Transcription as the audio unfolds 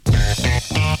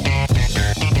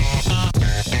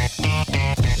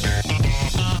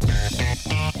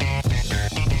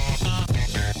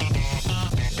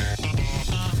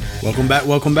Welcome back to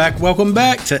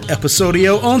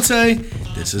Episodio Once.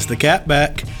 This is the Cat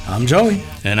Back. I'm Joey.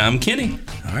 And I'm Kenny.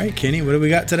 All right, Kenny, what do we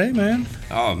got today, man?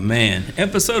 Oh, man.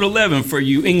 Episode 11 for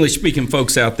you English-speaking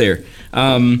folks out there.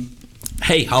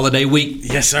 Hey, holiday week.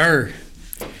 Yes, sir.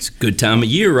 It's a good time of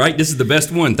year, right? This is the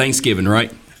best one, Thanksgiving,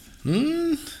 right?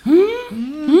 I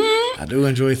do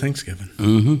enjoy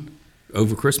Thanksgiving.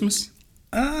 Over Christmas?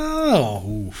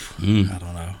 Oh, I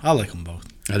don't know. I like them both.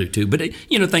 I do too. But,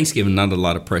 Thanksgiving, not a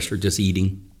lot of pressure, just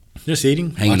eating. Just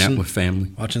eating. Hanging out with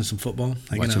family. Watching some football.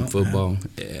 Watching football,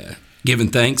 yeah. Giving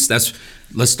thanks. Let's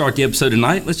start the episode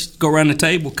tonight. Let's go around the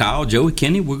table. Kyle, Joey,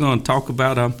 Kenny, we're going to talk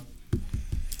about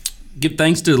give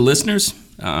thanks to the listeners.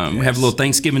 We have a little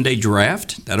Thanksgiving Day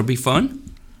draft. That'll be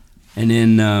fun. And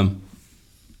then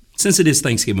since it is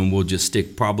Thanksgiving, we'll just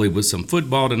stick probably with some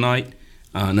football tonight.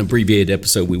 An abbreviated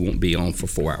episode. We won't be on for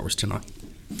 4 hours tonight.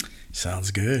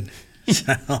 Sounds good.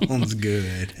 Sounds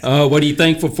good. What are you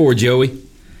thankful for, Joey?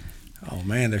 Oh,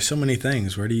 man, there's so many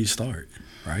things. Where do you start,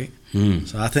 right?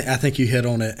 So I think you hit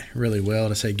on it really well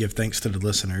to say give thanks to the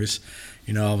listeners.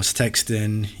 You know, I was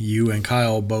texting you and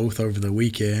Kyle both over the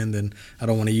weekend, and I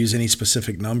don't want to use any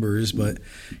specific numbers, but,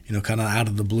 kind of out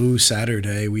of the blue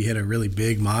Saturday, we hit a really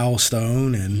big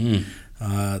milestone and,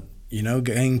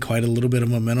 gained quite a little bit of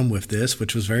momentum with this,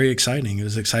 which was very exciting. It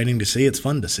was exciting to see. It's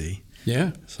fun to see.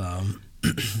 Yeah. So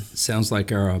sounds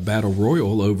like our battle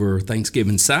royal over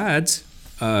Thanksgiving sides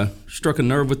struck a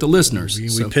nerve with the listeners.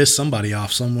 We pissed somebody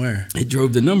off somewhere. It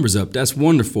drove the numbers up. That's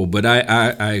wonderful, but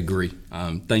I agree.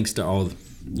 Thanks to all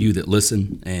you that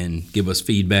listen and give us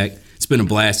feedback. It's been a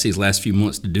blast these last few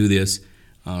months to do this.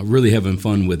 Really having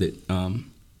fun with it.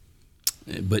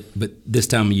 But this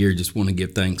time of year, just want to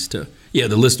give thanks to the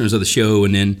listeners of the show,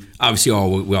 and then obviously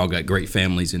we all got great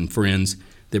families and friends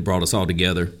that brought us all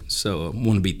together. So I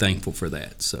want to be thankful for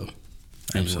that. So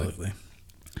absolutely.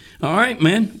 All right,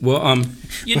 man. Well,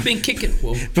 you've been kicking.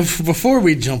 Well, before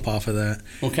we jump off of that,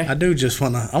 okay. I do just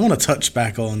want to touch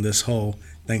back on this whole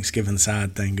Thanksgiving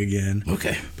side thing again.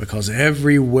 Okay. Because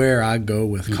everywhere I go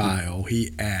with Kyle,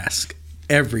 he asks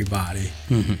everybody,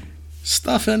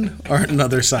 stuffing or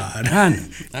another side? I know.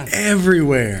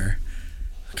 Everywhere.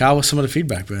 Kyle, what's some of the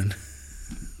feedback been?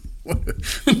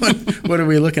 What are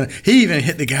we looking at? He even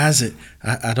hit the guys that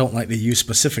I don't like to use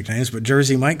specific names, but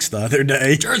Jersey Mike's the other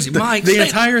day. Jersey Mike's? The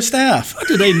entire staff. What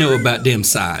do they know about them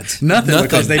sides? Nothing,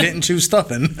 because they didn't choose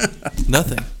stuffing.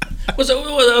 Nothing.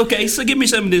 Okay, so give me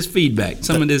some of this feedback,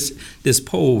 some of this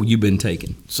poll you've been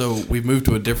taking. So we've moved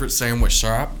to a different sandwich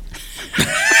shop.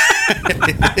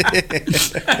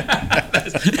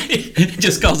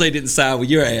 Just because they didn't side with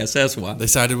your ass, that's why. They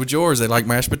sided with yours. They like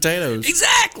mashed potatoes.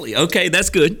 Exactly. Okay, that's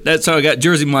good. That's how I got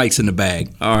Jersey Mike's in the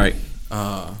bag. All right.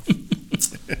 Our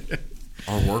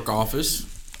work office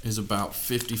is about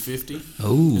 50-50.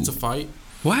 Oh. It's a fight.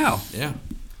 Wow. Yeah.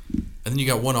 And then you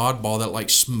got one oddball that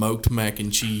likes smoked mac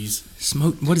and cheese.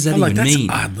 Smoked? What does that that's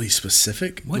mean? Oddly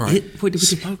specific. What? Right.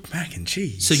 Smoked mac and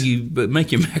cheese. So you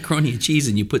make your macaroni and cheese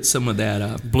and you put some of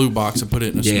that blue box and put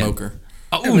it in a smoker.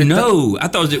 Oh, no. I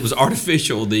thought it was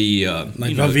artificial. The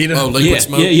like Velveeta? Oh, liquid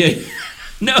smoke? Yeah.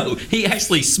 No, he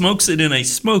actually smokes it in a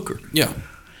smoker. Yeah.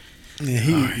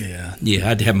 Yeah. Yeah, I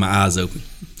had to have my eyes open.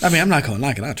 I mean, I'm not going to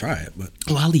knock it. I'll try it. But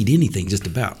Well, I'll eat anything just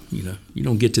about. You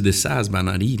don't get to this size by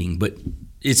not eating. But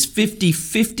it's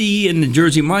 50-50, and the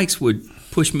Jersey Mike's would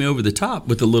push me over the top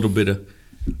with a little bit of...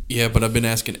 Yeah, but I've been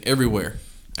asking everywhere.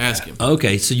 Ask him.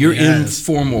 Okay, so your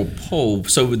informal poll.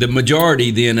 So the majority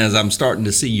then, as I'm starting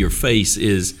to see your face,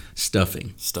 is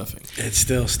stuffing. Stuffing. It's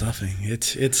still stuffing.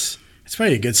 It's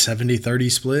probably a good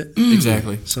 70-30 split.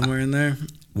 Exactly. Somewhere in there.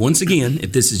 Once again,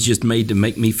 if this is just made to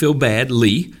make me feel bad,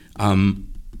 Lee, I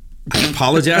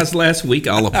apologized last week.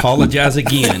 I'll apologize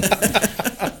again.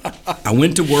 I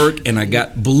went to work and I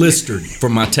got blistered for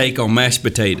my take on mashed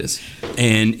potatoes,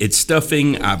 and it's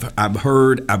stuffing.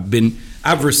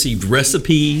 I've received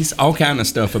recipes, all kind of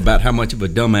stuff about how much of a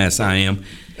dumbass I am.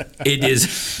 It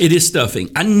is stuffing.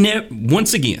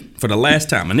 Once again, for the last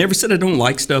time, I never said I don't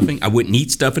like stuffing. I wouldn't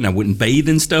eat stuffing. I wouldn't bathe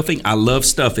in stuffing. I love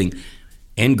stuffing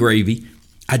and gravy.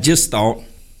 I just thought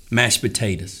mashed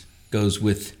potatoes goes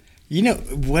with. You know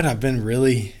what I've been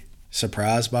really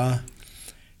surprised by?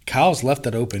 Kyle's left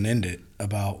it open-ended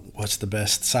about what's the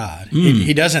best side.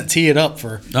 He doesn't tee it up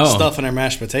for stuffing or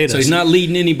mashed potatoes. So he's not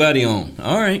leading anybody on.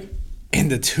 All right. And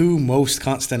the two most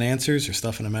constant answers are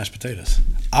stuffing and mashed potatoes.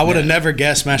 I would have never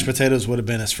guessed mashed potatoes would have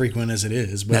been as frequent as it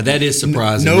is. But Now that is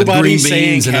surprising. with Nobody's green saying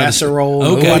beans and other- casserole.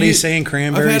 Okay. Nobody's saying I've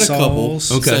cranberry had a couple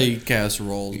sauce. Okay. say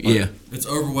casserole. but Yeah. It's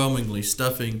overwhelmingly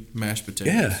stuffing mashed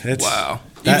potatoes. Yeah, it's Wow.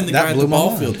 Even the guy at the blew my ball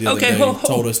mind. field the other Okay, day ho, ho.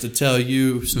 told us to tell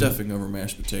you stuffing over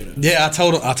mashed potatoes. Yeah, I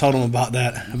told him about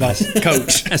that, about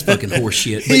Coach. That's fucking horse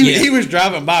shit. But He, yeah. he was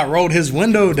driving by, rolled his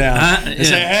window down, and yeah.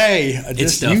 said, "Hey,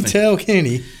 just you stuffing. tell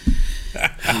Kenny."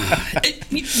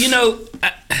 You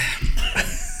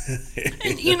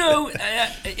know,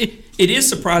 it is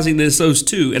surprising that it's those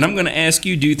two. And I'm going to ask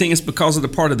you, do you think it's because of the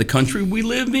part of the country we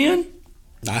live in?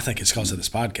 I think it's because of this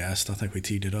podcast. I think we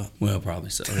teed it up. Well, probably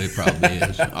so. It probably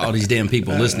is. All these damn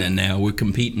people listening now, we're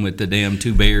competing with the damn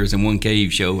Two Bears in One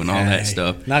Cave show and all that Hey,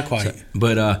 stuff. Not quite. So,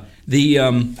 but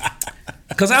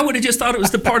because I would have just thought it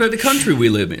was the part of the country we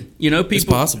live in. You know, people It's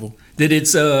possible. that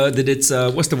it's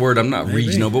what's the word? I'm not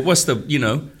regional, but what's the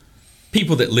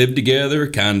people that live together,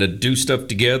 kind of do stuff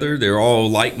together. They're all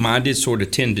like-minded, sort of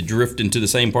tend to drift into the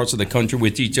same parts of the country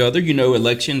with each other. You know,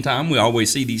 election time, we always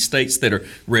see these states that are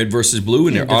red versus blue,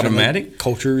 and they're Different, automatic. like,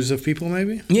 cultures of people,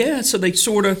 maybe. Yeah, so they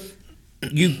sort of,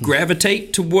 you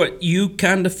gravitate to what you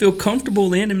kind of feel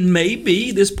comfortable in, and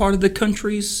maybe this part of the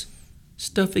country's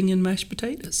stuffing and mashed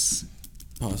potatoes.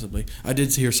 Possibly. I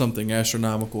did hear something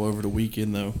astronomical over the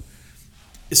weekend, though.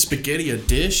 Is spaghetti a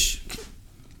dish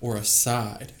or a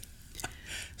side?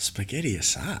 Spaghetti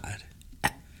aside.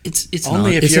 It's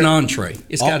Only if it's an you're- entree.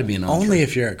 It's got to be an entree. Only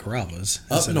if you're at Carrabba's.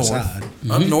 Up It's an north. aside.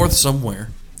 Up north somewhere.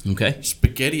 Okay.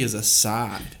 Spaghetti is a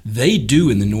side. They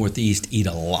do in the Northeast eat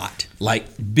a lot, like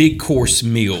big course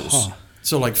meals. Huh.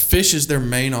 So, like, fish is their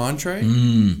main entree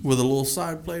with a little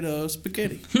side plate of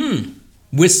spaghetti.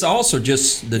 With sauce or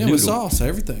just the Yeah, noodle? with sauce,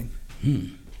 everything.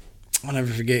 I'll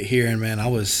never forget hearing, man, I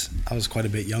was quite a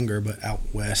bit younger, but out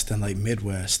west and like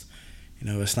Midwest,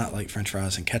 it's not like French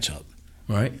fries and ketchup.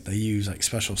 Right. They use like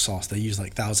special sauce. They use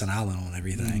like Thousand Island on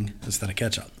everything instead of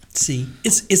ketchup. See,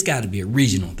 it's got to be a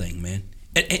regional thing, man.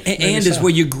 And Maybe it's so.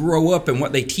 where you grow up and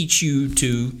what they teach you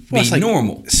to Well, be it's like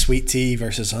normal. Sweet tea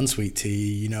versus unsweet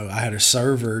tea. I had a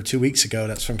server 2 weeks ago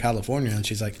that's from California, and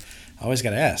she's like, I always got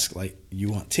to ask, like, you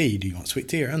want tea? Do you want sweet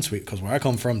tea or unsweet? Because where I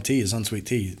come from, tea is unsweet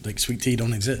tea. Like, sweet tea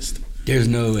don't exist. There's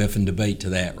no effing debate to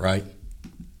that, right?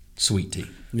 Sweet tea.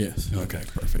 Yes. Okay,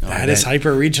 perfect. That is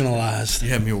hyper regionalized. You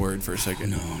had me a word for a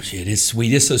second. No, shit, it's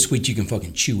sweet. It's so sweet you can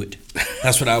fucking chew it.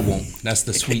 That's what I want. That's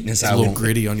the sweetness It's I a little want.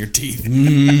 gritty on your teeth.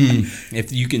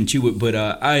 If you can chew it, but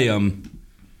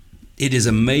it is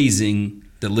amazing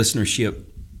the listenership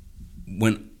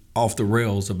went off the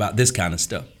rails about this kind of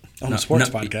stuff On a sports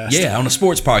podcast. Yeah, on a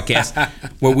sports podcast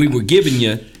where we were giving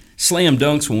you slam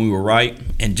dunks when we were right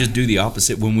and just do the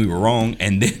opposite when we were wrong,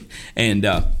 and then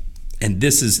and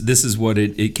this is what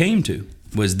it came to.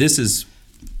 This is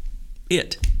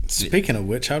it. Speaking of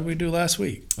which, how did we do last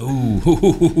week?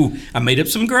 Ooh, I made up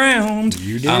some ground.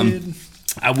 You did.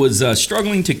 I was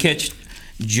struggling to catch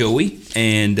Joey,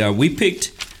 and we picked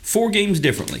 4 games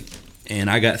differently,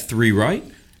 and I got 3 right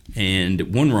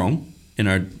and 1 wrong.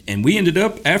 And we ended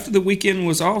up, after the weekend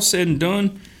was all said and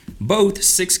done, both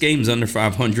 6 games under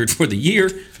 500 for the year.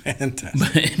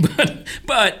 Fantastic.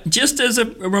 But just as a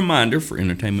reminder, for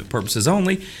entertainment purposes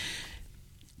only,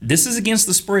 this is against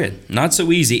the spread. Not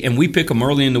so easy. And we pick them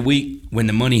early in the week when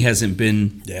the money hasn't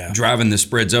been driving the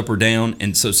spreads up or down.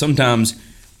 And so sometimes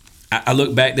I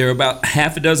look back, there are about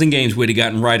half a dozen games we'd have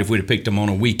gotten right if we'd have picked them on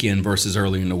a weekend versus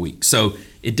early in the week. So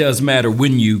it does matter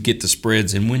when you get the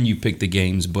spreads and when you pick the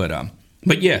games. But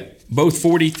yeah, both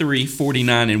 43,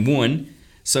 49, and 1.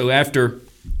 So after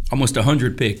almost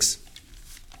 100 picks,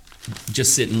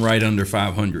 just sitting right under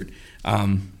 500.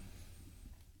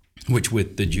 Which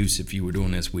with the juice, if you were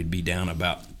doing this, we'd be down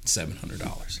about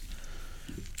 $700.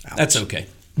 That's okay.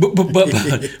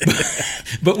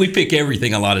 But we pick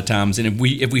everything a lot of times, and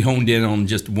if we honed in on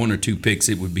just 1 or 2 picks,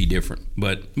 it would be different.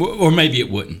 Or maybe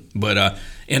it wouldn't. But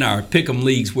in our pick'em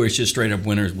leagues where it's just straight up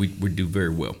winners, we do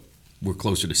very well. We're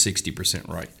closer to 60%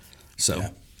 right. So,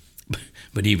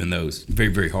 but even those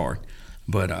very, very hard.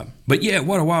 But yeah,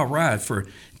 what a wild ride for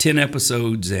 10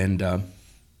 episodes, and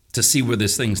to see where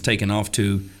this thing's taken off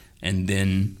to, and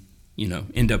then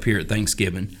end up here at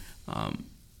Thanksgiving.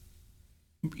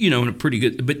 In a pretty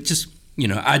good, but just,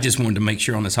 I just wanted to make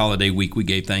sure on this holiday week we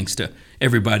gave thanks to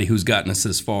everybody who's gotten us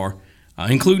this far,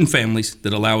 including families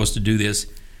that allow us to do this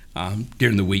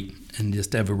during the week and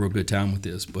just have a real good time with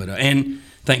this. But and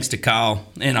thanks to Kyle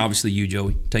and obviously you,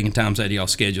 Joey, taking times out of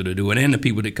y'all's schedule to do it, and the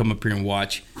people that come up here and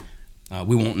watch.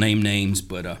 We won't name names,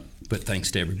 but thanks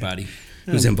to everybody.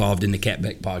 who's involved in the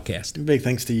Catback podcast. Big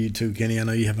thanks to you too, Kenny. I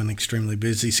know you have an extremely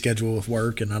busy schedule with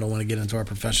work, and I don't want to get into our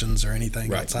professions or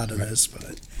anything outside of this,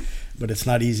 but it's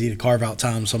not easy to carve out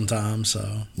time sometimes.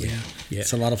 So yeah,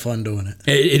 it's a lot of fun doing it.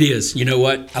 It is. You know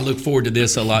what? I look forward to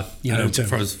this a lot. You know, too.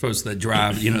 for folks that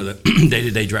drive, the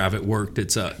day-to-day drive at work,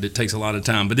 it takes a lot of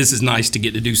time. But this is nice to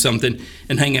get to do something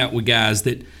and hang out with guys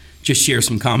that just share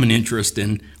some common interest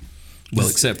in. Well,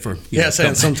 except for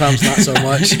and sometimes not so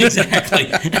much. Exactly,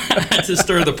 to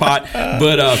stir the pot.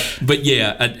 But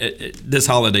this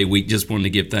holiday week, just wanted to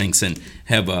give thanks and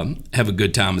have a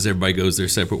good time as everybody goes their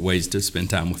separate ways to spend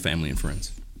time with family and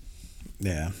friends.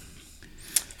 Yeah.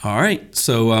 All right,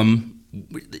 so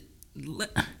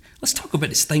let's talk about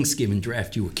this Thanksgiving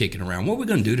draft you were kicking around. What are we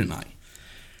going to do tonight?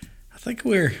 I think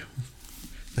the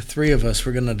three of us,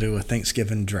 we're going to do a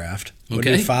Thanksgiving draft. We'll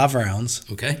Okay. do 5 rounds.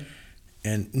 Okay.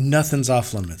 And nothing's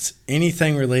off limits.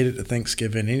 Anything related to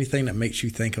Thanksgiving, anything that makes you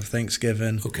think of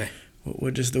Thanksgiving, Okay.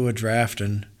 we'll just do a draft,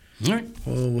 and All right.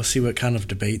 we'll see what kind of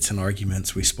debates and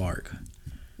arguments we spark.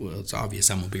 Well, it's obvious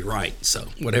I'm going to be right. So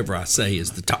whatever I say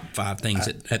is the top 5 things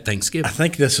at Thanksgiving. I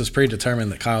think this was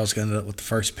predetermined that Kyle's going to end up with the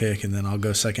first pick, and then I'll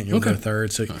go second, you'll go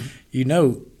third. So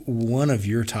one of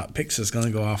your top picks is going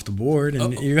to go off the board,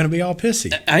 and you're going to be all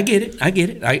pissy. I get it. I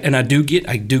do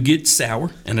get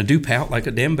sour, and I do pout like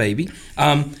a damn baby.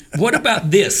 What about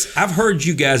this? I've heard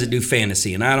you guys that do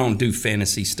fantasy, and I don't do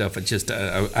fantasy stuff. I just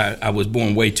I was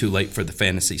born way too late for the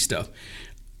fantasy stuff.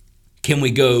 Can we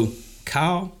go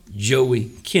Kyle, Joey,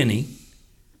 Kenny,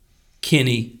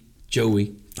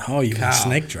 Joey? Oh, you want Kyle. a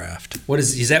snake draft?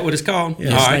 Is that what it's called?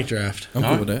 Yeah, All snake right. draft. I'm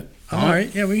All cool with that. All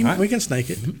right. Yeah, we can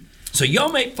snake it. So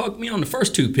y'all may fuck me on the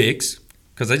first 2 picks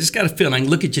because I just got a feeling.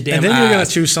 Look at your damn And then eyes. you're going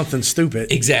to choose something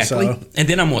stupid. Exactly. So And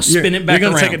then I'm going to spin it back You're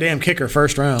around. going to take a damn kicker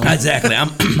first round. Exactly.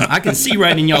 I can see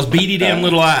right in y'all's beady damn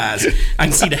little eyes. I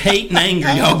can see the hate and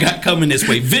anger y'all got coming this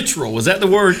way. Vitriol, was that the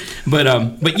word?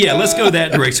 But yeah, let's go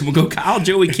that direction. We'll go Kyle,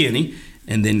 Joey, Kenny,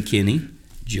 and then Kenny,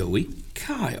 Joey,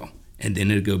 Kyle. And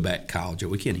then it'll go back Kyle,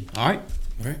 Joey, Kenny. All right?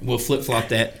 All right. We'll flip-flop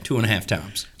that 2.5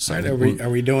 times. So All right, are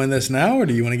we doing this now, or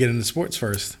do you want to get into sports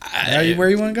first?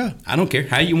 Where you want to go? I don't care.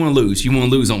 How you want to lose? You want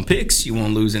to lose on picks? You want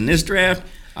to lose in this draft?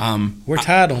 We're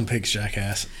tied on picks,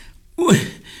 jackass. Well,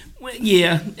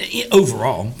 yeah,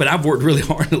 overall. But I've worked really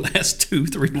hard the last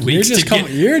 2-3 weeks.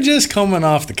 You're just coming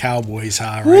off the Cowboys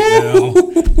high right now.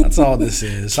 That's all this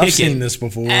is. I've seen this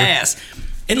before. Ass.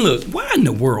 And look, why in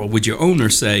the world would your owner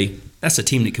say that's a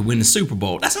team that could win the Super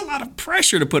Bowl? That's a lot of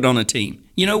pressure to put on a team.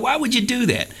 Why would you do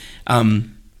that?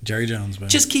 Jerry Jones, man.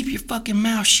 Just keep your fucking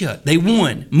mouth shut. They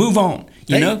won. Move on.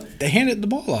 They handed the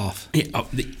ball off.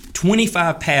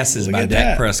 25 passes Look by at Dak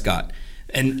that. Prescott.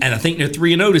 And I think they're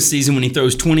 3-0 this season when he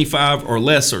throws 25 or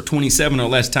less or 27 or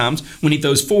less times. When he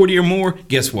throws 40 or more,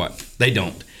 guess what? They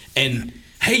don't. And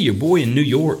hey, your boy in New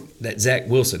York, that Zach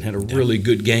Wilson, had a really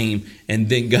good game and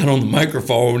then got on the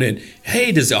microphone and,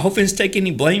 hey, does the offense take any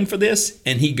blame for this?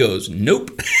 And he goes,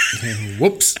 nope.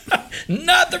 Whoops.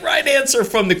 Not the right answer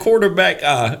from the quarterback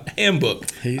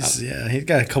handbook. He's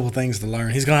got a couple things to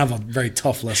learn. He's going to have a very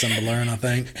tough lesson to learn, I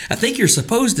think. I think you're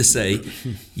supposed to say,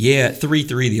 yeah, at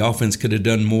 3-3, the offense could have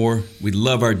done more. We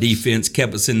love our defense,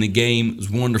 kept us in the game. It was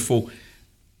wonderful.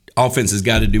 Offense has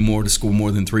got to do more to score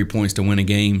more than 3 points to win a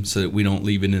game so that we don't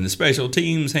leave it in the special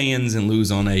teams' hands and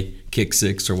lose on a kick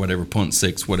 6 or whatever, punt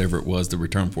 6, whatever it was, the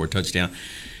return for a touchdown.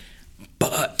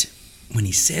 But when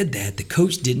he said that, the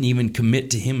coach didn't even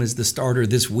commit to him as the starter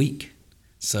this week.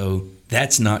 So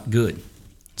that's not good.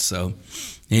 So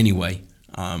anyway,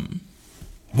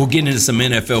 we'll get into some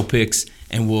NFL picks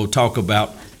and we'll talk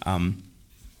about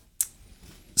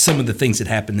some of the things that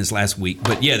happened this last week.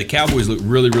 But yeah, the Cowboys look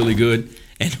really, really good.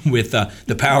 And with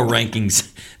the power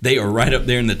rankings, they are right up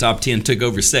there in the top 10, took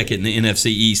over second in the NFC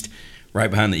East,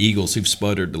 right behind the Eagles, who've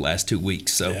sputtered the last 2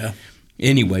 weeks. So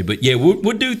anyway, but yeah, we're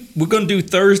going to do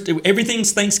Thursday.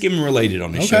 Everything's Thanksgiving related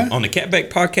on this show. On the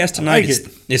Catback podcast tonight,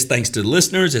 it's thanks to the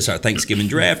listeners. It's our Thanksgiving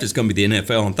draft. It's going to be the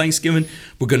NFL on Thanksgiving.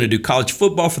 We're going to do college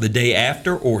football for the day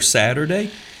after or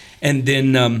Saturday. And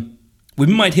then we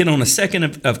might hit on a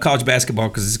second of college basketball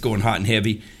because it's going hot and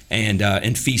heavy.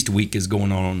 And Feast Week is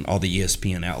going on all the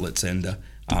ESPN outlets and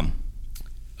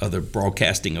other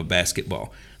broadcasting of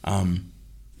basketball.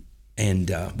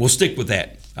 And we'll stick with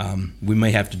that. We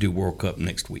may have to do World Cup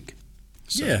next week.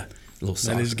 So, Yeah. A little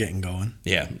soccer. That is getting going.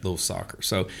 Yeah, a little soccer.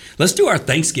 So let's do our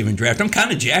Thanksgiving draft. I'm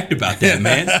kind of jacked about that,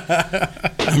 man.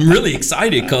 I'm really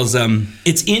excited because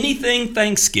it's anything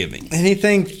Thanksgiving.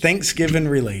 Anything Thanksgiving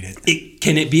related.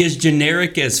 Can it be as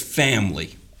generic as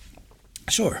family?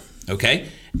 Sure. Okay?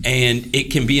 And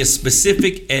it can be as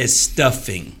specific as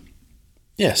stuffing.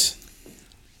 Yes.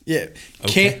 Yeah.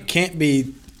 Okay. Can't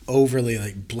be overly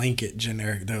like blanket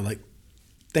generic. They're like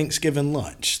Thanksgiving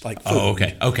lunch, like food. Oh,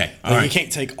 okay. All Like, right. you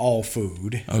can't take all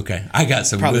food. Okay, I got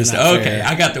some Probably good not stuff. Okay, fair.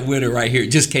 I got the winner right here.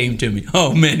 It just came to me.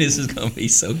 Oh man, this is gonna be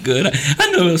so good.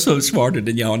 I know I'm so smarter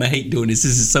than y'all, and I hate doing this.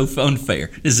 This is so unfair.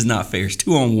 This is not fair. It's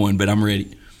 2-on-1, but I'm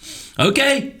ready.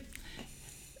 Okay,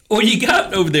 what you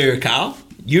got over there, Kyle?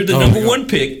 You're the number one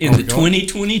pick in the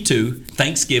 2022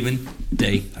 Thanksgiving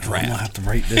Day I'm gonna draft. have to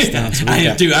write this down. So I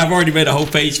have too. I've already made a whole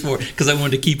page for it because I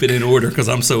wanted to keep it in order because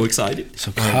I'm so excited.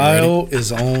 So Kyle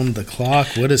is on the clock.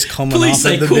 What is coming Please off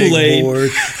say of the Kool-Aid. big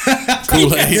board?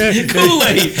 Kool-Aid.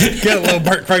 Kool-Aid. Got a little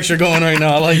Burt Kreischer going right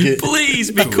now. I like it.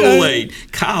 Please be Kool-Aid.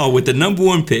 Kyle with the number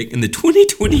one pick in the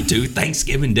 2022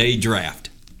 Thanksgiving Day draft.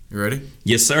 You ready?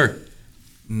 Yes, sir.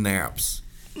 Naps.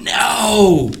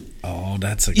 No. Oh,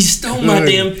 that's a You stole my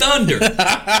good- damn thunder.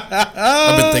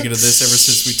 I've been thinking of this ever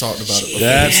since we talked about it. before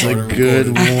That's we a started good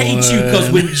recording. one. I hate you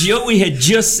because when Joey had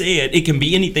just said it can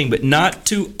be anything but not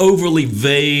too overly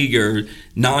vague or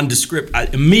nondescript, I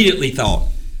immediately thought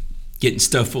getting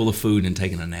stuffed full of food and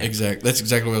taking a nap. Exactly. That's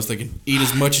exactly what I was thinking. Eat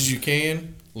as much as you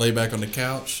can. Lay back on the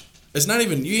couch. It's not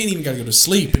even. You ain't even got to go to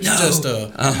sleep. It's just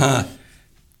a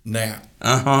nap.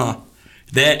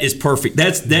 That is perfect.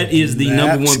 That is the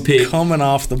number Naps one pick. coming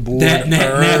off the board.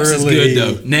 Naps is early. good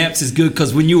though. Naps is good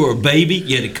because when you were a baby,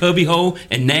 you had a cubby hole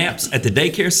and naps at the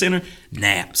daycare center.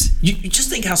 Naps. You just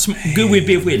think how good we'd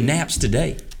be if we had naps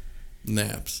today.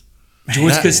 Naps.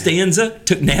 George that- Costanza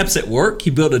took naps at work. He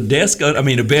built a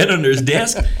bed under his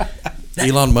desk.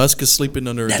 Elon Musk is sleeping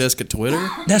under a desk at Twitter.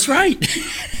 That's right.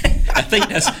 I think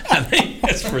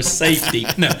that's for safety.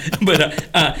 No, but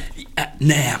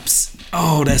naps.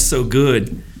 Oh, that's so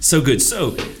good, so good.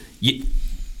 So you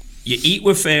eat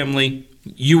with family.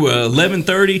 You were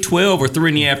 11:30, 12, or 3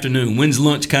 in the afternoon. When's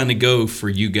lunch kind of go for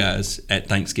you guys at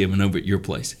Thanksgiving over at your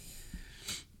place?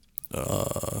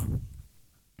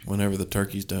 Whenever the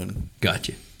turkey's done.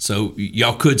 Gotcha. So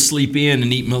y'all could sleep in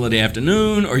and eat middle of the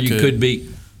afternoon, or you could be,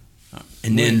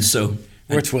 and then so.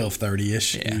 We're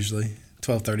 12:30ish Yeah. usually.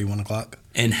 12:30, 1 o'clock.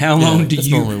 And how long do that's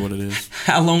you? normally what it is.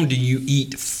 How long do you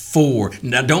eat for?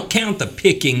 Now, don't count the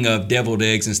picking of deviled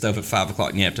eggs and stuff at 5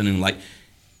 o'clock in the afternoon. Like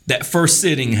that first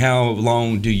sitting, how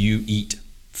long do you eat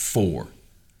for?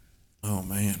 Oh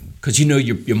man. Because you know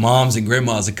your moms and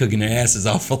grandmas are cooking their asses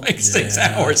off for like 6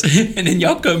 hours, and then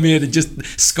y'all come in and just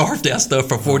scarf that stuff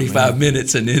for 45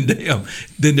 minutes, and then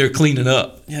then they're cleaning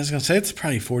up. Yeah, I was gonna say it's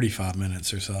probably 45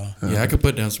 minutes or so. Yeah, I could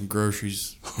put down some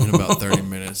groceries in about 30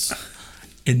 minutes.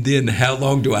 And then how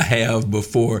long do I have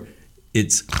before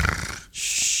it's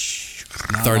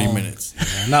 30 minutes.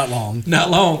 Yeah, not long. not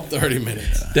long? 30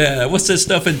 minutes. What's that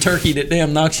stuff in turkey that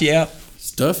damn knocks you out?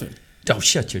 Stuffing. Don't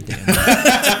shut your damn mouth.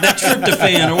 That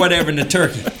tryptophan or whatever in the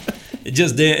turkey.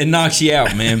 It knocks you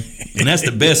out, man. And that's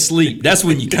the best sleep. That's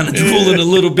when you kind of drool it a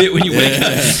little bit when you wake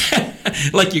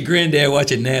up. Like your granddad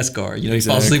watching NASCAR. You know, he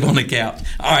falls asleep on the couch.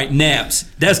 All right, naps.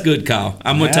 That's good, Kyle.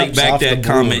 I'm going to take Naps back off the that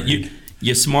comment. board.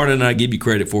 You're smarter than I give you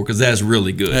credit for because that's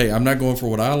really good. Hey, I'm not going for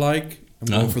what I like. I'm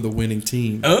going for the winning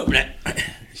team. Oh,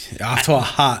 Off to a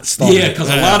hot start. yeah, because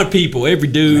a lot of people, every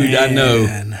dude I know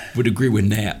Man. would agree with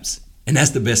naps. And that's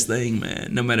the best thing, man.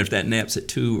 No matter if that nap's at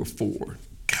 2 or 4.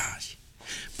 Gosh.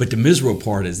 But the miserable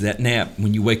part is that nap,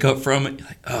 when you wake up from it, you're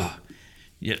like, oh,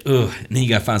 yeah, ugh. And then you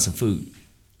got to find some food.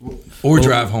 Or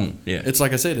drive home. Yeah. It's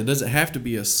like I said, it doesn't have to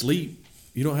be a sleep.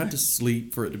 You don't have to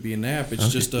sleep for it to be a nap. It's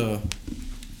just a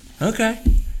Okay.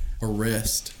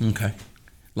 rest. Okay.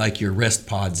 Like your rest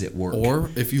pods at work. Or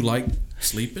if you like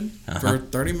sleeping for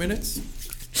 30 minutes,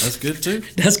 that's good too.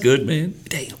 That's good, man.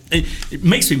 Damn. It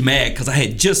makes me mad because I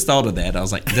had just thought of that. I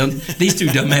was like, these two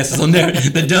dumbasses will never,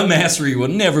 the dumbassery will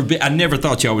never be, I never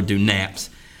thought y'all would do naps.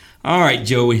 All right,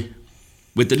 Joey,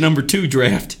 with the number 2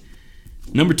 draft,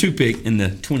 number 2 pick in the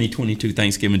 2022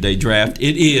 Thanksgiving Day draft,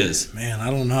 it is. Man, I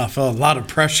don't know. I felt a lot of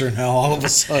pressure now all of a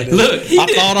sudden. Look, he I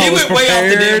thought I was went way off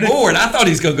the prepared. damn board. I thought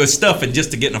he was going to go stuffing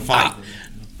just to get in a fight.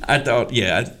 I thought,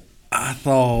 I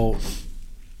thought,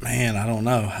 man, I don't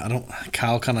know.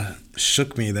 Kyle kind of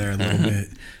shook me there a little bit.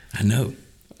 I know.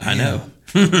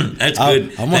 That's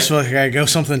good. I almost feel like I gotta go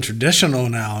something traditional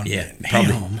now. Yeah, Damn.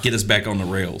 probably get us back on the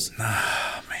rails.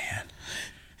 Oh, man.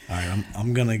 All right,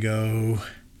 I'm gonna go.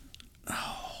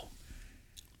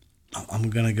 Oh, I'm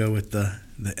gonna go with the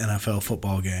NFL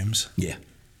football games. Yeah,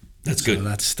 that's So good.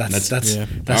 that's yeah.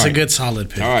 a All right. good solid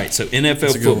pick. All right, so NFL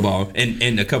a good football,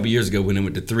 and a couple years ago when it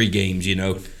went to 3 games,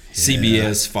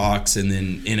 CBS, Fox, and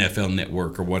then NFL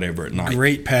Network or whatever at night.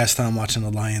 Great pastime watching the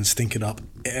Lions stink it up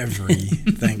every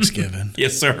Thanksgiving.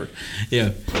 Yes, sir.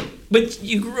 Yeah, but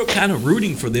you grew up kind of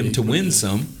rooting for them to win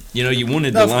some. You know, you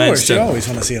wanted the No, of Lions course, you always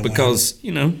want to see a Lions. because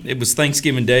you know it was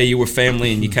Thanksgiving Day. You were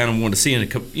family, and you kind of wanted to see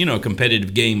a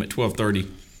competitive game at 12:30.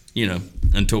 You know,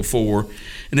 until 4,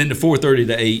 and then the 4:30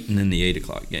 to 8, and then the 8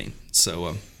 o'clock game.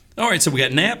 So. All right, so we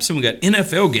got naps and we got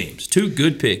NFL games. 2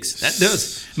 good picks.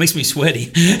 That makes me sweaty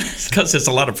because it's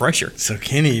a lot of pressure. So,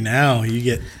 Kenny, now you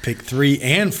get pick 3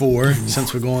 and 4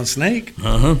 since we're going snake.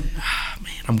 Man,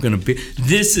 I'm gonna be.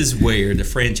 This is where the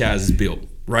franchise is built.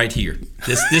 Right here.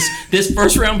 This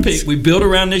first round pick we built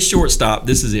around this shortstop.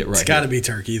 This is it right It's got to be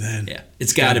Turkey then. Yeah,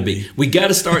 it's got to be. We got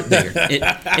to start there.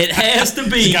 It has to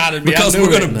be, gotta be. because we're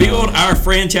going to build our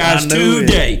franchise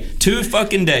today. 2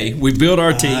 fucking day. We build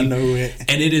our team. I know it.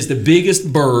 And it is the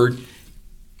biggest bird,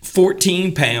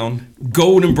 14-pound,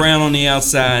 golden brown on the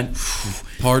outside.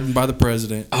 Pardoned by the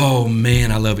president. Oh,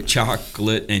 man, I love it.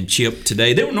 Chocolate and chip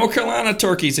today. There were North Carolina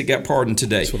turkeys that got pardoned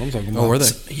today. That's what I'm talking about. Oh, were they?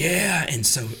 Yeah, and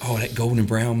so that golden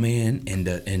brown, man, and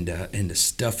the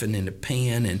stuffing in the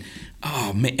pan, and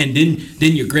oh man, and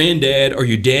then your granddad or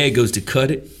your dad goes to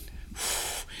cut it,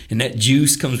 and that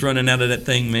juice comes running out of that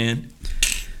thing, man.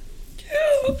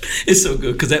 It's so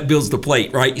good because that builds the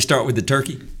plate, right? You start with the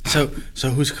turkey. So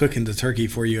who's cooking the turkey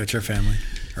for you at your family?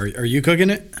 Are you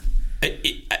cooking it?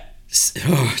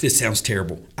 This sounds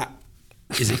terrible.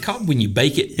 Is it called when you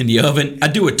bake it in the oven? I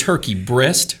do a turkey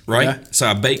breast, right? Yeah. So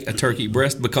I bake a turkey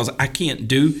breast because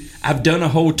I've done a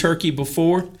whole turkey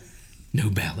before. No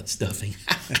ballot stuffing.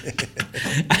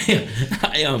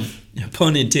 I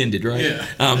pun intended, right?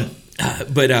 Yeah.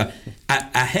 But I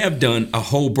have done a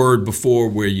whole bird before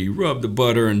where you rub the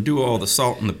butter and do all the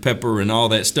salt and the pepper and all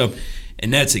that stuff,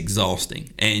 and that's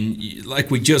exhausting. And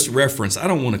like we just referenced, I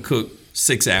don't want to cook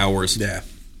 6 hours. Yeah.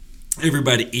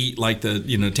 Everybody eat like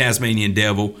the Tasmanian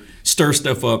devil, stir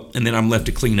stuff up, and then I'm left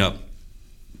to clean up,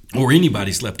 or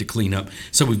anybody's left to clean up.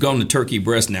 So we've gone to turkey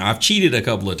breast now. I've cheated a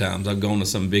couple of times. I've gone to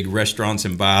some big restaurants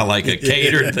and buy like a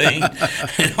catered thing,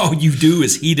 and all you do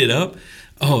is heat it up.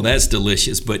 Oh, that's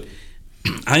delicious. But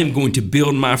I am going to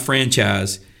build my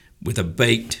franchise with a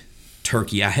baked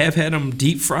turkey. I have had them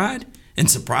deep fried, and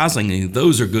surprisingly,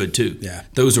 those are good too. Yeah.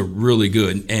 Those are really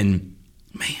good. And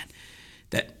man,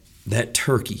 that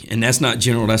turkey, and that's not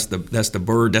general, that's the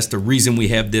bird, that's the reason we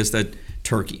have that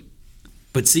turkey.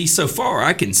 But see, so far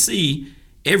I can see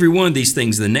every one of these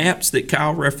things. The naps that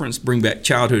Kyle referenced bring back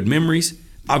childhood memories.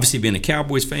 Obviously, being a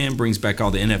Cowboys fan brings back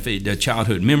all the NFL, the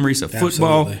childhood memories of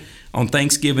football. Absolutely. On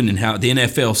Thanksgiving, and how the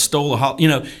NFL stole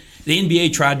the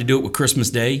NBA tried to do it with Christmas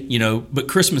Day, but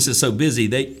Christmas is so busy,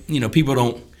 people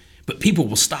don't, but people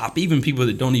will stop, even people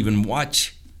that don't even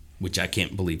watch, which I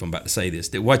can't believe I'm about to say this,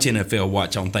 that watch NFL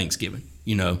watch on Thanksgiving,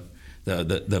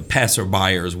 the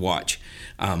passerbyers watch.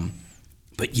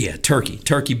 But yeah,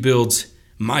 turkey builds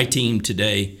my team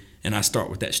today, and I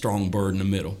start with that strong bird in the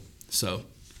middle. So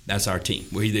that's our team.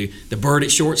 We're either the bird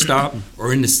at shortstop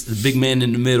or in the big man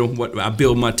in the middle. I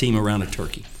build my team around a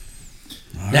turkey.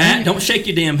 Don't shake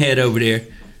your damn head over there.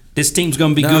 This team's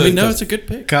going to be good. No, it's a good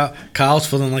pick. Kyle's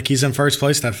feeling like he's in first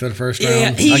place after the first round. Yeah,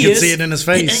 I can see it in his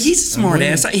face. And he's a smart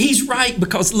ass. He's right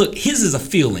because, look, his is a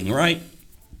feeling, right?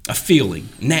 A feeling.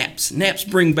 Naps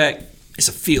bring back, it's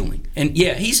a feeling. And,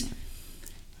 yeah, he's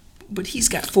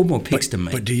got 4 more picks to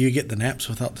make. But do you get the naps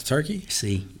without the turkey?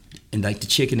 See, and like the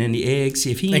chicken and the eggs.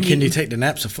 If he and can you take the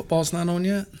naps if football's not on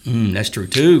yet? That's true,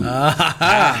 too.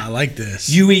 I like this.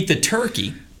 You eat the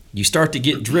turkey, you start to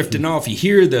get drifting off. You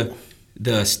hear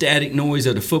the static noise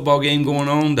of the football game going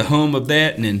on, the hum of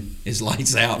that, and then it's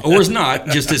lights out. Or it's not,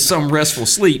 just it's some restful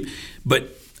sleep. But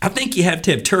I think you have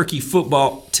to have turkey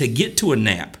football to get to a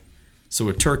nap. So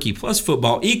a turkey plus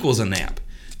football equals a nap.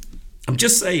 I'm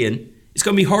just saying, it's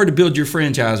going to be hard to build your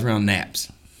franchise around naps.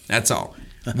 That's all.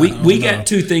 We got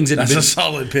 2 things in the That's a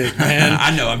solid pick, man.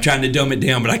 I know, I'm trying to dumb it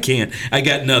down, but I can't. I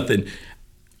got nothing.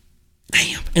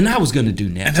 Damn. And I was going to do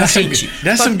naps.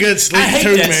 That's some good sleep, I hate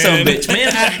too, that man. son of a bitch, man.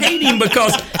 I hate him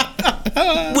because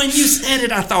when you said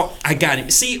it, I thought, I got him.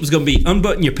 See, it was going to be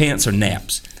unbutton your pants or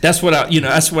naps. That's what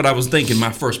I was thinking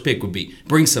my first pick would be.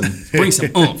 Bring some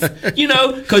oomph.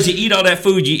 Because you eat all that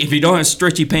food, if you don't have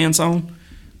stretchy pants on,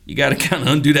 you got to kind of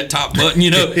undo that top button,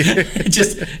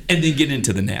 and then get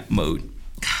into the nap mode.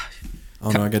 Oh,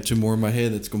 no, I got 2 more in my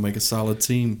head that's going to make a solid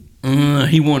team.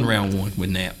 He won round 1 with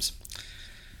naps.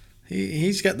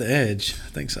 He's got the edge. I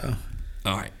think so.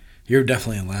 All right. You're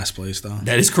definitely in last place, though.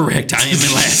 That is correct. I am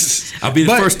in last. I'll be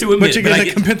the first to admit. But you get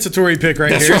a compensatory pick right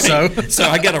that's here. Right. So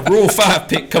I got a Rule 5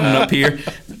 pick coming up here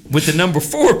with the number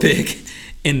 4 pick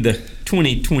in the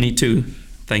 2022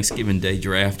 Thanksgiving Day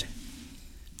draft.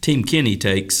 Team Kenny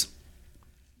takes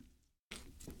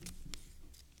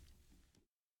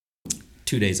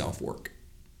 2 days off work.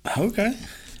 Okay.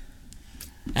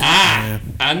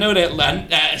 I know that.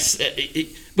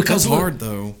 Because That's hard,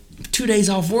 though. 2 days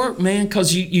off work, man,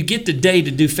 because you get the day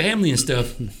to do family and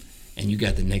stuff, and you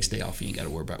got the next day off. You ain't got to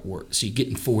worry about work. So you're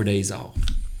getting 4 days off.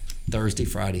 Thursday,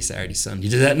 Friday, Saturday, Sunday.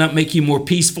 Does that not make you more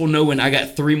peaceful knowing I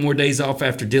got 3 more days off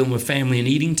after dealing with family and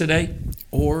eating today?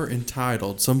 Or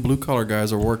entitled. Some blue-collar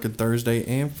guys are working Thursday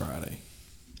and Friday.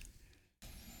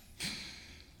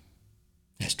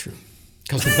 That's true.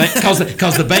 Because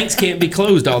the banks can't be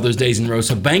closed all those days in a row,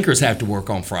 so bankers have to work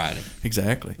on Friday.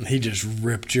 Exactly. He just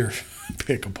ripped your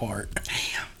pick apart.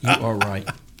 Damn, you are right.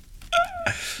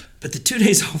 But the 2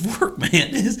 days off work,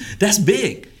 man, that's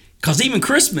big. Because even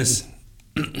Christmas,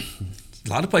 a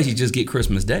lot of places just get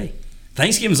Christmas Day.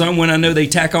 Thanksgiving's the only one I know they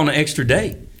tack on an extra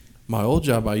day. My old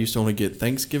job, I used to only get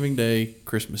Thanksgiving Day,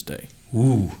 Christmas Day.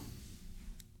 Ooh.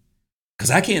 Because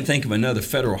I can't think of another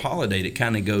federal holiday that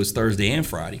kind of goes Thursday and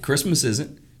Friday. Christmas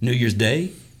isn't. New Year's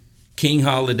Day, King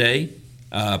Holiday,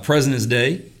 President's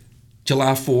Day,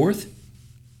 July 4th,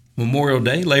 Memorial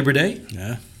Day, Labor Day.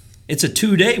 Yeah. It's a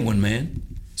 2-day one, man.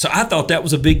 So I thought that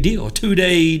was a big deal, a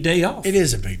 2-day day off. It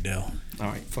is a big deal. All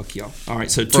right, fuck y'all. All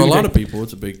right, so For a lot of people,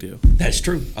 it's a big deal. That's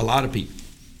true. A lot of people.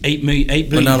 8 billion.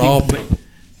 But not all people.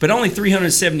 But only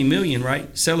 370 million,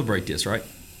 right? Celebrate this, right?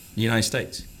 The United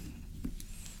States.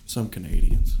 Some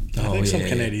Canadians. I think some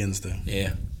Canadians do.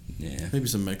 Yeah. Maybe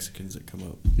some Mexicans that come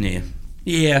up. Yeah.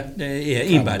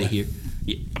 Anybody here.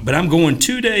 Yeah. But I'm going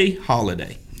 2-day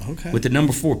holiday. Okay. With the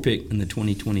number 4 pick in the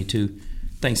 2022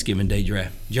 Thanksgiving Day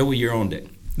draft. Joey, you're on deck.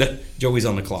 Joey's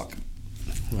on the clock.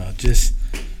 Well, just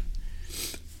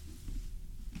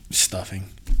stuffing.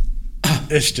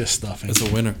 It's just stuffing. It's a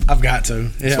winner. I've got to. Yeah,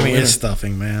 It's a winner. it's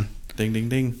stuffing, man. Ding, ding,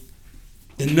 ding.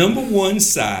 The number 1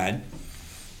 side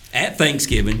at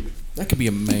Thanksgiving. That could be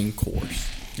a main course.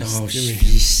 Oh,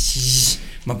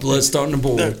 my blood's starting to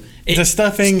boil. The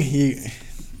stuffing,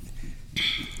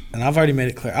 and I've already made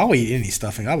it clear, I'll eat any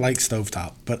stuffing. I like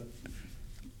stovetop, but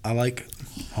I like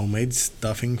homemade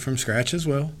stuffing from scratch as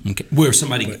well. Okay. Where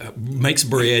somebody makes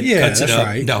bread, Yeah, cuts it that's up,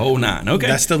 right. the whole 9. Okay.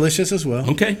 That's delicious as well.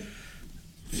 Okay.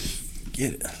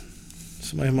 Get it.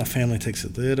 Somebody in my family takes a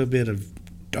little bit of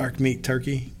dark meat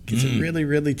turkey, gets it really,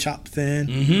 really chopped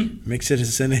thin,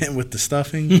 mixes it in with the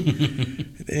stuffing,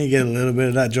 then you get a little bit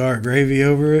of that jar of gravy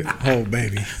over it. Oh,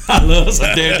 baby. I love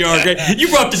some damn jar of gravy. You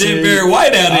brought the damn Barry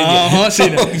White out,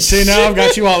 didn't you? See, now I've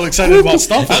got you all excited about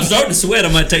stuffing. I'm starting to sweat.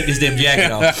 I'm going to take this damn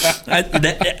jacket off.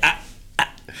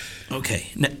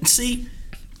 Okay. Now, see?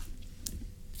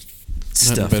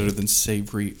 Nothing Stuff. better than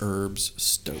savory herbs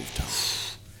stovetop.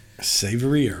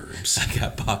 Savory herbs. I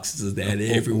got boxes of that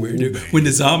everywhere, dude. When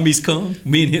the zombies come,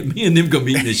 me and them gonna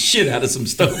be eating the shit out of some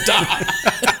stovetop.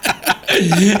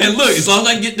 And look, as long as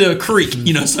I can get to a creek,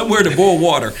 somewhere to boil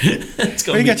water, it's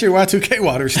gonna You got your Y2K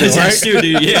water still, I right? still do.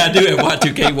 Yeah, I do have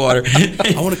Y2K water.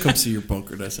 I want to come see your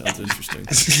bunker. That sounds interesting.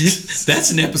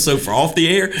 That's an episode for off the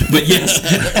air, but yes,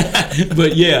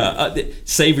 but yeah,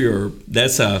 savory herb.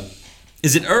 That's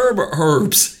is it herb or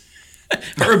herbs?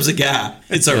 Herb's a guy.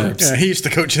 It's herbs. Yeah, he used to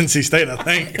coach NC State, I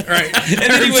think. Right. And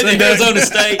then he went to Arizona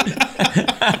State.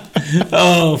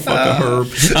 Oh, fuck a Herb.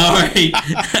 All right.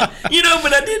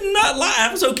 But I did not lie.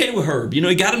 I was okay with Herb.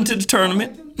 He got him to the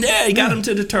tournament. Yeah, he got him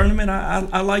to the tournament.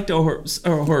 I liked Herb.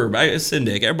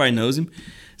 Sendek. Everybody knows him.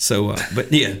 So,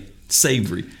 but yeah,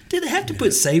 savory. Did they have to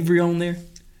put savory on there?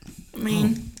 I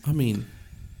mean,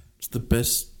 It's the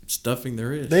best stuffing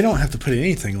there is. They don't have to put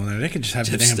anything on there. They could just have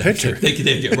the damn picture. They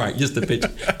could, right, just the picture.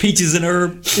 Peaches and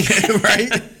herb. Right?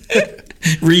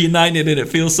 Reunited and it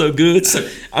feels so good. So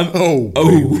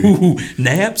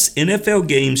naps, NFL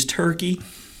games, turkey,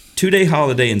 2-day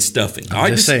holiday, and stuffing. I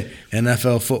just say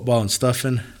NFL football and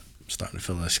stuffing. I'm starting to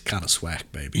feel this kind of swag,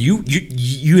 baby. You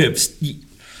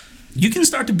can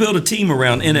start to build a team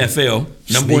around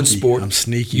NFL, number 1 sport. I'm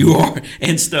sneaky. You are,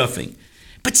 and stuffing.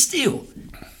 But still,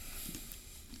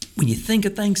 when you think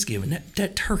of Thanksgiving,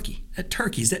 that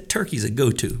turkey's a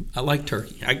go-to. I like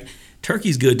turkey.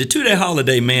 Turkey's good. The 2-day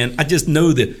holiday, man, I just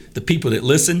know that the people that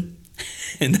listen,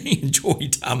 and they enjoy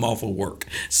time off of work.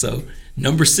 So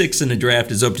number 6 in the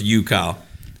draft is up to you, Kyle.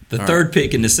 The third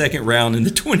pick in the second round in the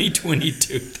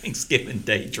 2022 Thanksgiving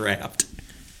Day draft.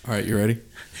 All right, you ready?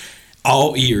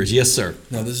 All ears. Yes, sir.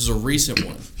 Now, this is a recent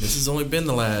one. This has only been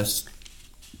the last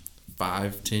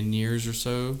 5-10 years or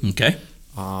so. Okay.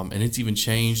 And it's even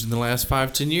changed in the last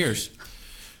 5-10 years.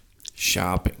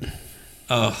 Shopping.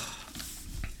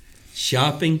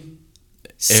 Shopping?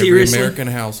 Every Seriously? American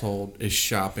household is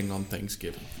shopping on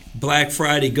Thanksgiving. Black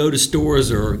Friday, go to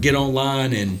stores or get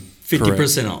online and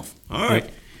 50% off. All right.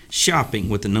 Shopping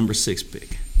with the number 6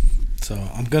 pick. So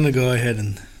I'm going to go ahead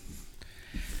and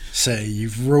say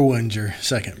you've ruined your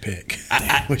second pick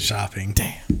with shopping.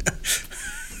 Damn.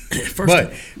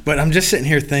 But I'm just sitting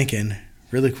here thinking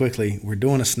really quickly. We're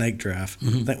doing a snake draft. I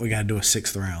think we got to do a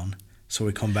 6th round, so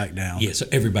we come back down. Yeah, so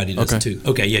everybody does it too.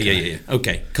 Okay, yeah.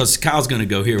 Okay, because Kyle's going to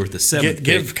go here with the 7th.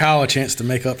 Give Kyle a chance to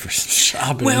make up for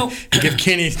shopping. Well, and give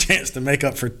Kenny a chance to make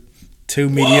up for 2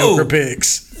 mediocre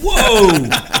picks. Whoa!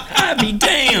 I be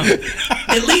damned.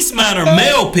 At least mine are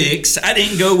male picks. I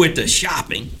didn't go with the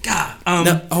shopping. God.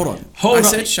 Now, hold on. Hold I on.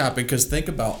 said shopping because think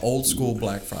about old school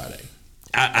Black Friday.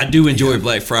 I do enjoy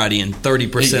Black Friday and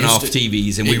 30% off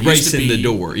TVs, and we race in the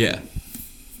door. Yeah.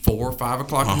 4 or 5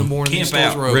 o'clock in the morning. Camp stores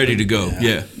out, were open. ready to go.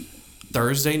 Yeah.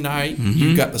 Thursday night,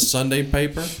 you got the Sunday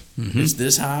paper. It's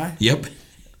this high. Yep.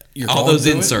 You're All going those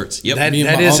through it. inserts. Yep. That Me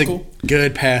and my is uncle. a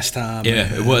good pastime. Yeah,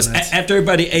 man. it was. After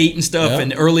everybody ate and stuff, Yep.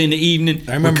 and early in the evening,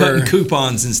 I remember we're cutting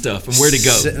coupons and stuff, and where to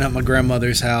go. Sitting at my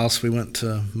grandmother's house, we went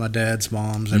to my dad's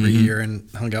mom's every year and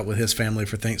hung out with his family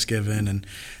for Thanksgiving. And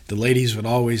the ladies would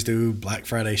always do Black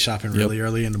Friday shopping really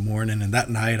early in the morning. And that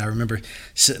night, I remember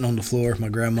sitting on the floor with my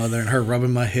grandmother and her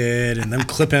rubbing my head and them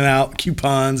clipping out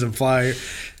coupons and flyers.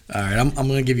 All right, I'm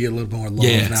going to give you a little more love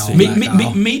now. on that,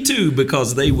 Kyle. Me too,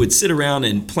 because they would sit around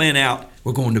and plan out.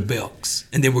 We're going to Belk's,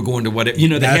 and then we're going to whatever. You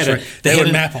know, That's right. They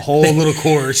would map a whole little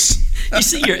course. You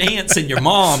see, your aunts and your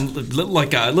mom look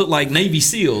like Navy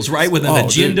SEAls, right? With an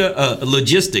agenda,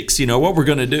 logistics. You know what we're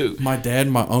going to do. My dad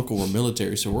and my uncle were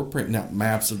military, so we're printing out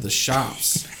maps of the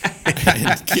shops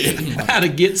and getting How to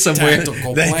get somewhere.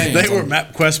 tactical They plans. were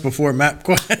MapQuest before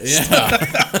MapQuest.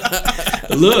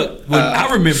 Yeah. Look, when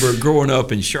I remember growing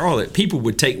up in Charlotte, people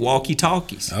would take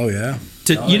walkie-talkies. Oh, yeah.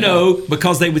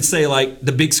 Because they would say like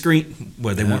the big screen.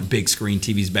 Well, they weren't big screen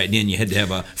TVs back then. You had to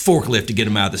have a forklift to get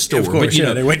them out of the store. Of course, but, you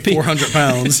know, they weigh 400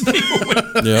 pounds.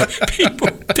 Yeah.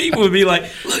 people would be like,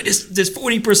 "Look, there's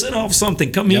 40% off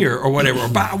something. Come here or whatever, or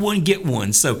buy one get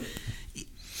one." So,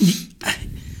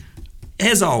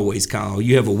 as always, Kyle,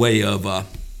 you have a way of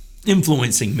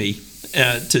influencing me.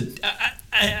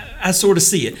 I sort of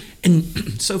see it,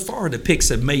 and so far the picks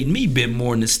have made me be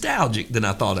more nostalgic than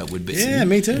I thought I would be. Yeah,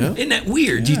 me too. Isn't that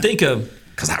weird? Do you think of?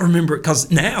 Because I remember, because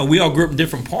now we all grew up in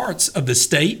different parts of the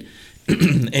state,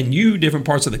 and you different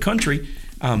parts of the country,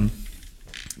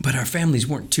 but our families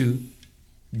weren't too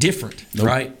different,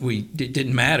 right? It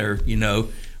didn't matter,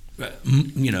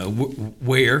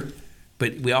 where,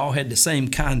 but we all had the same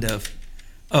kind of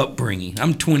upbringing.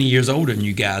 I'm 20 years older than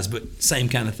you guys, but same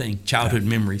kind of thing, childhood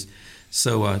memories.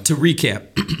 So to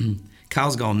recap,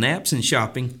 Kyle's gone naps and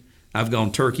shopping. I've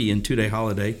gone turkey and 2-day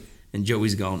holiday, and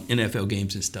Joey's gone NFL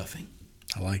games and stuffing.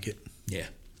 I like it. Yeah.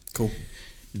 Cool.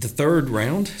 The third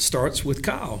round starts with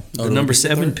Kyle, the do we number get the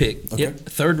 7 third? pick. Okay. Yep,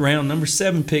 third round, number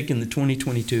 7 pick in the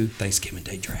 2022 Thanksgiving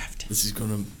Day draft. This is going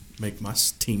to make my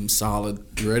team solid.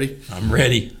 You ready? I'm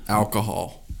ready.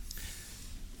 Alcohol.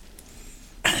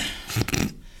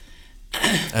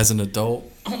 As an adult.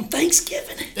 On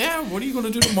Thanksgiving. Yeah, what are you going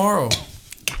to do tomorrow?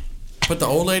 Put the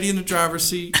old lady in the driver's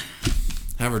seat.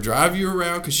 Have her drive you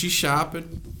around because she's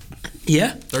shopping.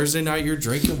 Yeah. Thursday night, you're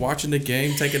drinking, watching the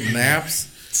game, taking naps.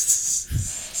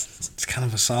 It's kind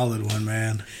of a solid one,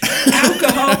 man.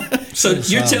 Alcohol. So you're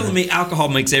solid. telling me alcohol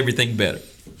makes everything better?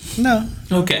 No.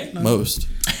 Okay. Most.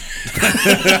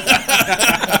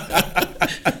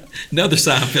 Another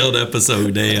Seinfeld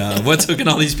episode. What's hooking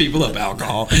all these people up?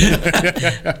 Alcohol.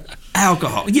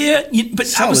 Alcohol. Yeah, but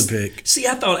Solid pick. See,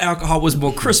 I thought alcohol was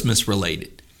more Christmas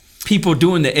related. People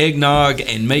doing the eggnog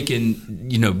and making,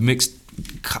 mixed.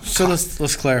 So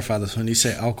let's clarify this. When you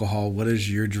say alcohol, what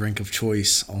is your drink of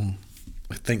choice on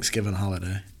Thanksgiving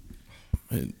holiday?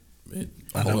 It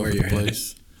I know all where over you're the headed.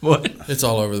 place. What? It's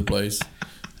all over the place.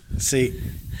 See,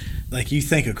 like you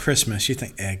think of Christmas, you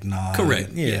think eggnog.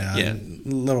 Correct. Yeah. Yeah.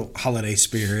 Little holiday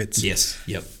spirits. Yes.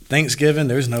 Yep. Thanksgiving,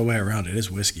 there's no way around it. It's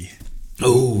whiskey.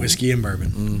 Oh, Whiskey and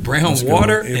bourbon. brown Let's go.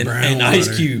 water Yeah, and, brown and ice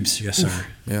water. cubes. Yes, sir.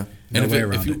 Yeah. No And way if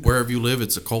around it. wherever you live,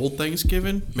 it's a cold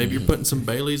Thanksgiving, maybe you're putting some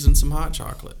Baileys and some hot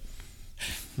chocolate.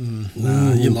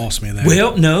 Nah, you lost me there.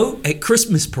 Well, no, at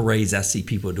Christmas parades, I see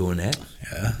people doing that.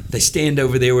 Yeah. They stand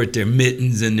over there with their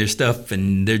mittens and their stuff,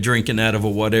 and they're drinking out of a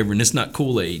whatever, and it's not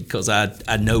Kool-Aid because I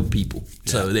know people.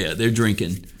 So yeah, they're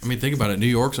drinking. I mean, think about it. New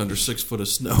York's under 6 foot of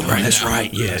snow. That's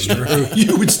right. Yeah,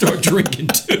 you would start drinking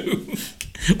too,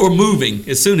 or moving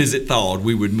as soon as it thawed.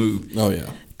 We would move. Oh, yeah.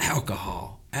 Alcohol.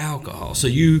 So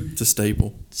It's a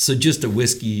staple. just a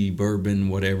whiskey, bourbon,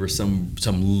 whatever, some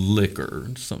liquor,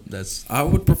 that's I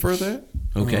would prefer that.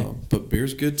 Okay. But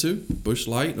beer's good too. Busch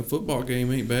Light in a football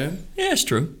game ain't bad. yeah, it's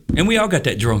true. And we all got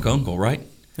that drunk uncle, right?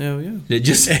 Hell yeah. That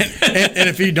just and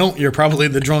if you don't, you're probably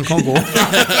the drunk uncle.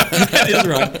 that is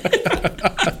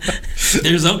right.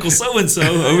 There's Uncle So and So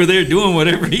over there doing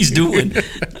whatever he's doing.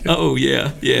 Oh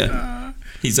yeah.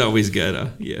 He's always got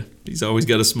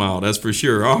a smile. That's for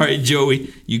sure. All right,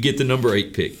 Joey, you get the number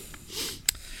 8 pick.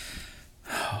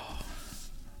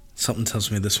 Something tells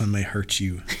me this one may hurt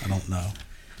you. I don't know.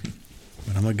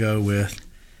 But I'm going to go with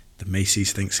the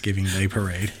Macy's Thanksgiving Day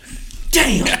Parade.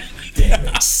 Damn it.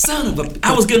 Son of a...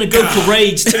 I was going to go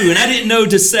parades, too, and I didn't know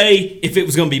to say if it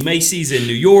was going to be Macy's in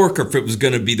New York or if it was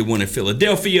going to be the one in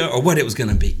Philadelphia or what it was going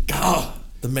to be. Oh,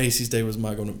 the Macy's Day was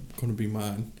going to be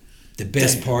mine. The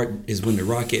best part is when the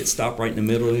Rockettes stop right in the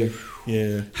middle there.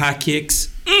 Yeah. High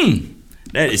kicks.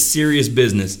 That is serious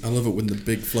business. I love it when the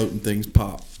big floating things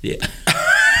pop. Yeah.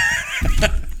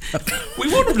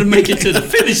 We want them to make it to the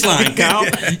finish line, Kyle.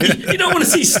 You don't want to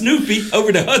see Snoopy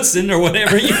over the Hudson or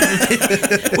whatever.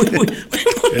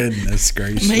 Goodness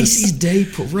gracious. Macy's Day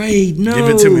Parade. No. Give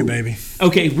it to me, baby.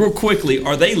 Okay, real quickly,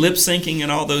 are they lip syncing in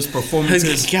all those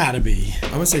performances? It's gotta be.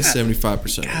 I would say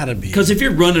 75%. Gotta be. Because if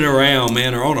you're running around,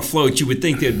 man, or on a float, you would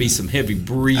think there'd be some heavy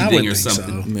breathing or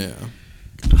something. So. Yeah.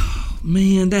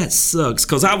 Man, that sucks.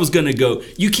 Because I was going to go,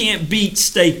 you can't beat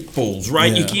staples,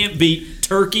 right? Yeah. You can't beat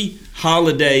turkey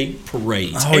holiday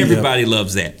parades. Oh, Everybody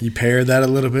loves that. You pair that a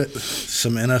little bit,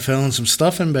 some NFL and some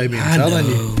stuffing, baby. I'm telling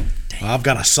you. Well, I've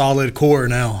got a solid core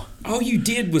now. All you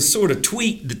did was sort of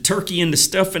tweak the turkey and the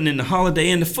stuffing and the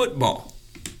holiday and the football.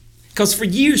 Because for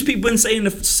years, people have been saying the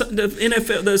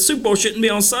NFL, the Super Bowl shouldn't be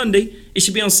on Sunday. It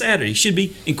should be on Saturday. It should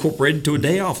be incorporated to a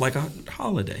day off like a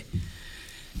holiday.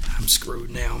 I'm screwed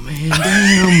now, man.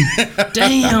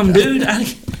 Damn, dude.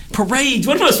 Parades.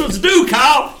 What am I supposed to do,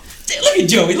 Kyle? Look at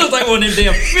Joey. He looks like one of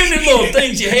them them little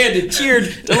things you had that cheered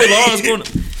the little Oz going.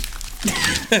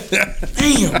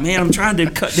 Damn, man. I'm trying to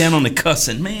cut down on the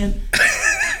cussing, man.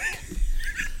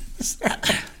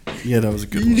 Yeah, that was a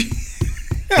good one.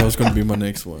 That was going to be my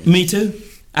next one. Me too.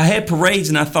 I had parades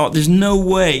and I thought there's no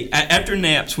way. After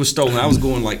naps was stolen, I was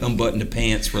going like unbutton the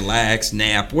pants, relax,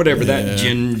 nap, whatever that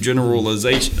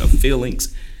generalization of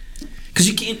feelings. Because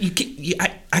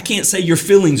I can't say your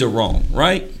feelings are wrong,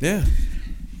 right? Yeah.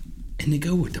 And they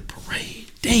go with the parade.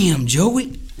 Damn,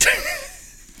 Joey.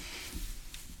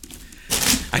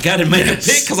 I got to make a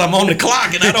pick because I'm on the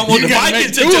clock and I don't want the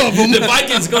Vikings to the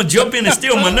Vikings going to jump in and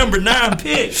steal my number 9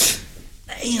 pick.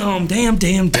 Damn.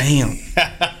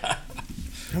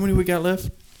 How many we got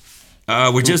left?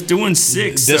 We're just doing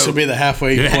 6. This will be the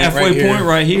halfway point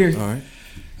right here. All right.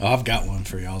 Oh, I've got one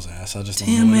for y'all's ass. I just don't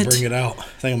know when to bring it out. I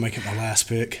think I'll make it my last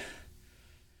pick.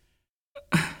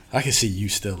 I can see you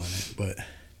still in it, but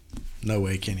no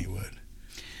way Kenny would.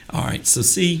 All right, so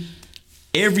see,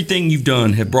 everything you've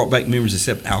done have brought back memories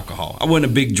except alcohol. I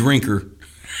wasn't a big drinker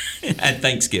at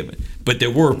Thanksgiving, but there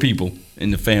were people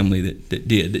in the family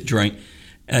that drank,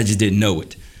 and I just didn't know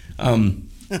it.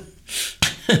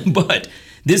 But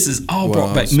this is all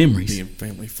brought back memories. Being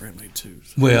family friendly too.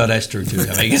 So. Well, that's true too.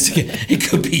 I guess it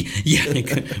could be. Yeah, it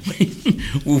could.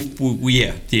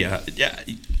 Yeah.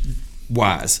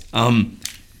 Wise.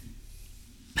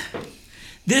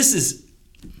 This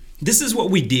is what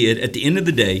we did at the end of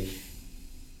the day.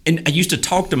 And I used to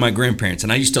talk to my grandparents,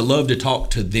 and I used to love to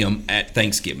talk to them at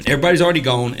Thanksgiving. Everybody's already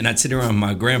gone, and I'd sit around with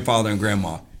my grandfather and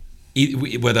grandma,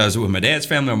 whether I was with my dad's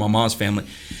family or my mom's family,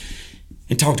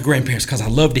 and talk to grandparents because I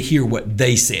love to hear what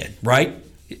they said, right?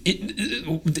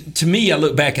 To me, I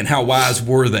look back and how wise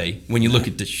were they when you look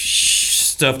at the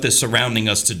stuff that's surrounding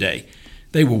us today.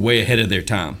 They were way ahead of their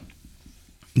time.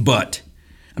 But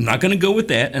I'm not going to go with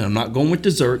that, and I'm not going with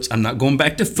desserts. I'm not going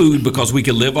back to food because we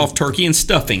could live off turkey and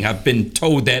stuffing. I've been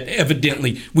told that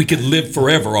evidently we could live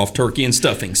forever off turkey and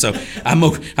stuffing. So I'm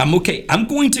okay. I'm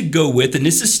going to go with, and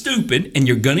this is stupid, and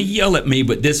you're going to yell at me,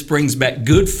 but this brings back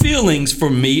good feelings for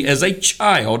me as a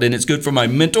child, and it's good for my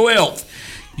mental health,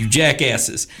 you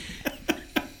jackasses.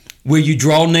 Where you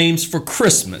draw names for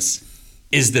Christmas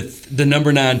is the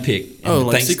number 9 pick.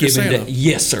 Like Secret Santa.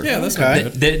 Yes, sir. Yeah, that's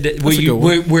okay.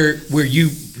 Where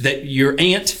your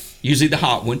aunt, usually the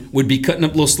hot one, would be cutting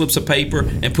up little slips of paper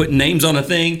and putting names on a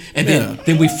thing, and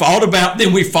then we fought about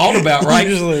right.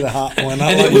 Usually the hot one.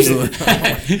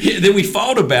 Then we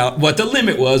fought about what the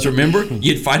limit was. Remember,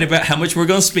 you'd fight about how much we're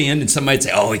going to spend, and somebody'd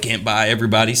say, "Oh, we can't buy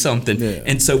everybody something." Yeah.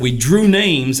 And so we drew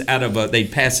names out of they'd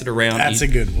pass it around. That's a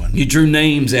good one. You drew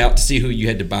names out to see who you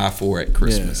had to buy for at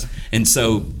Christmas. Yeah. And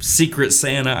so Secret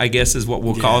Santa, I guess, is what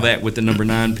we'll call that with the number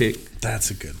 9 pick.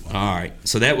 That's a good one. All right,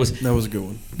 so that was a good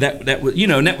one. That was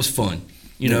and that was fun.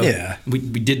 We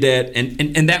did that,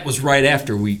 and that was right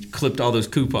after we clipped all those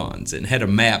coupons and had a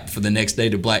map for the next day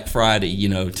to Black Friday.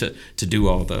 To do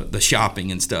all the shopping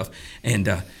and stuff.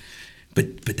 And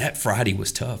but that Friday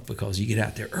was tough because you get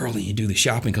out there early and you do the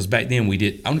shopping because back then we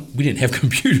didn't have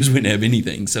computers, we didn't have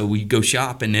anything, so we go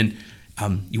shop and then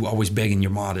you were always begging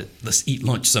your mom to let's eat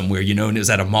lunch somewhere, and it was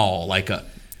at a mall, like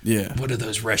what are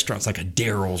those restaurants, like a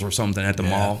Daryl's or something at the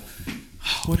mall.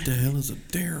 What the hell is a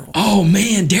Daryl? Oh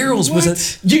man, Daryl's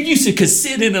was you used to could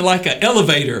sit in like an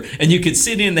elevator, and you could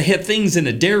sit in. They had things in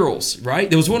the Daryl's, right?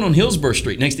 There was one on Hillsborough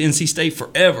Street next to NC State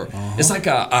forever. It's like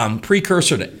a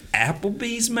precursor to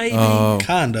Applebee's, maybe,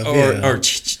 kind of, or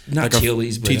not like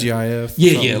Chili's, but TGIF.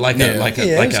 Yeah, like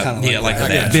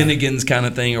that Finnegan's kind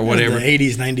of thing or whatever. The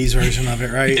 80s, 90s version of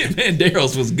it, right? Man,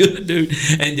 Daryl's was good, dude.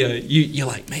 And you're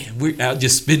like, man, we're out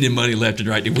just spending money left and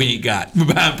right that we ain't got.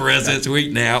 We're buying presents, we're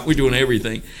eating out, we're doing everything.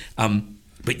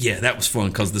 But yeah, that was fun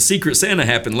because the Secret Santa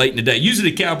happened late in the day. Usually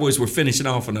the Cowboys were finishing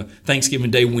off on a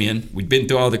Thanksgiving Day win. We'd been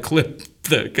through all the coupons.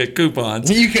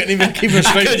 You couldn't even keep a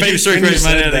straight face.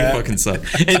 That fucking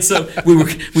sucked. And so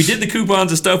we did the coupons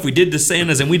and stuff. We did the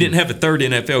Santas, and we didn't have a third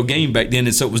NFL game back then.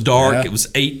 And so it was dark. Yeah. It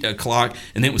was 8 o'clock,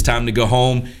 and then it was time to go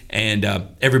home. And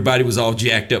everybody was all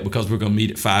jacked up because we were going to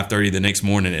meet at 5:30 the next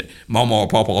morning at Mama or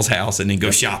Papa's house, and then go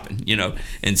shopping.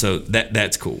 And so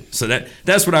that's cool. So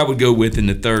that's what I would go with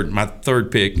in my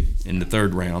third pick in the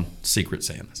third round, Secret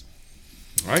Santas.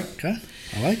 All right. Okay,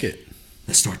 I like it.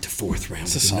 Let's start the fourth round.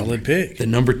 It's a solid pick. The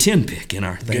number 10 pick in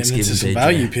our Thanksgiving Day some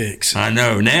value picks. I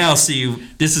know. Now, see,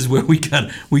 this is where we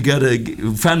gotta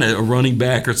find a running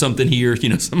back or something here.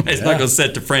 Somebody's not gonna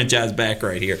set the franchise back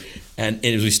right here. And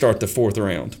as we start the fourth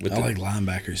round, I like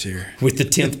linebackers here with the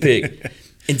 10th pick.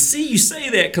 And see, you say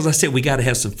that because I said we got to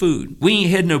have some food. We ain't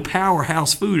had no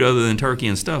powerhouse food other than turkey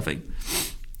and stuffing.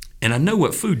 And I know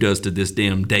what food does to this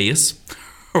damn dais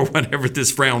or whatever,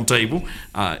 this round table.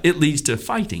 It leads to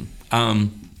fighting. Yeah,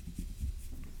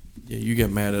 you got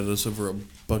mad at us over a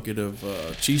bucket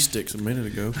of cheese sticks a minute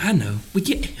ago. I know.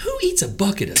 Who eats a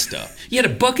bucket of stuff? You had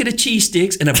a bucket of cheese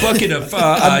sticks and a bucket of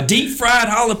deep fried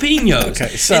jalapenos. Okay,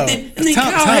 so and then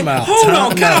Kyle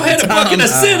had a bucket of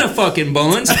Santa fucking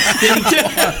buns.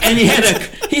 And he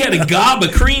had a gob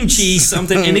of cream cheese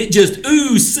something, and it just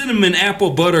oozed cinnamon apple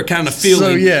butter kind of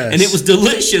feeling. So yes. And it was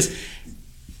delicious. And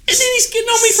then he's getting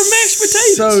on me for mashed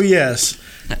potatoes. So yes.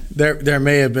 There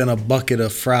may have been a bucket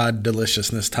of fried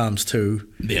deliciousness times 2.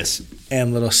 Yes.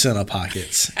 And little Santa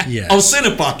pockets. Yes. Oh,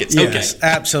 Santa pockets. Yes, okay.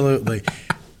 Absolutely.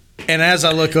 And as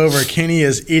I look over, Kenny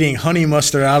is eating honey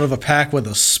mustard out of a pack with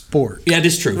a spork. Yeah,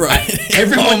 that's true. Right.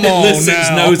 Everyone that listens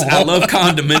knows I love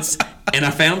condiments. And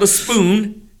I found a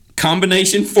spoon,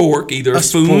 combination fork, either a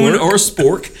spoon or a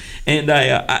spork. And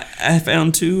I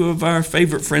found 2 of our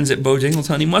favorite friends at Bojangles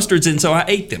honey mustards, and so I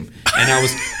ate them. And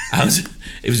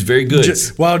it was very good.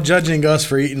 While judging us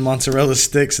for eating mozzarella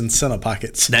sticks and Santa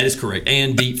pockets. That is correct.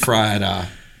 And deep fried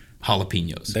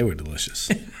jalapenos. They were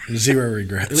delicious. 0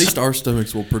 regrets. At least our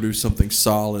stomachs will produce something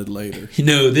solid later.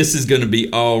 This is going to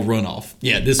be all runoff.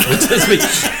 Yeah, this will just be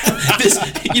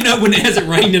when it hasn't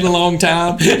rained in a long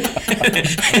time, and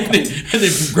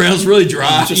the ground's really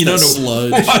dry. Just the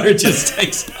sludge. Water just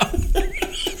takes off.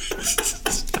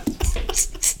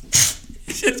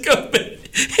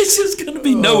 It's just going to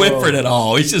be no effort at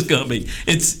all. It's just going to be.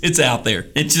 It's out there.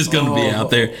 It's just going to be out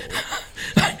there.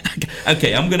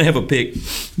 Okay, I'm going to have a pick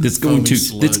that's going to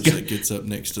that gets up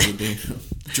next to the damn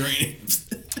drainage.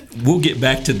 We'll get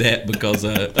back to that because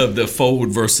of the fold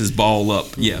versus ball up.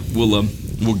 Yeah,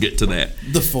 we'll get to that.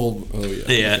 The fold. Oh yeah.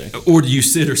 Yeah. Okay. Or do you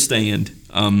sit or stand?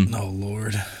 Oh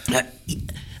Lord. I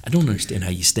don't understand how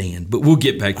you stand, but we'll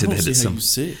get back to that at some. You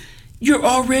sit. You're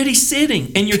already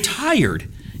sitting and you're tired.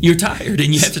 You're tired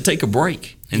and you have to take a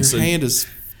break. And your hand is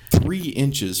 3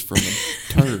 inches from a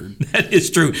turd. That is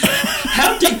true.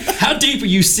 How deep are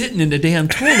you sitting in the damn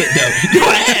toilet, though?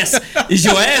 Is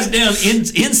your ass down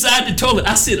inside the toilet?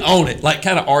 I sit on it, like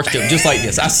kind of arched up, just like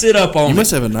this. I sit up on it. You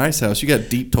must have a nice house. You got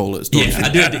deep toilets, don't you? Yeah, I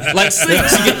do. Like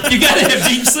sinks. You got to have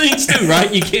deep sinks too,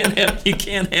 right? You can't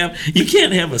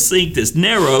have a sink that's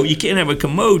narrow. You can't have a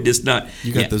commode that's not.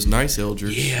 You got those nice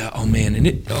Elgers. Yeah. Oh man, and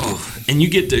if you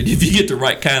get the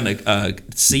right kind of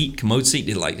commode seat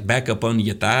to like back up under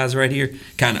your thighs right here,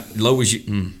 kind of lowers you.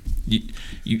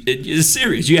 It's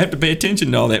serious. You have to pay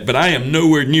attention to all that. But I am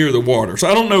nowhere near the water, so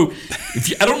I don't know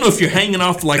if you're hanging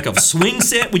off like a swing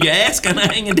set with your ass kind of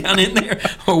hanging down in there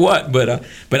or what. But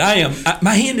I am.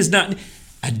 My hand is not.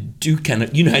 I do kind of.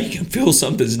 How you can feel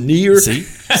something's near. See.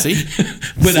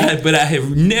 But I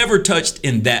have never touched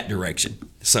in that direction.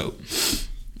 So.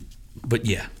 But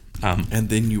yeah. And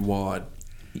then you wad.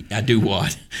 I do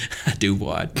wad.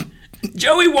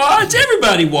 Joey wads.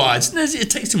 Everybody wads. It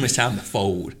takes too much time to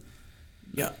fold.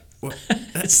 Yeah. Well,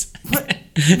 that's what?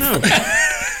 No.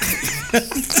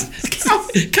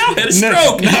 Kyle had a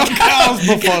stroke. Now Kyle's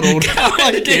befuddled. Kyle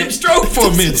had a damn stroke for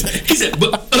a minute. He said,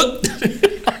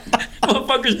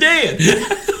 "Motherfucker's dead."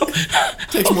 It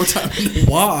takes more time to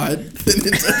wad than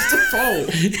it does to fold.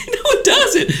 No, it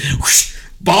doesn't. Whoosh,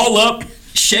 ball up,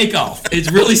 shake off.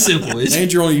 It's really simple.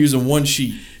 And you're only using one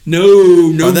sheet.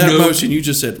 No. By that motion, you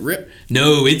just said rip.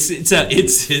 No, it's a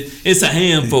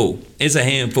handful. It's a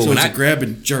handful. So it's a grab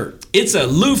and jerk. It's a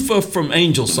loofah from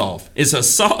Angel Soft. It's a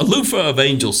loofah of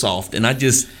Angel Soft, and I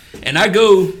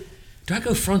go. Do I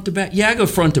go front to back? Yeah, I go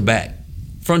front to back.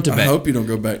 Front to back. I hope you don't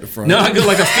go back to front. No, I go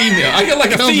like a female. I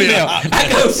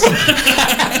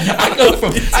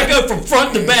go from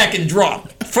front to back and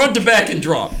drop. Front to back and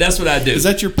drop. That's what I do. Is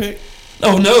that your pick?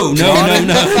 Oh no!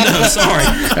 Sorry.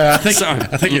 I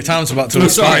think your time's about to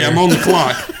expire. Sorry, I'm on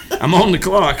the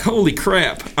clock. Holy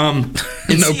crap!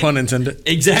 No pun intended.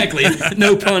 Exactly.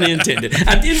 No pun intended.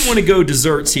 I didn't want to go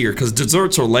desserts here because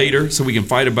desserts are later, so we can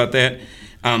fight about that.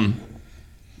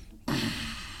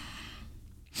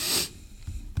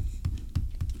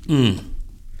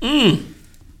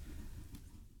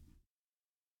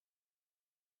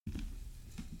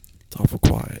 It's awful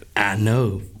quiet. I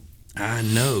know.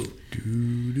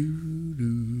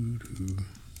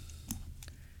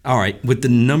 All right, with the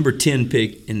number 10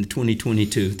 pick in the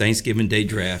 2022 Thanksgiving Day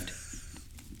draft,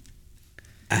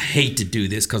 I hate to do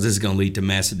this because this is going to lead to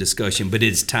massive discussion, but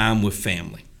it's time with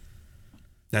family.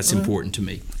 That's important to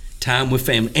me. Time with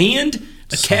family. And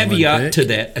a caveat to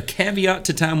that, a caveat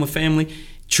to time with family.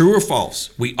 True or false?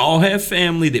 We all have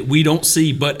family that we don't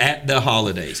see but at the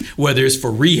holidays, whether it's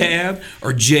for rehab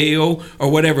or jail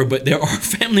or whatever, but there are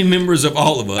family members of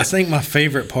all of us. I think my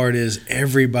favorite part is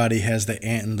everybody has the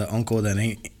aunt and the uncle that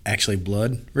ain't actually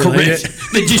blood related.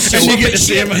 Correct. They just show and up you get to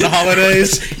see them at the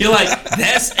holidays. You're like,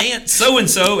 that's Aunt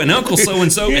so-and-so and Uncle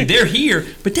so-and-so, and they're here,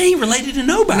 but they ain't related to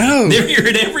nobody. No. They're here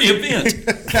at every event.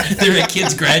 They're at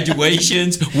kids'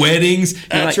 graduations, weddings.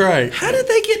 That's like, right. How did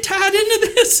they get tied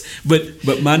into this?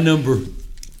 But my number...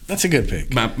 That's a good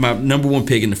pick. My number one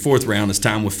pick in the fourth round is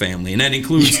time with family, and that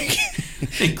includes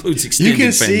extended You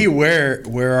can family. see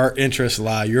where our interests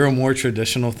lie. You're a more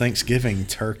traditional Thanksgiving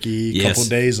turkey, couple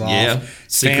days off,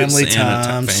 family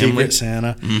time, Secret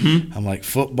Santa. Mm-hmm. I'm like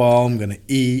football. I'm gonna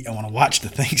eat. I want to watch the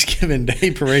Thanksgiving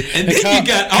Day parade. And then you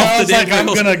got off the like I'm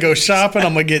gonna go shopping.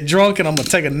 I'm gonna get drunk and I'm gonna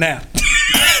take a nap.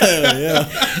 Yeah.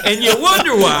 And you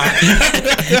wonder why.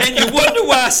 And you wonder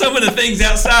why some of the things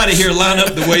outside of here line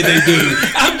up the way they do.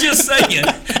 I'm just saying.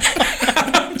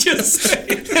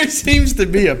 There seems to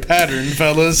be a pattern,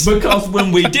 fellas. Because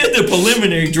when we did the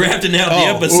preliminary drafting out the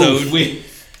episode, we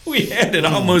had it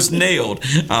almost nailed.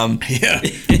 He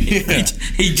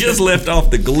just left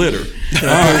off the glitter.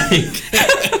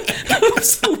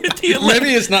 So with the 11th,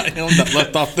 maybe it's not him that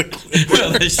left off the glitter.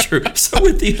 Well, that's true. So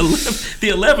with the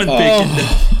 11th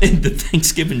pick in the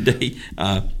Thanksgiving Day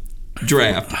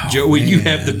draft, Joey, you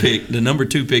have the pick. The number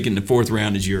 2 pick in the 4th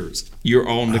round is yours. You're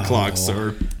on the clock,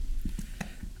 sir.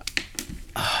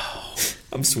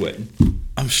 I'm sweating.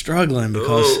 I'm struggling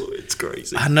because it's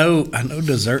crazy. I know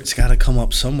dessert's got to come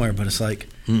up somewhere, but it's like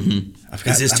I've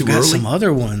got some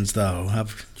other ones though.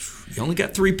 You only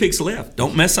got 3 picks left.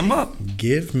 Don't mess them up.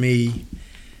 Give me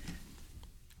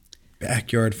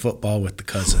backyard football with the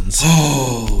cousins.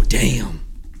 Oh, damn,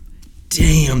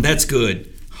 that's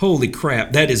good. Holy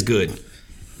crap, that is good.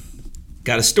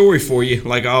 Got a story for you,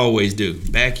 like I always do.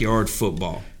 Backyard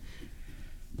football.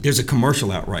 There's a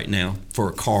commercial out right now for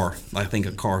a car. I think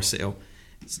a car sale.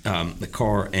 The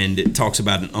car, and it talks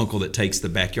about an uncle that takes the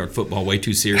backyard football way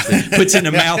too seriously, puts in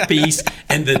a mouthpiece,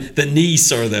 and the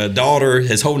niece or the daughter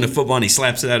is holding the football and he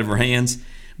slaps it out of her hands.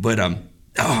 But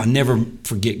I'll never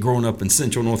forget growing up in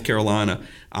Central North Carolina.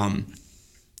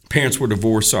 Parents were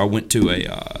divorced, so I went to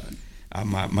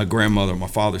my grandmother on my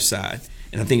father's side.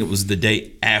 And I think it was the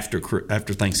day after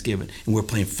Thanksgiving, and we were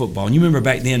playing football. And you remember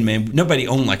back then, man, nobody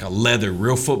owned like a leather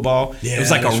real football. Yeah, it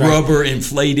was like a rubber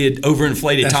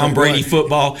overinflated Tom Brady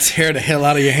football. Tear the hell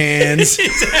out of your hands.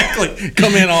 Exactly.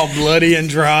 Come in all bloody and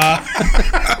dry.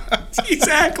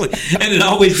 Exactly. And it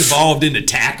always evolved into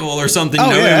tackle or something.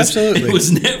 Oh, yeah, absolutely. It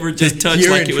was never just touched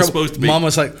like it was supposed to be.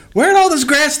 Mama's like, where'd all those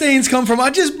grass stains come from? I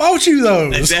just bought you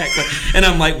those. Exactly. And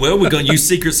I'm like, well, we're going to use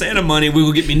Secret Santa money. We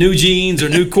will get me new jeans or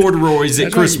new corduroys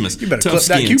at Christmas. You better clip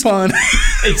that coupon.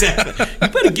 Exactly. You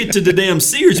better get to the damn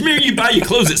Sears. Remember you buy your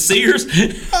clothes at Sears?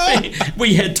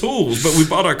 We had tools, but we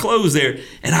bought our clothes there.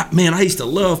 And I used to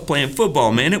love playing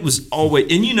football, man. It was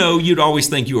always, and you'd always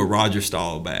think you were Roger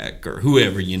Staubach or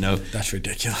whoever, That's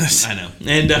ridiculous. I know.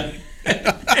 And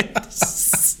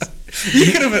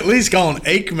you could have at least gone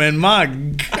Aikman. My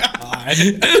God,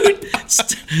 dude,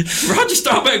 Roger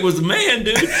Staubach was the man,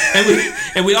 dude.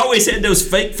 And we always had those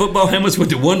fake football helmets with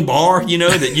the one bar, that you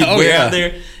wear out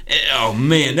there. Oh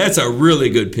man, that's a really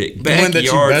good pick. One that you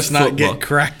Backyard best not football. get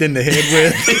cracked in the head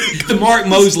with. The Mark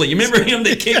Mosley. You remember him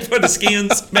that kicked for the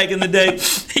Skins back in the day?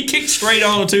 He kicked straight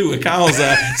on too with Kyle's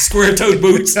square-toed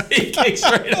boots. He kicked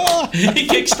straight on. He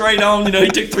kicked straight on. You know, he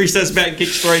took 3 steps back and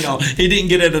kicked straight on. He didn't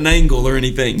get at an angle or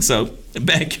anything. So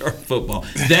backyard football.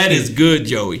 That is good,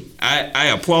 Joey. I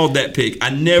applaud that pick. I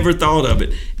never thought of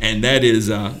it, and that is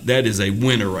a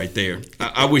winner right there.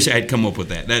 I wish I had come up with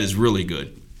that. That is really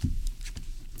good.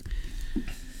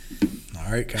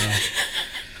 All right, Kyle.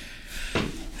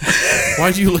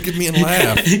 Why'd you look at me and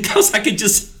laugh? Because I could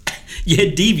just, you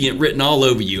had deviant written all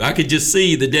over you. I could just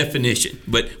see the definition.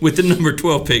 But with the number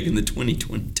 12 pick in the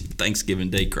 2022 Thanksgiving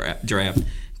Day draft,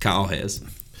 Kyle has.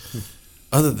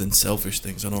 Other than selfish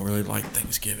things, I don't really like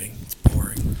Thanksgiving. It's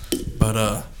boring.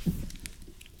 But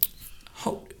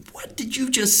What did you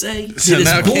just say? So That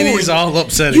now it's boring. Kenny's all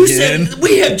upset You again. said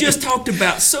we have just talked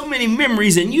about so many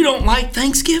memories, and you don't like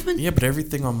Thanksgiving? yeah, but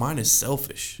everything on mine is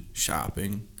selfish.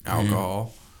 Shopping,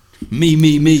 alcohol. Me.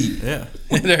 Yeah.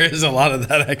 There is a lot of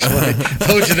that, actually.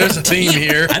 Told you there's a theme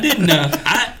here. I didn't.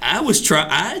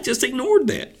 I just ignored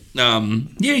that.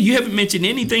 Yeah, you haven't mentioned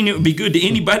anything that would be good to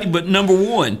anybody but number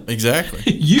one.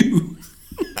 Exactly. You.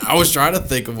 I was trying to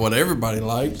think of what everybody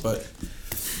liked, but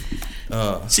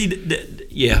See,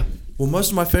 yeah, well,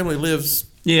 most of my family lives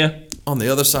yeah. on the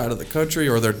other side of the country,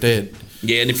 or they're dead.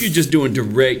 Yeah, and if you're just doing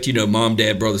direct, mom,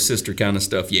 dad, brother, sister kind of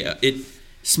stuff, yeah,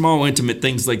 small, intimate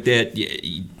things like that,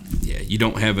 you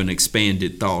don't have an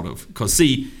expanded thought of. Because,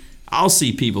 see, I'll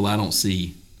see people I don't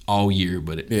see all year,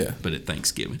 but at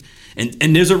Thanksgiving.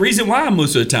 And there's a reason why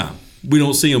most of the time we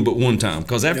don't see them but one time.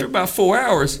 Because after about 4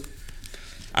 hours,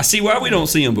 I see why we don't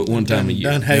see them but one time a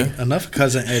year. Hey, enough of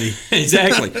Cousin Eddie.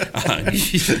 Exactly.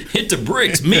 Hit the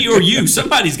bricks, me or you.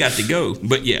 Somebody's got to go.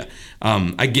 But yeah,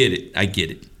 I get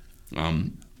it.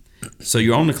 So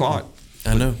you're on the clock.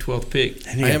 I know. 12th pick.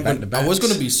 And you I got am. back-to-backs. I was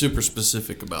going to be super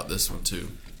specific about this one too,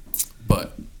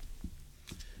 but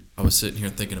I was sitting here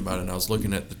thinking about it, and I was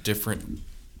looking at the different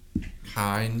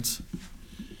kinds.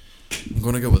 I'm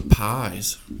going to go with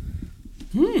pies.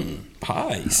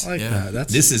 Pies. I like Yeah. that.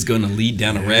 This is going to lead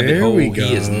down a There rabbit hole we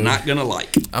he is go. not going to like.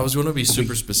 I was going to be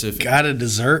super specific. Got a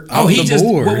dessert Oh, off he the just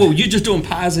board. whoa, you're just doing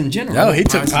pies in general. No, he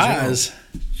took Pies in general. pies.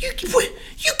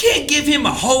 You can't give him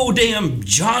a whole damn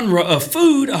genre of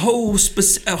food, a whole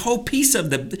piece of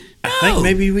the. No.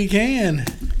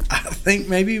 I think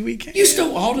maybe we can. You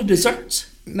stole all the desserts.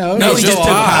 No, No, he he just just took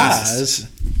took pies.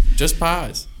 Just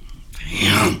pies.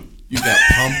 Damn. You got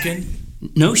pumpkin.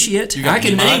 No shit. You got I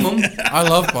can pie. name them. I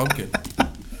love pumpkin.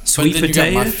 Sweet but then you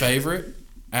got my potato. favorite,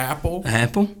 apple.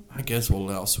 Apple. I guess we'll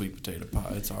allow sweet potato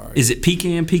pie. It's all right. Is it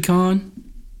pecan?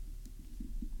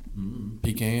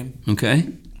 Pecan, Okay.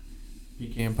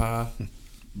 pecan pie,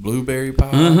 blueberry pie,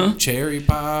 Uh-huh. cherry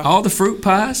pie, All the fruit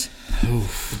pies. the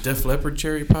Def Leppard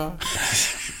cherry pie.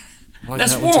 I like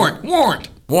That's that one, too. Warrant.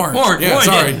 Warrant. Yeah,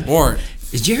 sorry, yeah. Warrant.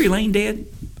 Is Jerry Lane dead?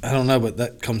 I don't know, but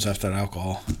that comes after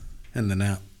alcohol and then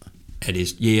out. That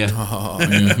is, yeah. Oh,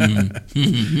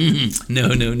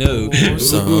 No. pour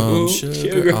some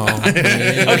sugar on me.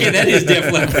 Okay, that is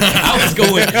Def Leppard. I was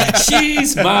going,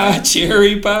 she's my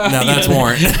cherry pie. Now that's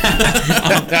Warrant.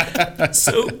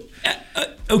 So,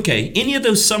 okay, any of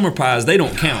those summer pies, they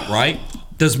don't count, right?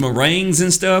 Those meringues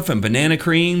and stuff and banana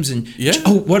creams and Yeah.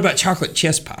 Oh, what about chocolate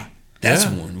chess pie? That's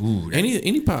Yeah. one. Ooh,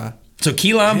 Any pie. so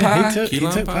key lime Yeah, pie. he Key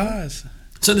lime took pie. pies.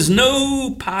 So there's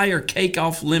no pie or cake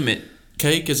off limit.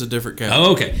 Cake is a different kind.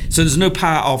 Oh, okay. So there's no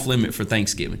pie off limit for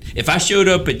Thanksgiving. If I showed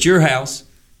up at your house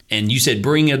and you said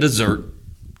bring a dessert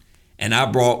and I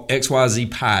brought XYZ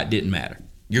pie, it didn't matter.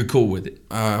 You're cool with it.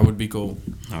 I would be cool.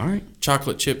 All right.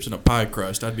 Chocolate chips and a pie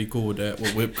crust. I'd be cool with that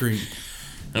with whipped cream.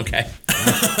 Okay.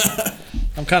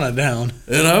 I'm kind of down.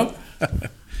 You know?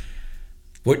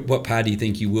 What pie do you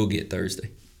think you will get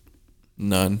Thursday?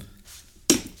 None.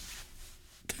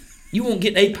 You won't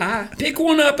get a pie. Pick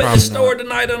one up at Probably the store not.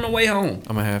 tonight on the way home.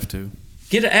 I'm going to have to.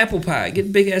 Get an apple pie. Get a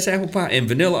big ass apple pie and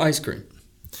vanilla ice cream.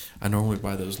 I normally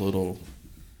buy those little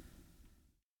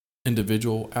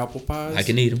individual apple pies. I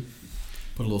can eat them.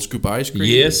 Put a little scoop of ice cream.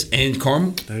 Yes, and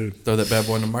caramel. Dude, Throw that bad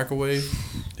boy in the microwave.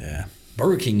 yeah.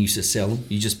 Burger King used to sell them.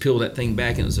 You just peel that thing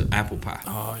back and it was an apple pie.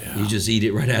 Oh, yeah. You just eat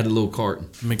it right out of the little carton.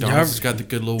 McDonald's has got the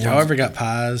good little Y'all ones. ever got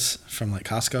pies from like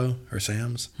Costco or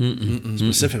Sam's?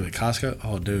 Specifically Costco?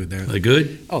 Oh, dude, They're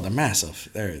good. they're massive.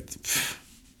 They're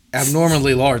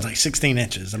abnormally large, like 16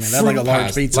 inches. I mean, that's like a Fruit large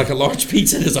pies. pizza. Like a large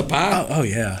pizza is a pie. Oh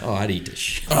yeah. Oh, I'd eat the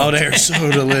shit. Oh, they're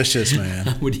so delicious, I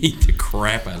man. would eat the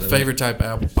crap out of that. Favorite type of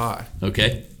apple pie.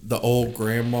 Okay. The old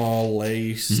grandma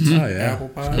laced Oh yeah. apple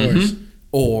pie. Of course.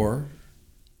 Or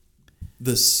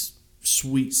this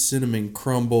sweet cinnamon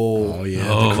crumble. Oh yeah,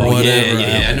 Oh, the crumble. whatever,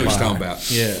 yeah. I know what apple you're pie. talking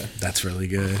about. Yeah. That's really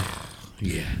good.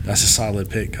 Yeah. That's a solid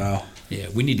pick, Kyle. Yeah,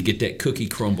 we need to get that cookie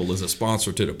crumble as a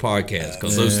sponsor to the podcast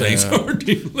because those things Yeah. are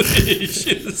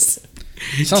delicious.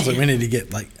 Sounds like we need to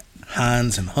get like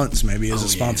Heinz and Hunt's maybe as Oh, a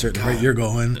sponsor at the yeah, rate God. you're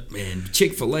going. Man,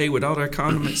 Chick-fil-A with all their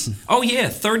condiments. Oh, yeah,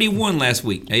 31 last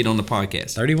week. Ate on the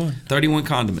podcast. 31. 31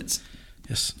 condiments.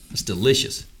 Yes. It's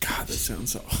delicious. God, that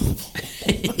sounds so awful.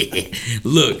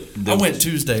 Look, I went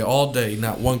Tuesday all day,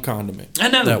 not one condiment. I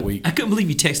know. That week. I couldn't believe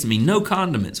you texted me. No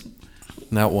condiments.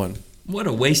 Not one. What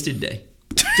a wasted day.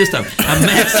 Just a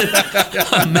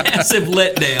massive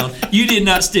letdown. You did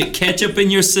not stick ketchup in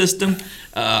your system,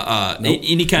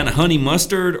 any kind of honey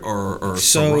mustard or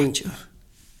So, sriracha.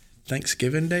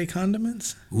 Thanksgiving Day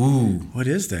condiments? Ooh, What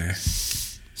is there?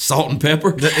 salt and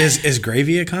pepper. Is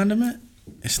gravy a condiment?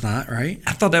 It's not, right?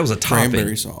 I thought that was a topping.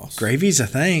 Cranberry sauce. Gravy's a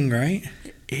thing, right?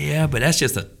 Yeah, but that's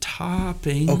just a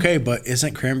topping. Okay, but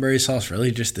isn't cranberry sauce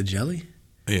really just a jelly?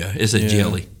 Yeah, it's a Yeah.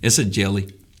 jelly. It's a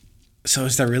jelly. So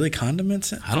is there really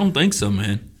condiments? I don't think so,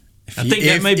 man. I If think you-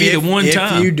 that may be the one if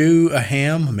time. you do a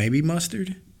ham, maybe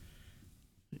mustard?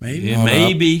 Maybe? Yeah,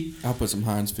 maybe. I'll put some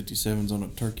Heinz 57s on a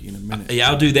turkey in a minute. Yeah,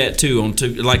 I'll do that too.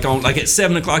 Like at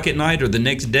 7:00 at night or the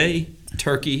next day.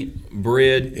 Turkey,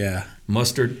 bread, Yeah.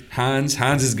 mustard. Heinz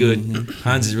is good.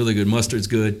 Heinz is really good. Mustard's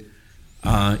good.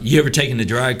 You ever taken the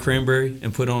dried cranberry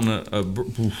and put on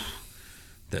oof,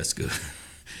 that's good.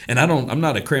 And I'm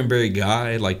not a cranberry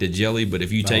guy like the jelly, but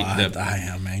if you take I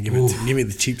am, man. Give me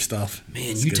the cheap stuff. man,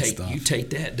 It's you good take stuff. you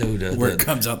take that though. Where it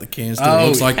comes out the can still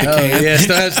looks like the can. Yeah,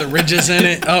 still has the ridges in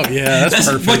it. Oh, yeah, that's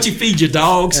perfect. what you feed your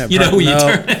dogs. Yeah, you know when you no,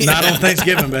 turn it. not on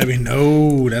Thanksgiving, baby.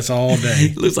 No, that's all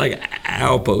day. It looks like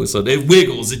Alpo, so it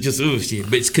wiggles. It just shit.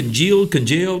 But it's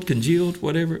congealed,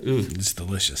 whatever. Ooh. It's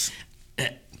delicious.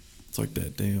 It's like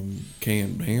that damn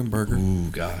canned hamburger. Ooh,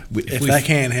 God. If that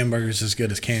canned hamburger's as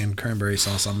good as canned cranberry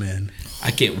sauce, I'm in.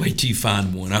 I can't wait till you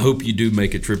find one. I hope you do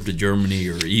make a trip to Germany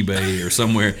or eBay or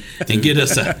somewhere and get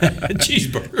us a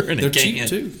cheeseburger and They're a can. cheap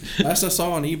too. Last I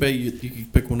saw on eBay, you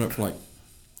could pick one up for like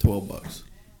 $12.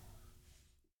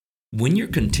 When your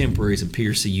contemporaries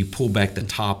appear, so you pull back the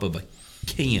top of a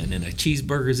can and a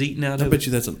cheeseburger's eaten out I of bet it.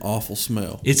 you that's an awful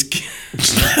smell. It's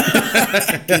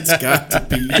It's got to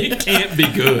be. it can't be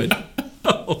good.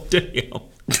 Oh damn!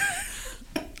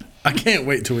 I can't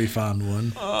wait till we find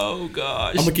one. Oh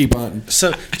gosh! I'm gonna keep hunting. So,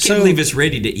 I can't believe it's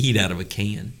ready to eat out of a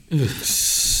can. Ugh.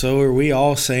 so are we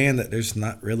all saying that there's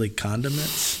not really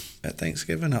condiments at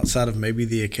Thanksgiving outside of maybe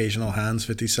the occasional Heinz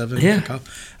 57? Yeah.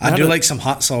 I do like some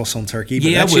hot sauce on turkey, but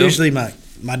Yeah, I that's will. usually my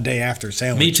day after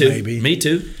sandwich. Me too. Maybe. Me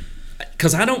too.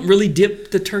 Because I don't really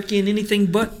dip the turkey in anything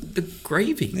but the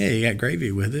gravy. Yeah, you got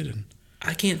gravy with it. And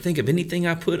I can't think of anything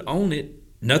I put on it.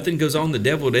 Nothing goes on the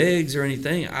deviled eggs or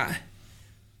anything.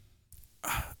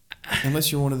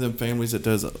 Unless you're one of them families that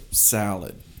does a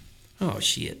salad. Oh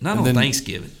shit! Not And on then-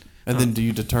 Thanksgiving. And then do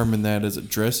you determine that as a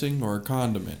dressing or a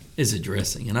condiment? It's a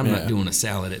dressing, and I'm Yeah. not doing a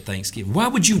salad at Thanksgiving. Why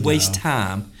would you waste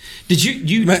time? Did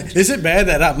you? Man, is it bad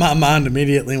that my mind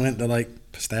immediately went to like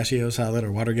pistachio salad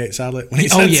or Watergate salad when he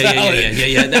Oh said yeah, salad?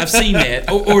 yeah. I've seen that,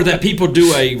 or that people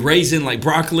do a raisin like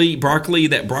broccoli.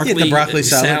 That broccoli. Yeah, the broccoli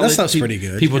salad. That stuff's pretty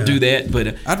good, People yeah. do that,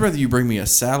 but I'd rather you bring me a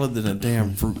salad than a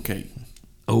damn fruitcake.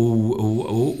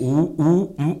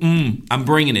 I'm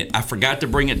bringing it. I forgot to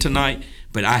bring it tonight,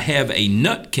 but I have a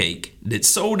nut cake that's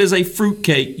sold as a fruit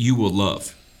cake you will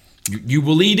love. You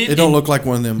will eat it. It don't and- look like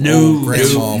one of them No, old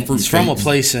grandma no. fruit It's from a cakes.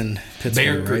 place in Bear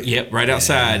Pittsburgh, Creek, right? yep, right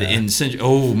outside in Central.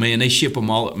 Oh man, they ship them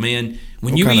all. Man,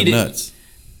 when What you kind eat of it, nuts?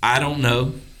 I don't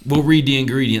know. We'll read the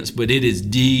ingredients, but it is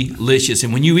delicious.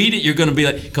 And when you eat it, you're going to be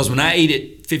like, because when I ate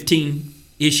it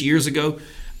 15-ish years ago,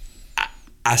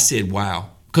 I said, wow.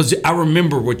 Because I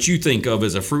remember what you think of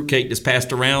as a fruitcake that's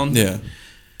passed around. Yeah,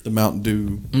 the Mountain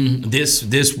Dew.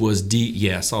 This was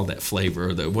yeah, I saw that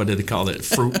flavor. Or what do they call it?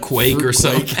 Fruit quake or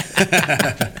something.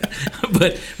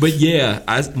 but yeah,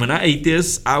 when I ate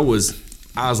this, I was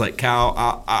like,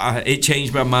 Kyle, it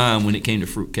changed my mind when it came to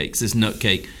fruitcakes. This nut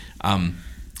cake.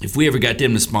 If we ever got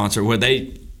them to sponsor,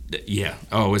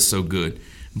 it's so good.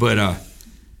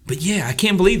 But yeah, I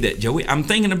can't believe that, Joey. I'm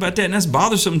thinking about that, and that's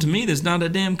bothersome to me. There's not a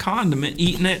damn condiment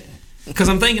eating it. Because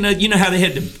I'm thinking of, you know how they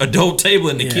had the adult table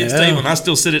and the kids Yeah. table, and I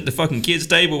still sit at the fucking kids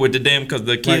table with the damn, because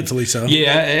the kids. Rightfully so.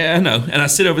 Yeah, I know. And I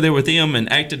sit over there with them and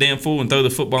act a damn fool and throw the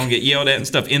football and get yelled at and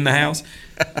stuff in the house.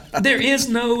 There is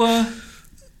no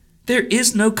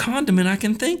condiment I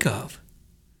can think of.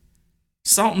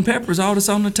 Salt and pepper is all that's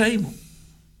on the table.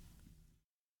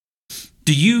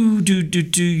 Do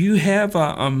you have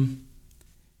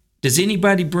does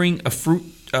anybody bring a fruit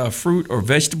fruit or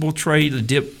vegetable tray to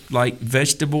dip like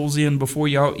vegetables in before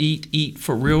y'all eat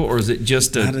for real, or is it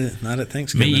just not at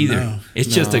Thanksgiving? me either? No.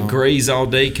 It's just a graze all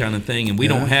day kind of thing, and we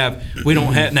don't have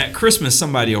at Christmas.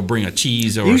 Somebody will bring a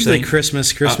cheese or Usually a thing,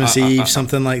 Christmas Eve,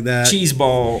 something like that. cheese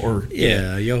ball or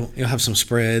Yeah, you'll have some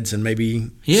spreads and maybe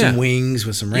some wings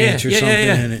with some ranch or something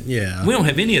in it. Yeah, we don't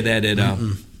have any of that at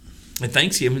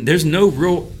Thanksgiving. There's no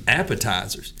real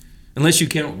appetizers unless you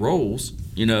count rolls,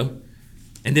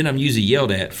 And then I'm usually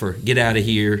yelled at for get out of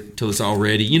here till it's all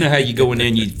ready. You know how you go in there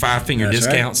and you 5-finger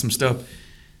discount some stuff?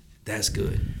 That's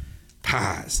good.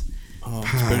 Pies. Oh,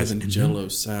 it's better than Jell-O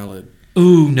salad.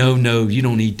 Ooh, no, you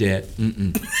don't eat that.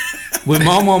 Mm-mm. When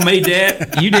Mama made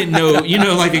that, you didn't know,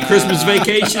 like a Christmas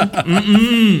Vacation?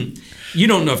 Mm-mm. You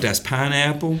don't know if that's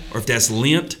pineapple or if that's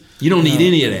lint. You don't need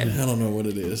any of that. I don't know what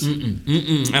it is.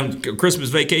 Christmas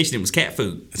Vacation, it was cat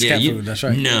food. It's cat food, that's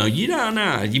right. No, you don't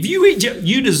know. If you eat,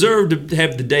 you deserve to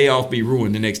have the day off be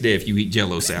ruined the next day if you eat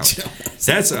Jell-O salad.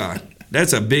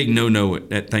 That's a big no-no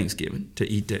at Thanksgiving to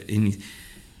eat that.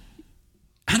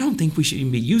 I don't think we should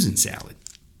even be using salad.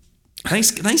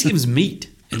 Thanksgiving's meat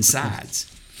and sides.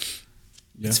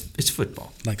 Yeah. It's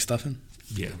football. like stuffing.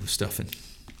 Yeah, we're stuffing.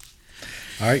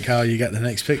 All right, Kyle, you got the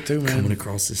next pick too, man. Coming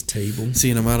across this table.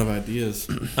 Seeing I'm out of ideas.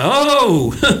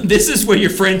 Oh, this is where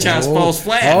your franchise falls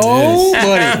flat. Oh,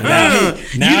 buddy.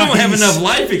 You don't have enough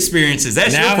life experiences.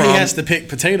 That's your Now problem. he has to pick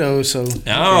potatoes, so.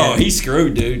 Oh, he's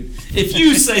screwed, dude. If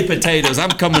you say potatoes,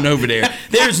 I'm coming over there.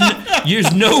 There's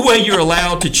no way you're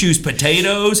allowed to choose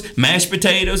potatoes, mashed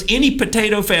potatoes, any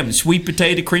potato family, sweet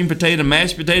potato, cream potato,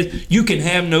 mashed potatoes. You can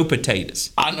have no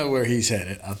potatoes. I know where he's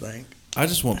headed, I think. I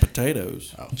just want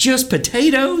potatoes. Just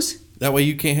potatoes? That way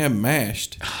you can't have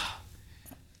mashed.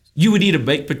 You would eat a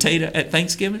baked potato at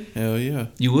Thanksgiving? Hell yeah.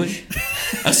 You would?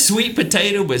 A sweet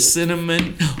potato with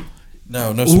cinnamon.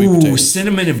 No sweet potatoes.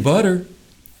 Cinnamon and butter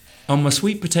on my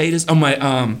sweet potatoes. On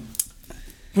my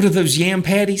what are those yam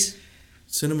patties?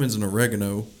 Cinnamon's an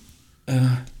oregano.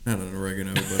 Not an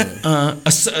oregano, but I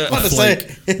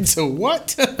say it's a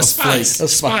what? A spice. A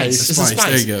spice. It's a spice.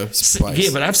 There you go. Spice. Yeah,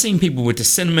 but I've seen people with the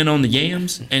cinnamon on the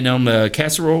yams and on the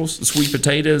casseroles, the sweet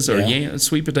potatoes or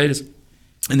sweet potatoes.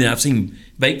 And then I've seen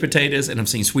baked potatoes and I've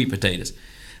seen sweet potatoes.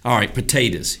 All right,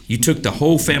 potatoes. You took the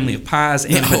whole family of pies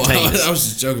and potatoes. I was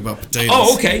just joking about potatoes.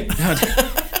 Oh, okay.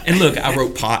 And look, I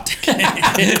wrote pot.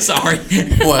 Sorry.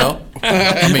 Well,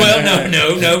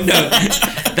 no.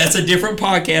 That's a different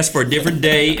podcast for a different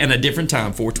day and a different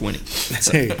time, 420.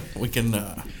 So, we can...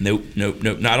 Nope.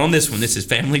 Not on this one. This is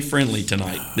family friendly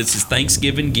tonight. This is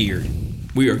Thanksgiving geared.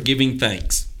 We are giving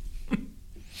thanks.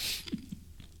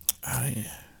 I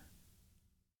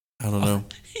don't know.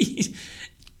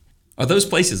 Are those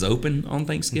places open on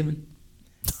Thanksgiving?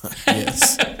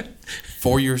 Yes.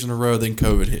 4 years in a row, then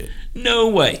COVID hit. No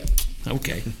way.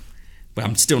 Okay. But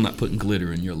I'm still not putting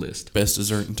glitter in your list. Best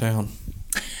dessert in town.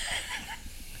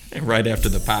 Right after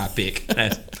the pie pick.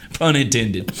 Pun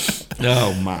intended.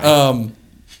 Oh, my.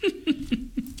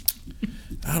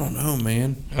 I don't know,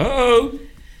 man. Oh.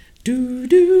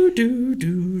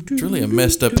 It's really a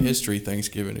messed up history,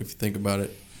 Thanksgiving, if you think about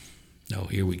it. Oh,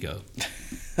 here we go.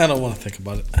 I don't want to think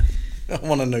about it. I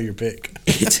want to know your pick.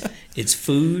 It's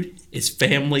food, it's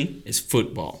family, it's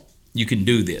football. You can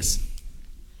do this.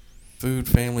 Food,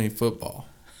 family, and football.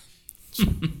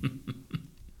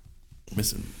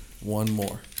 Missing one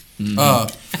more.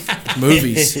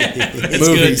 Movies. Movies.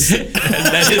 Good.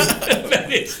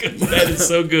 That is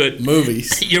so good.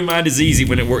 Movies. Your mind is easy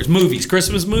when it works. Movies.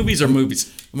 Christmas movies or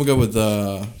movies? I'm going to go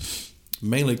with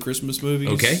mainly Christmas movies.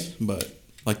 Okay. But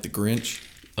like The Grinch.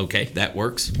 Okay, that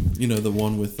works. You know, the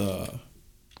one with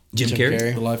Jim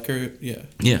Carrey? The live Carrey? Yeah.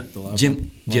 Yeah. The live Jim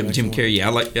Carrey. Yeah,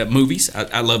 I like movies.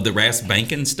 I love the Ras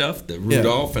Bankin stuff, the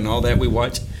Rudolph and all that we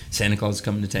watch. Santa Claus is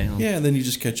Coming to Town. Yeah, and then you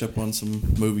just catch up on some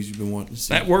movies you've been wanting to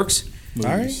see. That works. Movies.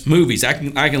 All right. Movies. I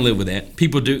can live with that.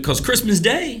 People do, because Christmas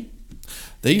Day,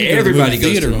 Everybody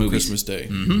goes to the on movies. Christmas Day.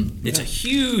 Mm-hmm. It's a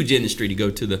huge industry to go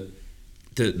to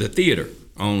the theater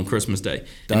on Christmas Day.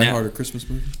 Die Hard, a Christmas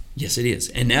movie? Yes, it is.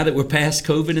 And now that we're past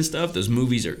COVID and stuff, those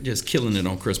movies are just killing it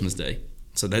on Christmas Day.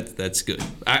 So that's good.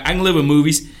 I can live with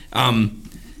movies.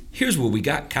 Here's what we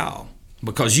got, Kyle.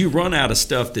 Because you run out of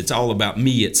stuff that's all about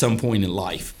me at some point in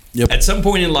life. Yep. At some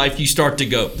point in life, you start to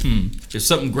go, there's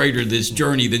something greater to this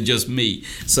journey than just me.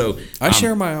 So I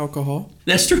share my alcohol.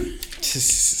 That's true.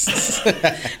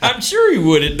 I'm sure you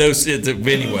would at those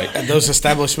anyway. At those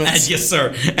establishments? Yes,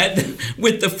 sir.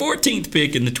 With the 14th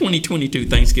pick in the 2022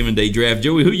 Thanksgiving Day Draft,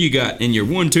 Joey, who you got in your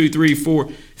 1, 2, 3, 4,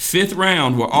 5th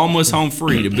round? We're almost home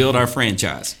free to build our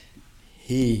franchise.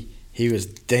 He was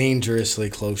dangerously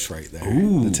close right there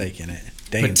to taking it.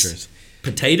 Dangerous.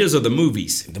 Potatoes or the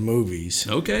movies? The movies.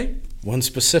 Okay. One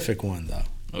specific one, though.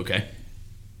 Okay.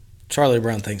 Charlie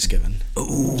Brown Thanksgiving.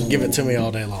 Ooh. Give it to me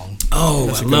all day long. Oh,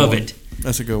 That's I a good love one. it.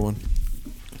 That's a good one.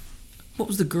 What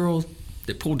was the girl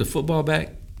that pulled the football back?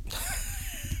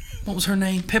 What was her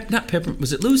name? Not Pepper.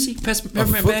 Was it Lucy?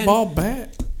 Peppermint Football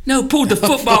bat? No, pulled the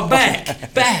football back.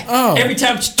 Oh. Every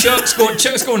time Chuck's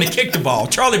going to kick the ball.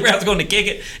 Charlie Brown's going to kick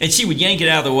it, and she would yank it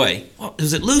out of the way. What,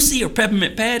 was it Lucy or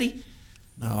Peppermint Patty?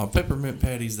 No, Peppermint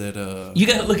Patty's that. You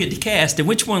got to look at the cast, and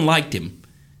which one liked him?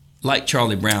 Liked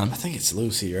Charlie Brown. I think it's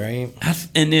Lucy, right?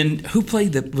 And then who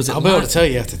played the? Was it? I'll be able to tell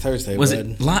you after Thursday. Was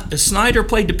it Snyder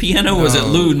played the piano? Or was it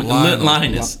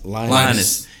Linus?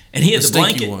 Linus. And he had The the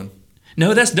stinky blanket. one.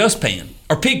 No, that's Dustpan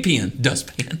or Pigpen.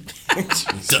 Dustpan.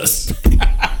 Dust.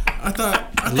 I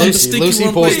thought the Lucy, stinky Lucy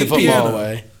one pulls played the football piano.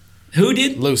 away. Who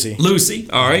did? Lucy. Lucy.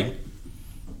 All right.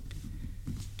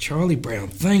 Charlie Brown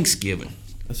Thanksgiving.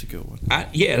 That's a good one.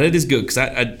 Yeah, that is good because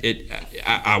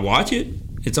I watch it.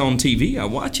 It's on TV. I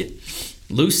watch it.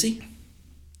 Lucy,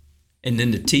 and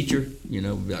then the teacher, I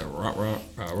love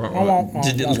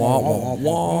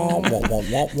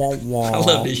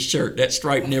this shirt. That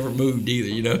stripe never moved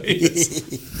either.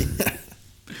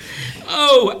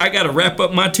 Oh, I got to wrap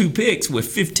up my 2 picks with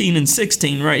 15 and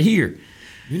 16 right here.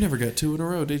 You never got 2 in a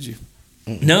row, did you?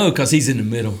 No, because he's in the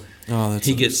middle. Oh, that's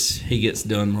he gets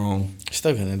done wrong.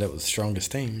 Still gonna end up with the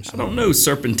strongest teams. I don't know,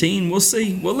 Serpentine. We'll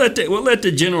see. We'll let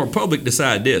the general public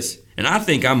decide this. And I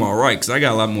think I'm all right because I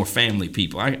got a lot more family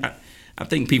people. I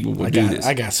think people will do this.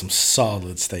 I got some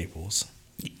solid staples.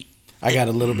 I got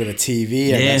a little bit of TV.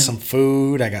 I Yeah. got some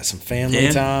food. I got some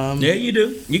family time. Yeah, you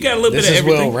do. You got a little This bit of is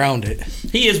everything. well rounded.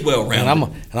 He is well And rounded.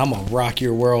 I'm gonna rock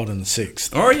your world in the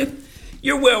 6th. Are you?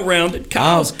 You're well rounded. I'm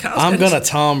Kyle's gonna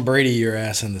Tom Brady your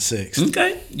ass in the 6th.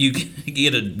 Okay, you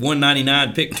get a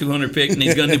 199 pick, 200 pick, and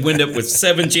he's going to wind up with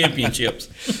 7 championships.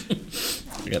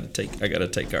 I got to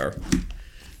take our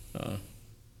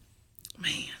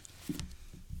man.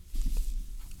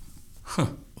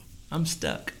 I'm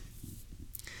stuck.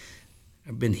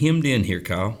 I've been hemmed in here,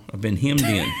 Kyle. I've been hemmed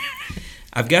in.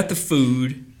 I've got the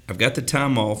food. I've got the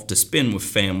time off to spend with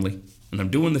family, and I'm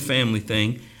doing the family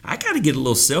thing. I got to get a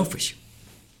little selfish.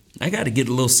 I got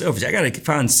to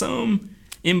find some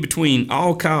in between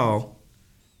all Kyle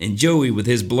and Joey with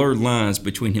his blurred lines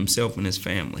between himself and his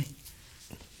family.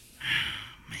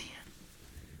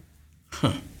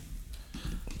 Man.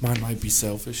 Mine might be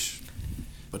selfish,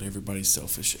 but everybody's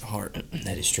selfish at heart.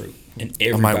 That is true. And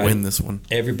I might win this one.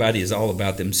 Everybody is all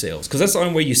about themselves because that's the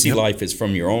only way you see life is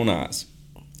from your own eyes.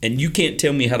 And you can't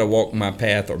tell me how to walk my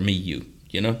path or me you,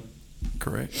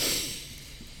 Correct.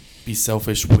 Be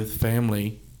selfish with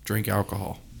family. Drink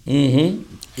alcohol. Mm-hmm.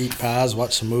 Eat pies,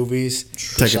 watch some movies,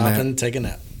 go Take a nap. shopping, take a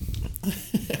nap.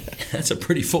 That's a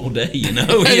pretty full day,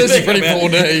 It is a pretty full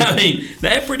day. I mean,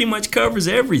 that pretty much covers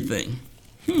everything.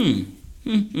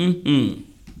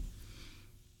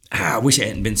 I wish I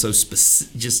hadn't been so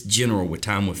just general with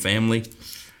time with family.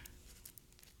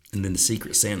 And then the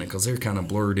Secret Santa, because they're kind of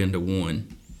blurred into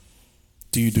one.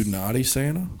 Do you do naughty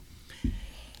Santa?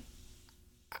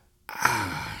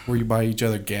 Where you buy each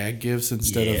other gag gifts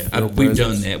instead of real we've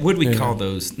done presents? that. What do we call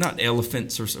those? Not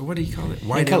elephants or so. What do you call it?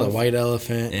 I call it white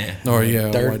elephant. Yeah. Oh yeah,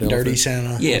 white Dirty elephant.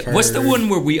 Santa. Yeah. I've What's the heard. one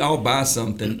where we all buy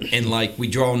something and like we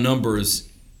draw numbers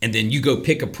and then you go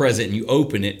pick a present and you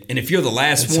open it and if you're the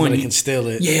last And one, somebody can steal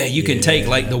it. yeah, you can take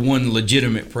like the one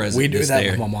legitimate present. We do that's that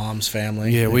there. with my mom's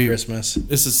family. Yeah, at we Christmas.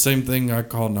 It's the same thing I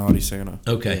call naughty Santa.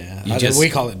 Okay. Yeah, we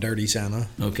call it dirty Santa.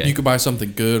 Okay. You could buy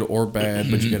something good or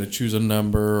bad, but you got to choose a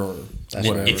number or That's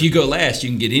whatever. If you go last, you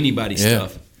can get anybody's Yeah.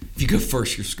 stuff. If you go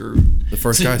first, you're screwed. the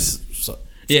first See, guy's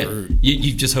Yeah, screwed.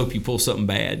 you just hope you pull something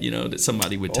bad, that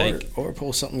somebody would take. Or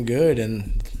pull something good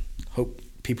and hope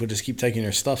people just keep taking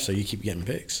your stuff so you keep getting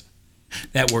picks.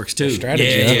 That works too. Strategy.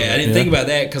 Yeah. I didn't Yeah. think about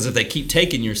that because if they keep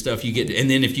taking your stuff, you get. And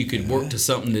then if you could work to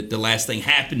something that the last thing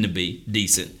happened to be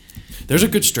decent. There's a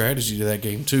good strategy to that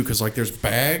game too, because like there's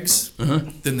bags,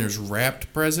 then there's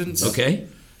wrapped presents, Okay.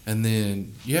 and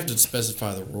then you have to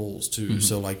specify the rules too.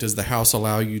 So like, does the house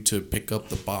allow you to pick up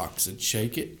the box and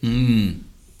shake it?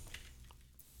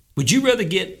 Would you rather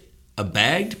get a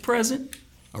bagged present,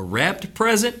 a wrapped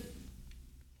present?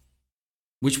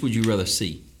 Which would you rather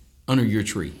see under your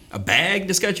tree? A bag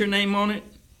that's got your name on it,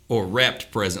 or a wrapped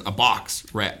present, a box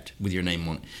wrapped with your name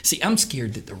on it? See, I'm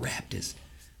scared that the wrapped is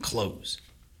closed,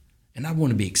 and I want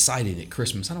to be excited at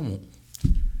Christmas. I don't want.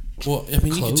 Well, I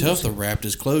mean, you can tell if Closed? the wrapped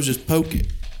is closed. Just poke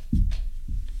it.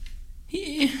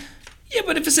 Yeah,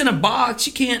 but if it's in a box,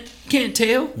 you can't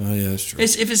tell. Oh yeah, that's true.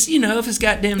 If it's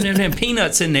got them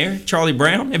peanuts in there, Charlie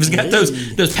Brown. If it's got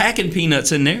those packing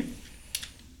peanuts in there,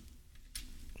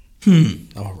 I'm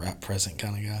a wrap present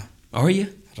kind of guy. Are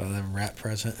you? I'd rather have a wrap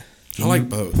present. I like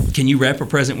both. Can you wrap a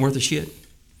present worth of shit?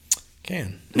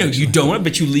 Can. No, you don't.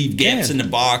 But you leave gaps Can. in the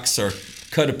box or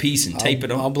cut a piece and tape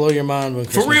it on. I'll blow your mind when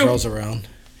Christmas real? rolls around.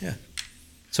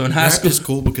 So in high Wrap school, is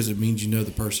cool because it means you know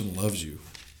the person loves you.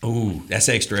 oh, that's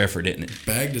extra effort, isn't it?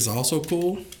 Bagged is also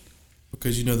cool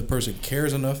because you know the person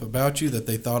cares enough about you that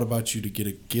they thought about you to get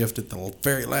a gift at the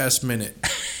very last minute,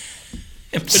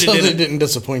 And put So it in they a- didn't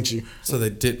disappoint you. so they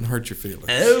didn't hurt your feelings.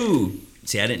 Oh,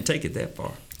 see, I didn't take it that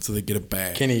far. So they get a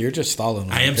bag. Kenny, you're just stalling.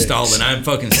 on I the am picks. stalling. I'm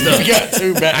fucking stuck. You got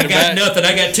two back I to got back. nothing.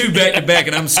 I got 2 back to back,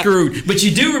 and I'm screwed. But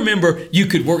you do remember you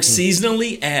could work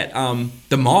seasonally at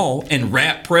the mall and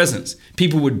wrap presents.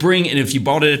 People would bring, and if you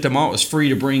bought it at the mall, it was free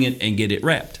to bring it and get it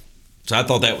wrapped. So I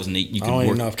thought that was neat. You I could don't work.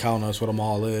 even know if Kyle knows what a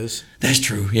mall is. That's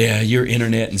true. Yeah, your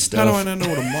internet and stuff. How do I not know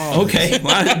what a mall Okay. is?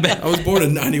 Well, I was born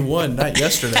in 91, not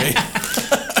yesterday.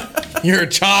 You're a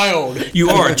child.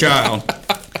 you are a child.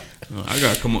 I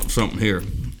gotta come up with something here.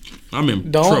 I'm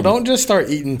in trouble. Don't just start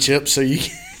eating chips so you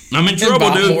I'm in can trouble,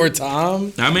 buy dude. more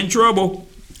time. I'm in trouble.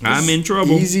 I'm in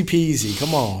trouble. Easy peasy.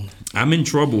 Come on. I'm in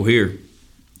trouble here.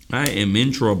 I am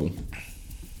in trouble.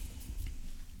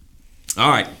 All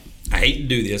right. I hate to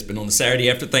do this, but on the Saturday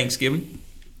after Thanksgiving,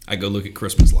 I go look at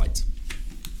Christmas lights.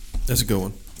 That's a good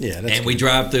one. Yeah, that's And we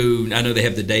drive through, I know they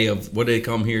have the day of, what do they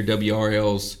call them here,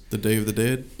 WRLs? The Day of the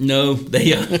Dead. No, they,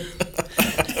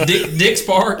 Dick's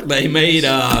Park, they made,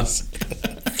 I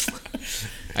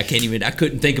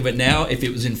couldn't think of it now if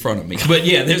it was in front of me. But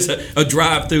yeah, there's a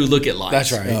drive-through look at lights.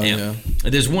 That's right. Oh, Yeah. yeah.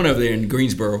 There's one over there in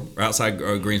Greensboro, or outside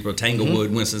Greensboro,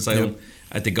 Tanglewood, Winston-Salem,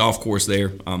 at the golf course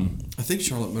there. I think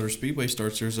Charlotte Motor Speedway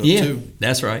starts theirs up Yeah, too.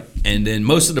 that's right. And then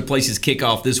most of the places kick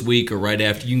off this week or right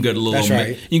after. You can go to Little That's Old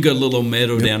right. you can go to Little Old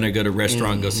Meadow down there, go to a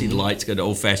restaurant, go see the lights, go to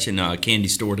Old Fashioned candy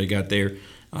store they got there. You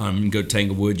can go to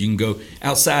Tanglewood. You can go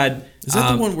outside. Is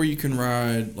that the one where you can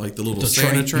ride like the little the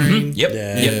Santa train? train? Mhm. Yep.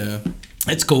 Yeah. Yep.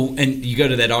 That's cool. And you go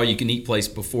to that all-you-can-eat place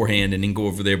beforehand and then go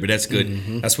over there. But that's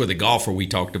good. That's where the golfer we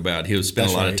talked about, he'll spend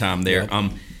That's a lot of right. time there.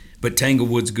 Yep. But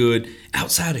Tanglewood's good.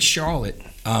 Outside of Charlotte,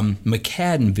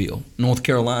 McAdenville, North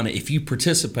Carolina, if you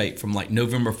participate from like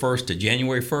November 1st to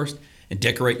January 1st and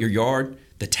decorate your yard,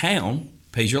 the town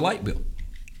pays your light bill.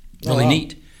 Really wow.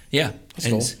 neat. Yeah. That's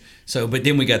And cool. So, but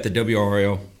then we got the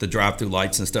WRL, the drive-through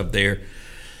lights and stuff there.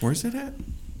 Where's that at?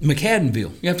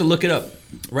 McAdenville. You have to look it up.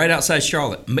 Right outside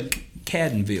Charlotte.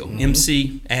 McAdenville.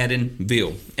 MC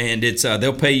Adenville. And it's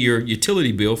they'll pay your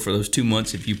utility bill for those 2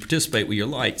 months if you participate with your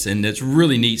lights. And it's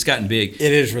really neat. It's gotten big.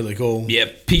 It is really cool. Yeah,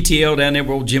 PTL down there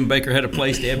where old Jim Baker had a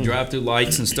place. They have drive-through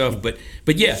lights and stuff. But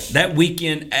yeah, that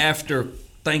weekend after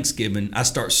Thanksgiving, I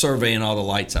start surveying all the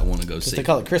lights I want to go see. They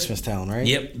call it Christmas Town, right?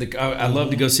 Yep, I love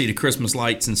to go see the Christmas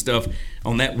lights and stuff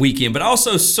on that weekend, but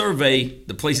also survey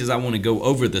the places I want to go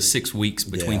over the 6 weeks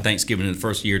between Yeah. Thanksgiving and the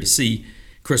first year to see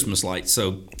Christmas lights.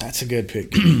 So That's a good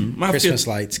pick. my Christmas fifth,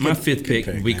 lights. My Good- fifth good pick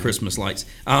pick, would be man. Christmas lights.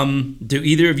 Do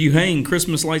either of you hang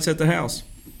Christmas lights at the house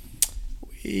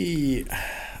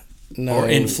No. or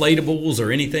inflatables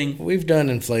or anything? We've done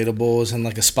inflatables and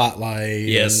like a spotlight.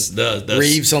 Yes, and the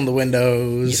reefs on the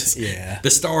windows. Yes. Yeah. The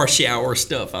star shower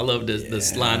stuff. I love to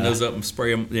line those up and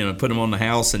spray them, put them on the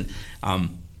house. And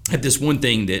have this one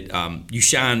thing that you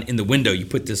shine in the window. You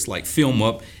put this like film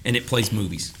up and it plays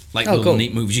movies, like Oh, little cool.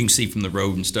 neat movies you can see from the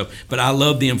road and stuff. But I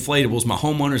love the inflatables. My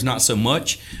homeowners not so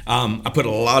much. I put a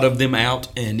lot of them out,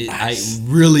 and Nice. I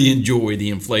really enjoy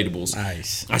the inflatables.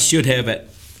 Nice. I should have at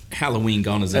Halloween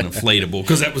gone as an inflatable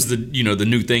because that was the the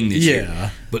new thing this year. Yeah.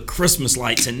 But Christmas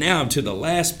lights, and now I'm to the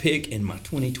last pick in my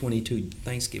 2022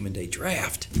 Thanksgiving Day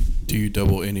draft. Do you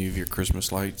double any of your Christmas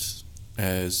lights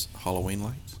as Halloween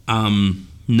lights?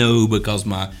 No, because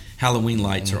my Halloween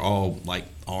lights are all like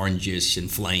orangish and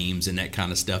flames and that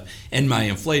kind of stuff, and my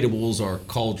inflatables are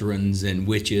cauldrons and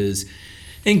witches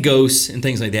and ghosts and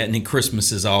things like that. And then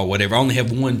Christmas is all whatever. I only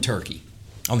have one turkey.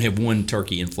 I only have one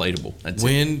turkey inflatable. That's it.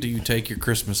 When do you take your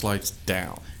Christmas lights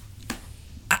down?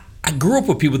 I grew up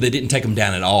with people that didn't take them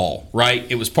down at all, right?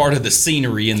 It was part of the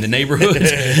scenery in the neighborhood.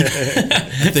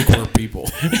 I think we're people.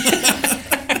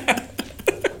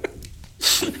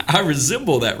 I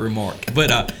resemble that remark.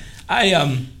 But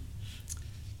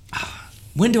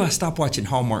when do I stop watching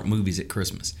Hallmark movies at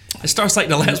Christmas? It starts like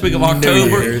the last week of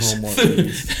October. Year's. Hallmark Through-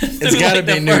 movies. through It's gotta like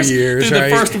be the New Year's, through right?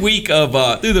 the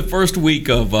first week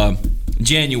of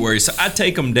January. So I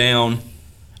take them down.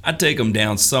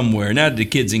 Somewhere. Now the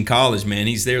kid's in college, man.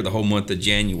 He's there the whole month of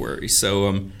January.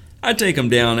 So I take them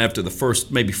down after the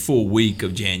first maybe full week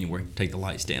of January. Take the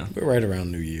lights down. We're right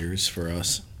around New Year's for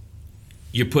us.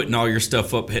 you're putting all your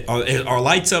stuff up. Are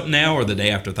lights up now or the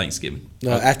day after Thanksgiving?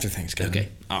 No, after Thanksgiving. Okay.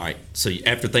 All right. So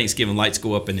after Thanksgiving, lights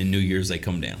go up, and then New Year's, they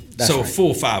come down. That's so right. a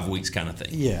full 5 weeks kind of thing.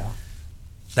 Yeah.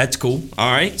 That's cool.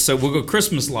 All right. So we'll go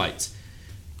Christmas lights.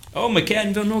 Oh,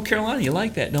 McAdenville, North Carolina. You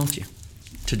like that, don't you?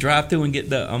 To drive through and get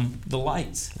the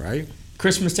lights. Right.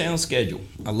 Christmas town schedule.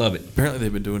 I love it. Apparently,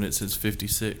 they've been doing it since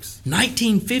 '56.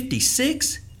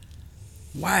 1956?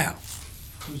 Wow.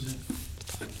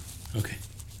 Okay.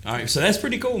 All right. So that's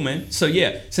pretty cool, man. So,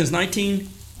 yeah, since 19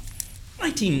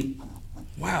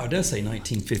 wow, it does say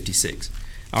 1956.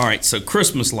 All right. So,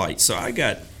 Christmas lights. So, I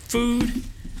got food.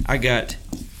 I got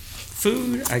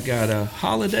a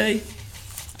holiday.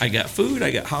 I got food.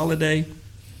 I got holiday.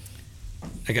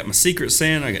 I got my Secret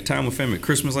Santa. I got time with family,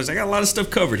 Christmas lights. I got a lot of stuff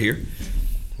covered here.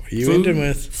 What are you ending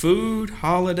with? Food,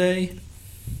 holiday,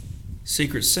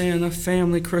 Secret Santa,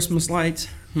 family, Christmas lights.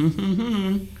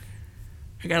 I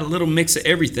got a little mix of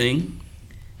everything.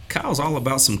 Kyle's all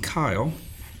about some Kyle.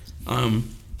 And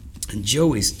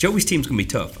Joey's team's going to be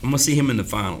tough. I'm going to see him in the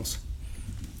finals.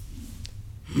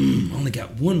 Only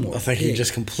got one more I think pick. you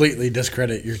just completely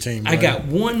discredit your team. I got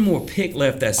one more pick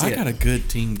left. That's I it. got a good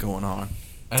team going on,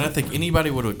 and I think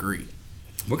anybody would agree.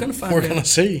 We're going to find We're out. going to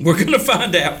see. We're going to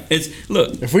find out.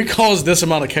 Look. If we cause this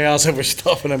amount of chaos over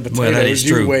stuffing and potatoes, Well, that is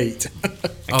you true. wait.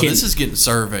 Oh, this is getting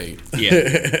surveyed.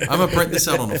 Yeah. I'm gonna print this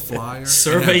out on a flyer.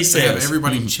 Survey and have says.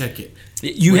 everybody check it.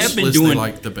 You Which have been list they doing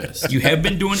like the best. You have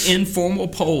been doing informal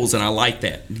polls, and I like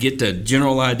that. Get the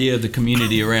general idea of the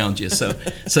community around you. So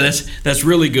that's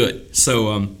really good.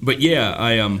 So, but yeah,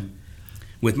 I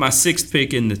with my 6th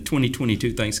pick in the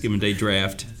 2022 Thanksgiving Day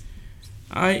draft,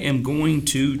 I am going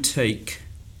to take.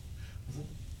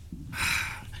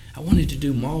 I wanted to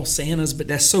do mall Santas, but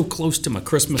that's so close to my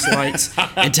Christmas lights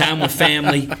and time with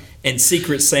family and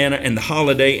Secret Santa and the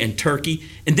holiday and turkey.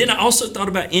 And then I also thought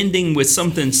about ending with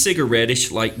something cigarette-ish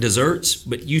like desserts,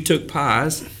 but you took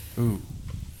pies. Ooh.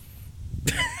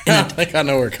 I think I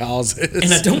know where Kyle's is.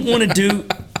 And I don't want to do.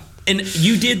 And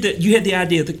you had the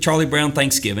idea of the Charlie Brown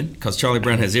Thanksgiving, because Charlie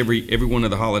Brown has every one of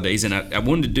the holidays, and I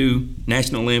wanted to do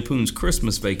National Lampoon's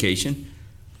Christmas Vacation.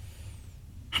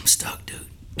 I'm stuck, dude.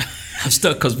 I'm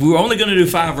stuck because we were only going to do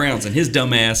 5 rounds, and his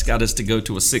dumb ass got us to go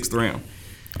to a 6th round.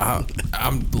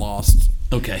 I'm lost.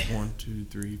 Okay. 1, 2,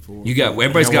 3, 4.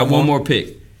 Everybody's got one more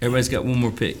pick. Everybody's got one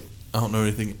more pick. I don't know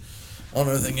anything. I don't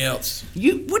know anything else. What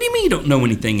do you mean you don't know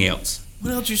anything else?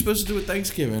 What else are you supposed to do with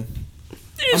Thanksgiving?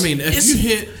 It's- I mean, if it's- you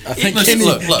hit, I think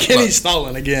listen, Kenny's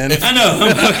stalling again. I know.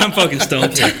 I'm fucking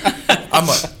stoned.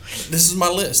 This is my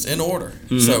list in order.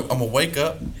 So I'm gonna wake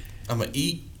up, I'm gonna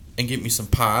eat and get me some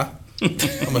pie. I'm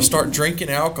gonna start drinking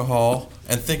alcohol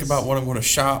and think about what I'm gonna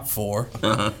shop for.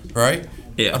 Right?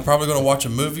 Yeah. I'm probably gonna watch a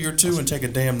movie or two and take a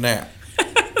damn nap.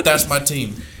 That's my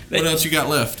team. What else you got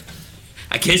left?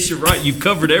 I guess you're right. You've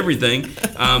covered everything.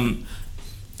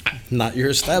 Not your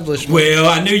establishment. Well,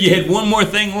 I knew you had one more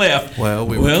thing left. Well,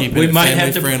 we were keeping it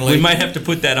family friendly. We might have to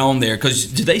put that on there because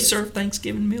do they serve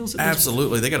Thanksgiving meals? At this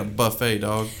Absolutely, they got a buffet,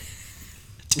 dog.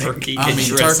 turkey I and mean,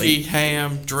 dressing. turkey,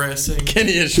 ham, dressing.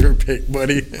 Kenny is your pick,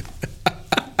 buddy.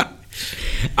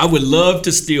 I would love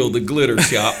to steal the glitter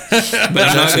shop, but I'm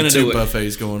There's not actually going to do 2 it.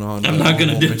 buffets going on. I'm not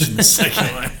gonna I won't do mention it. the second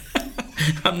one.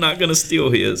 I'm not going to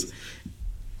steal his.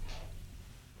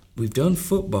 We've done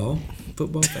football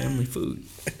family food.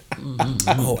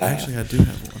 Oh, actually, I do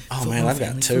have one. Oh, man, I've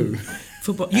got 2.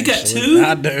 Football. You got Actually, 2?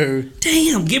 I do.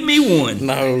 Damn, give me one.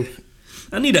 No.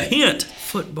 I need a hint.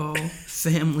 Football,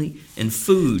 family, and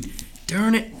food.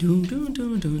 Darn it. Dun, dun,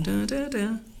 dun, dun, dun, dun,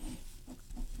 dun.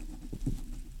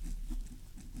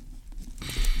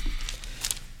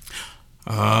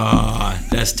 Ah,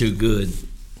 that's too good.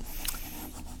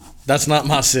 That's not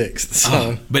my 6th.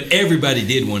 So But everybody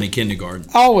did one in kindergarten.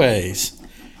 always.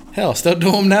 Hell, still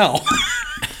do them now.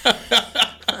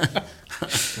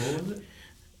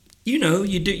 You know,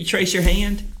 you trace your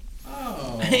hand.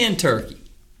 Oh. Hand turkey.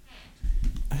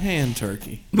 Hand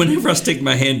turkey. Whenever I stick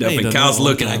my hand up Ain't and done Kyle's that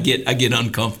one looking, I time. get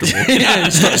uncomfortable. Yeah,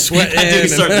 you start sweating. I do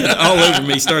start all over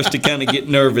me. Starts to kind of get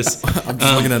nervous. I'm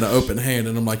just looking at an open hand,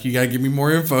 and I'm like, you got to give me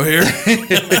more info here.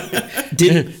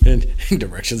 Did and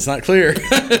direction's not clear.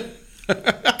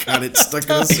 Got it stuck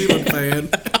in a ceiling fan.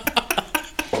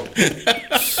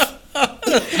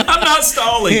 I'm not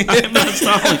stalling. I'm not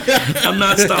stalling. I'm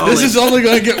not stalling. This is only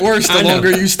going to get worse the I know.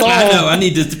 longer you stall. I know. I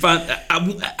need to find.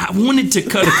 I wanted to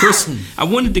cut a Christmas. I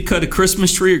wanted to cut a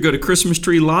Christmas tree or go to Christmas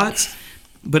tree lots,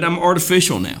 but I'm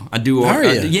artificial now. I do. Are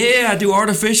you? Yeah, I do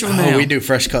artificial now. Oh, we do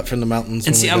fresh cut from the mountains.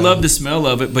 And when see, we I go. love the smell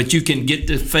of it, but you can get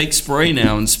the fake spray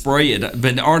now and spray it.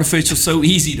 But the artificial's so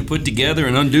easy to put together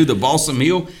and undo the balsam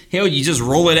heel. Hell, you just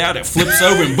roll it out, it flips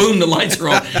over, and boom, the lights are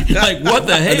on. You're like, what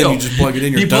the hell? And then you just plug it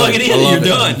in, you're done. plug it in, I and love you're it.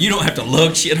 done. You don't have to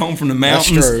lug shit home from the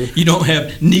That's mountains. true. You don't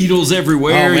have needles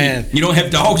everywhere. Oh, man. You don't have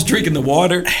dogs drinking the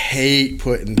water. Hate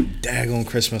putting daggone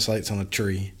Christmas lights on a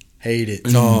tree. Hate it.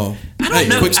 No. I don't Hey,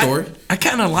 know. quick story. I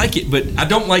kind of like it, but I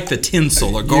don't like the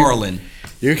tinsel or garland.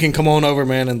 You can come on over,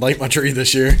 man, and light my tree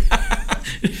this year.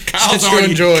 Kyle's You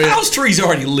enjoy it. Kyle's tree's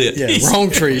already lit. Yeah,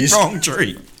 wrong trees. Wrong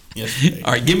tree. Yes.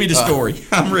 All right, give me the story.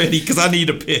 I'm ready because I need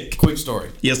a pick. Quick story.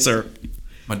 Yes, sir.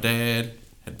 My dad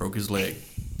had broke his leg.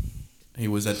 He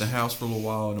was at the house for a little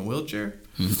while in a wheelchair.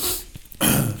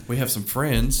 We have some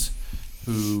friends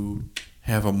who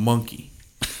have a monkey.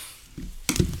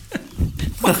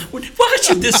 Why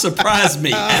should this surprise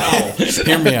me at all?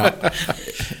 Hear me out.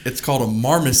 It's called a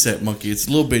marmoset monkey. It's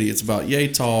a little bitty. It's about yay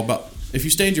tall. About if you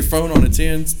stand your phone on its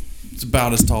ends, it's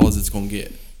about as tall as it's going to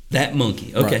get. That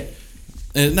monkey. Okay. Right.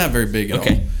 And it's not very big at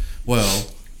Okay. all. Well,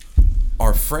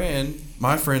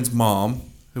 my friend's mom,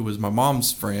 who was my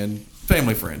mom's friend,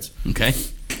 family friends, Okay.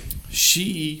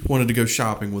 she wanted to go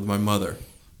shopping with my mother.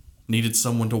 Needed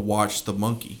someone to watch the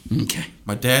monkey. Okay.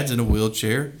 My dad's in a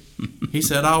wheelchair. He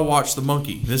said, I'll watch the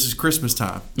monkey. This is Christmas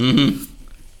time. Mm-hmm.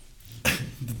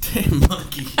 The damn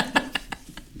monkey.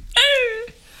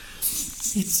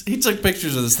 He took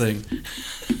pictures of this thing.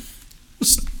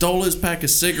 Stole his pack of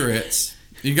cigarettes.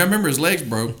 You gotta remember his legs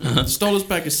broke. Stole his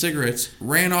pack of cigarettes,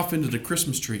 ran off into the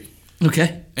Christmas tree.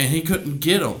 Okay. And he couldn't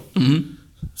get them. Mm-hmm.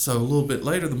 So a little bit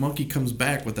later, the monkey comes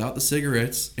back without the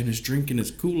cigarettes and is drinking his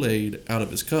Kool-Aid out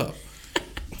of his cup.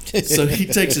 So he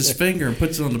takes his finger and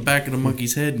puts it on the back of the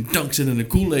monkey's head and dunks it in the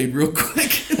Kool-Aid real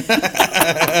quick.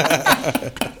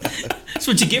 That's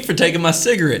what you get for taking my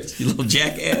cigarettes, you little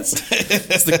jackass.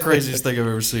 That's the craziest thing I've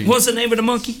ever seen. What's the name of the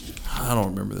monkey? I don't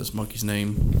remember this monkey's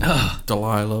name. Oh,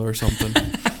 Delilah or something.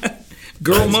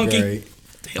 girl That's monkey. great.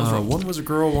 The hell's wrong? One was a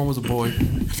girl, one was a boy. I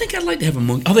think I'd like to have a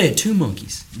monkey. Oh, they had two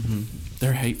monkeys.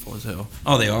 They're hateful as hell.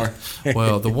 Oh, they are.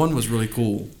 Well, the one was really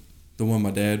cool. The one my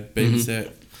dad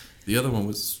babysat. The other one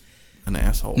was an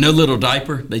asshole. No little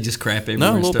diaper. They just crap everywhere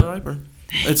No, a and little stuff. diaper.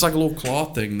 It's like a little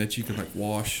cloth thing that you can like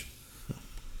wash.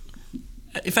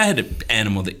 If I had an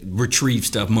animal that retrieved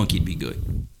stuff, monkey'd be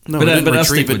good. No, it didn't I'll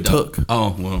retrieve, stick with it dog. took.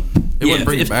 Oh well, It wouldn't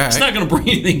bring it back. It's not going to bring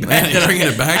anything back. ain't bringing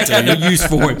it back I to got you. no use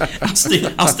for him.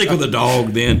 I'll stick with a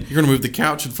dog then. You're gonna move the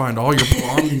couch and find all your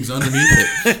belongings underneath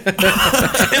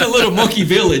it. In a little monkey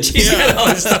village, he's got all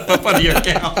his stuff up under your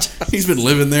couch, He's been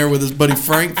living there with his buddy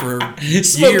Frank for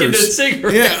smoking the years.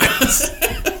 cigarettes.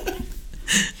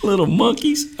 Little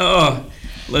monkeys. Oh,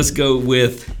 let's go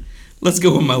with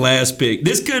my last pick.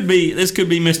 This could be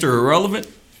Mr. Irrelevant,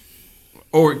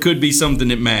 or it could be something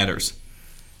that matters.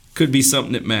 Could be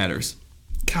something that matters.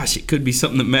 Gosh, it could be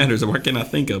something that matters. Why can't I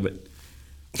think of it?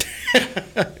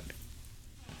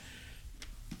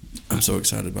 I'm so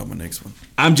excited about my next one.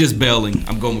 I'm just belling.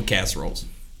 I'm going with casseroles.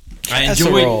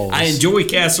 Casseroles. I enjoy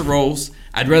casseroles.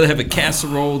 I'd rather have a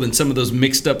casserole than some of those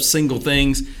mixed up single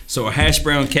things. So a hash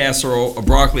brown casserole, a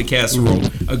broccoli casserole,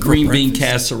 a green bean breakfast?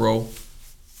 casserole.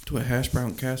 Do a hash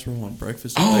brown casserole on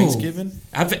breakfast at Thanksgiving?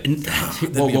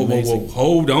 Whoa.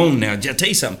 Hold on now. I'll tell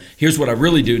you something. Here's what I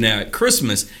really do now. At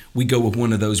Christmas, we go with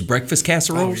one of those breakfast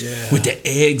casseroles with the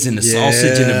eggs and the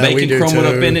sausage and the Yeah, we bacon do crumbled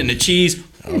up too. in it and the cheese.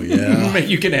 Oh, yeah.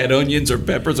 You can add onions or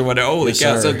peppers or whatever. Holy Yes,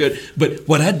 cow, so sir. good. But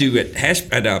what I do at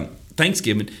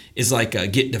Thanksgiving is like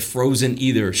get the frozen,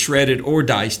 either shredded or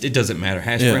diced. It doesn't matter.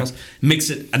 Hash Yeah. browns. Mix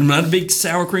it. I'm not a big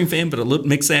sour cream fan, but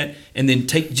mix that and then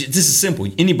take. This is simple.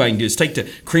 Anybody can do this. Take the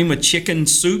cream of chicken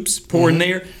soups, pour in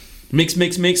there. Mix.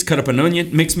 Cut up an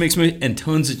onion. Mix, and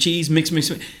tons of cheese. Mix,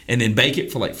 and then bake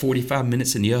it for like 45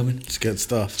 minutes in the oven. It's good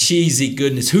stuff. Cheesy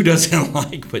goodness. Who doesn't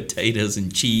like potatoes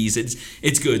and cheese?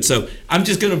 It's good. So I'm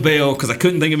just gonna bail because I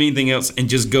couldn't think of anything else and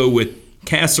just go with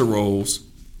casseroles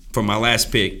for my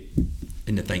last pick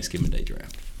in the Thanksgiving Day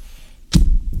draft.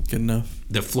 Good enough.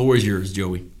 The floor is yours,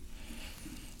 Joey.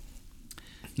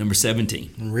 Number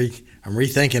 17. I'm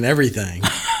rethinking everything.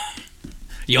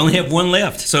 You only have one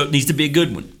left, so it needs to be a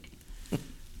good one.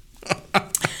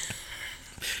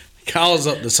 Kyle's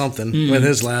up to something with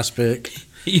his last pick.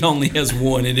 He only has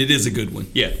one, and it is a good one.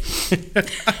 Yeah.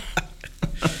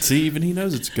 See, even he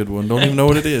knows it's a good one. Don't even know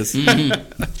what it is. I'm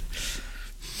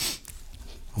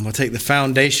going to take the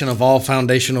foundation of all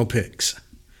foundational picks.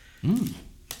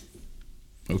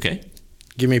 Okay.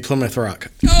 Give me Plymouth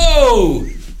Rock. Oh!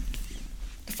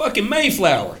 Fucking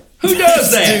Mayflower. Who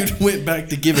does that? Dude went back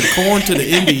to giving corn to the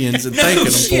Indians and thanking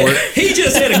them for it. He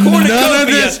just had a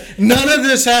cornucopia. None of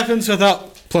this happens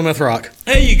without Plymouth Rock.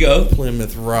 There you go.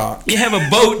 Plymouth Rock. You have a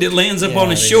boat that lands up Get on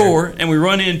the outta shore, and we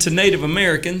run into Native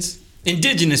Americans,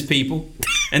 indigenous people,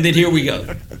 and then here we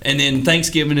go. And then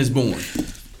Thanksgiving is born.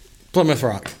 Plymouth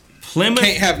Rock. Plymouth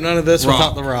Can't have none of this Rock.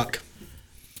 without the Rock.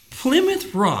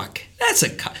 Plymouth Rock.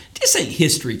 This ain't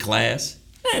history class.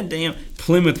 God damn.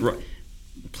 Plymouth Rock.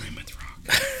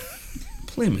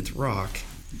 Plymouth Rock.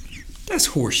 That's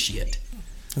horse shit.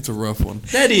 That's a rough one.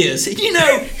 That is.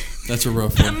 That's a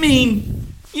rough I one. mean,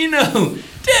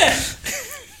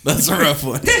 That's a rough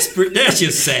one. that's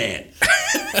just sad.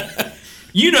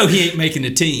 He ain't making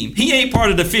the team. He ain't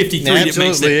part of the 53 that makes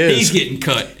Absolutely it. is. He's getting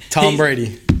cut. Tom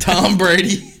Brady.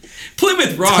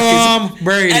 Plymouth Rock Tom is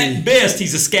Brady. at best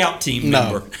he's a scout team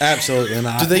member. No, absolutely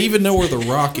not. Do they even know where the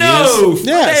Rock No, is?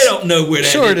 Yes. they don't know where that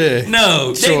Sure is. do.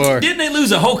 No, Sure. Didn't they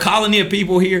lose a whole colony of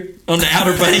people here on the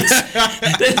Outer Banks?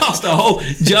 They lost a whole.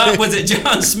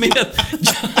 John Smith?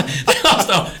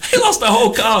 They lost a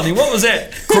whole colony. What was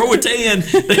that? Croatan.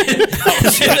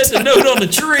 They left a note on the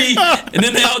tree, and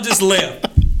then they all just left.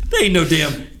 They ain't no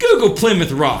damn. Google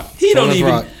Plymouth Rock.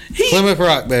 Plymouth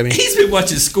Rock, baby. He's been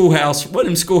watching Schoolhouse, one of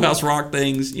them Schoolhouse Rock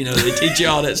things. They teach you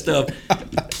all that stuff.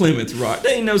 Plymouth Rock.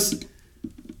 They ain't no. Look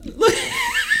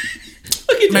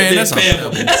at Man, that that's a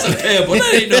pebble. pebble. That's a pebble.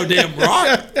 That ain't no damn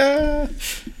rock.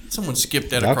 Someone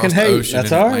skipped that Y'all across can the hate. ocean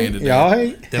That's and all right. landed Y'all there.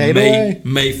 hate. The Hate away.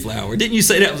 Mayflower. Didn't you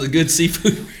say that was a good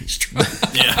seafood restaurant?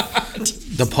 Yeah.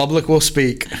 The public will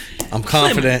speak. I'm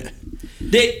confident.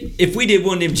 If we did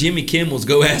one of them Jimmy Kimmels,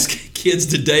 go ask kids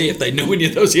today if they know any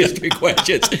of those history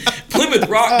questions. Plymouth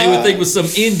Rock, they would think was some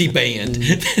indie band.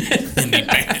 Indie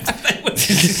band.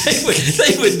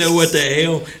 They wouldn't know what the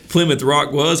hell Plymouth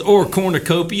Rock was, or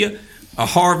cornucopia, a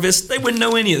harvest. They wouldn't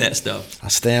know any of that stuff. I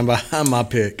stand behind my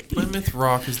pick. Plymouth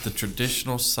Rock is the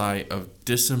traditional site of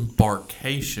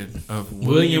disembarkation of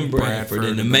William Bradford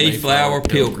and the Mayflower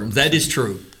Pilgrims. That is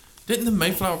true. Didn't the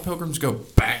Mayflower Pilgrims go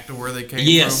back to where they came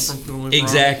Yes, from Plymouth Rock?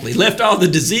 exactly. Left all the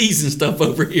disease and stuff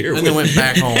over here. And then went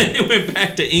back home. And they went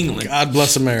back to England. God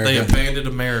bless They America. abandoned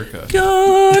America.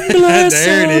 God bless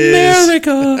There it is.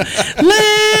 America,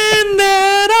 land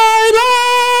that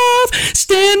I love.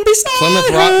 Stand beside Plymouth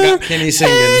Rock her got Kenny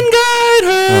singing. and guide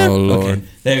her. Oh, Lord. Okay,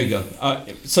 there you go.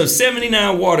 So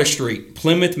 79 Water Street,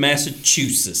 Plymouth,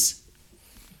 Massachusetts.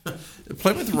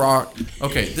 Plymouth Rock,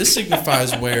 okay, this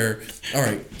signifies where, all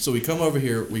right, so we come over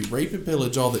here, we rape and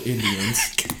pillage all the Indians,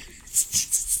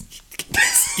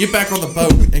 get back on the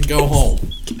boat, and go home.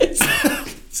 It's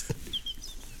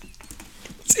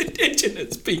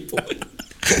indigenous people.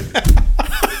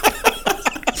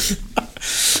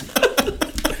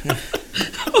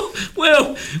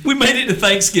 Well, we made it to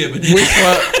Thanksgiving.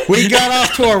 We got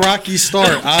off to a rocky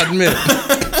start, I admit.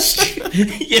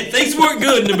 Yeah, things weren't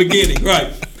good in the beginning,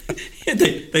 right?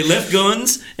 They left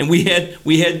guns, and we had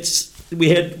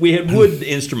wood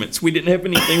instruments. We didn't have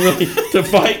anything really to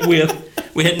fight with.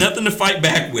 We had nothing to fight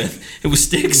back with. It was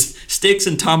sticks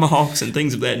and tomahawks and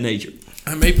things of that nature.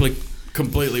 I may be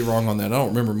completely wrong on that. I don't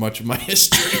remember much of my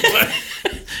history, but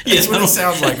Yes, that's what it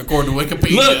sounds like according to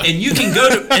Wikipedia. Look, and you can go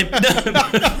to.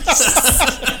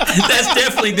 That's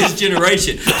definitely this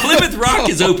generation. Plymouth Rock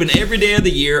is open every day of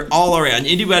the year, all around.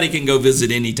 Anybody can go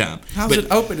visit anytime. How's it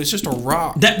open? It's just a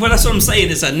rock. That's what I'm saying.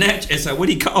 It's a what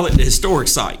do you call it? The historic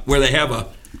site where they have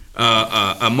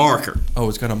a marker. Oh,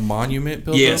 it's got a monument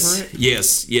built Yes, over it?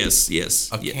 yes.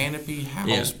 A canopy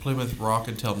housed Plymouth Rock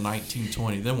until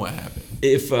 1920. Then what happened?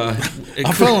 If I'm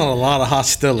feeling a lot of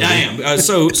hostility. I am.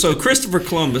 So Christopher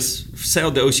Columbus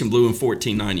sailed the ocean blue in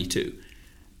 1492.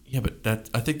 Yeah, but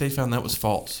I think they found that was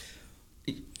false.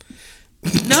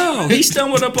 No, he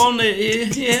stumbled up on the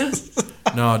yeah.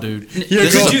 No, dude. You're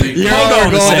This is going- a big- you're Hold on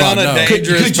a going second. down a No.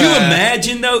 dangerous Could you path.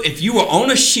 imagine though if you were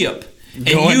on a ship and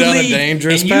Going you down a leave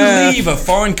dangerous and path. you leave a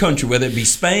foreign country, whether it be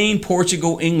Spain,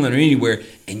 Portugal, England, or anywhere,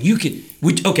 and you could.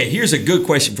 Okay, here's a good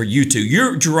question for you two.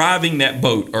 You're driving that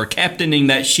boat, or captaining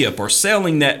that ship, or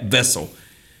sailing that vessel.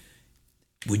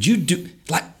 Would you do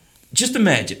like? Just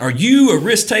imagine. Are you a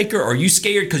risk taker? Are you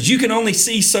scared? Because you can only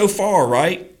see so far,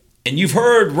 right? And you've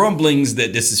heard rumblings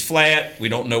that this is flat. We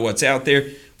don't know what's out there.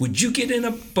 Would you get in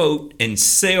a boat and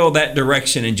sail that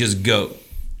direction and just go?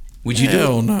 Would you do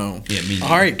Hell it? no. Yeah, me neither.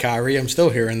 All right, Kyrie, I'm still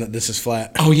hearing that this is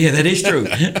flat. Oh yeah, that is true.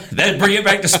 That bring it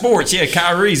back to sports. Yeah,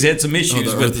 Kyrie's had some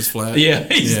issues. the with Earth is flat? Yeah,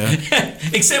 Yeah.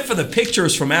 except for the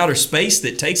pictures from outer space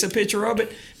that takes a picture of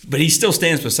it, but he still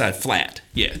stands beside flat.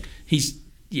 Yeah,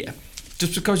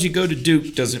 Just because you go to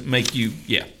Duke doesn't make you.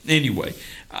 Yeah. Anyway,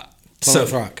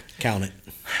 Plymouth Rock, count it.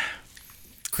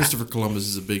 Christopher Columbus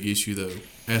is a big issue, though.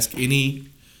 Ask any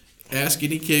Ask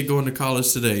any kid going to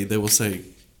college today, they will say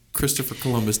Christopher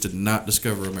Columbus did not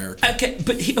discover America. Okay,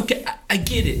 but I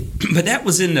get it. But that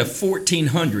was in the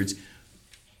 1400s.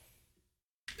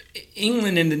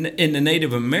 England and the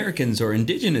Native Americans or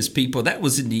indigenous people, that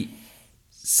was in the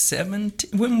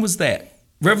when was that?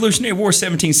 Revolutionary War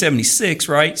 1776,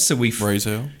 right? So we Raise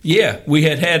hell. Yeah, we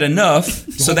had enough.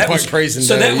 So that was praising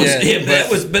so that was yeah, yeah,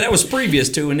 but that was previous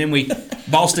to, and then we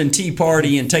Boston Tea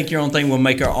Party and take your own thing, we'll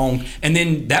make our own, and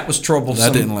then that was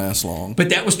troublesome. That didn't last long. But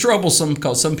that was troublesome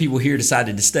because some people here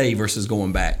decided to stay versus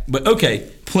going back. But okay,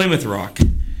 Plymouth Rock.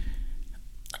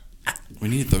 We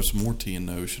need to throw some more tea in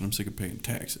the ocean. I'm sick of paying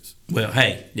taxes. Well,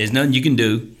 hey, there's nothing you can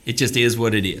do. It just is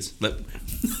what it is.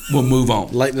 We'll move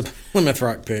on. Like the Plymouth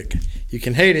Rock pick. You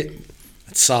can hate it.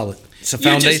 It's solid. It's a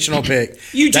foundational pick.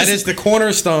 That is the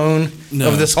cornerstone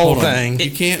of this whole thing.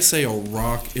 You can't say a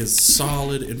rock is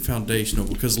solid and foundational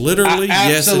because literally,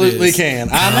 yes, it absolutely is. can.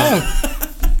 I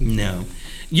know. No.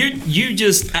 You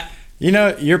just... You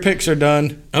know, your picks are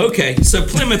done. Okay, so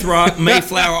Plymouth Rock,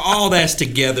 Mayflower, all that's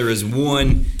together as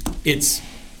one. It's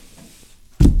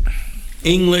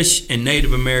English and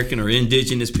Native American or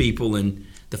indigenous people and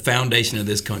the foundation of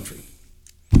this country.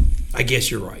 I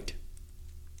guess you're right.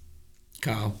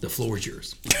 Kyle, the floor is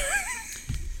yours.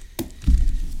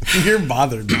 You're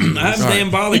bothered by this. I'm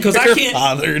damn bothered because I can't.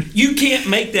 Bothered. You can't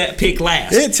make that pick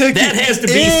last. It took that you, has to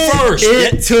be first.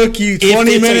 It took you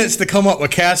 20 minutes to come up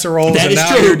with casseroles, That and is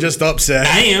now true. you're just upset.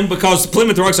 I am, because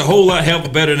Plymouth Rock's a whole lot hell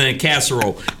better than a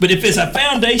casserole. But if it's a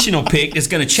foundational pick that's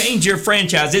going to change your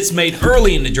franchise, it's made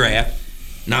early in the draft,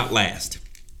 not last.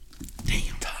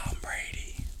 Damn. Tom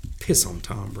Brady. Piss on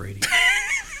Tom Brady.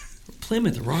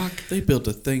 Plymouth Rock. They built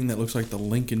a thing that looks like the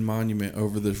Lincoln Monument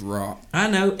over this rock. I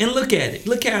know. And look at it.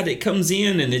 Look how it comes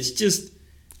in, and it's just...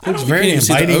 It's very even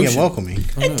see the inviting and ocean. welcoming.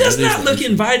 It does not look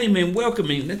inviting and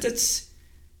welcoming. It's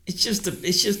just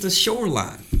a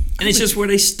shoreline. And it's just where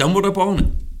they stumbled up on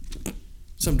it.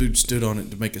 Some dude stood on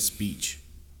it to make a speech.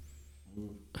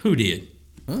 Who did?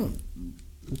 Oh.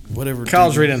 Whatever.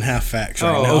 Kyle's dude. reading half facts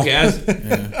right Oh, now. okay.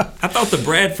 I thought the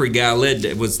Bradford guy led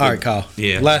that was... All right, Kyle.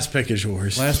 Yeah. Last pick is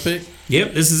yours. Last pick?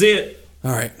 Yep, this is it.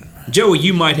 All right. Joey,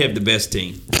 you might have the best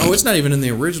team. Oh, it's not even in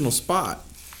the original spot.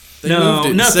 They No, moved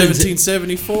it in nothing's-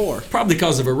 1774. Probably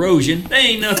because of erosion. There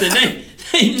ain't nothing. There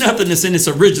ain't nothing that's in its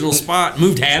original spot.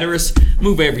 Moved Hatteras.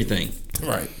 Move everything.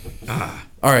 Right. All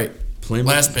right. Plymouth.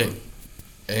 Last pick.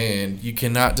 And you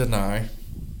cannot deny,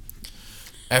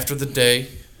 after the day,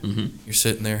 you're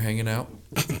sitting there hanging out.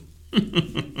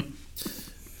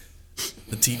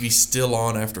 The TV's still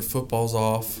on after football's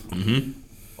off. Mm-hmm.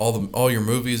 All your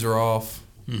movies are off.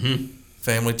 Mm-hmm.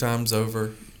 Family time's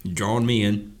over. You're drawing me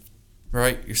in.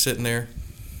 Right? You're sitting there.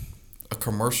 A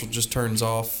commercial just turns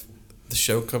off. The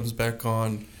show comes back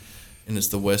on, and it's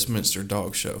the Westminster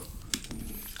Dog Show.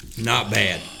 Not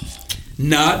bad.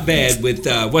 Not bad with,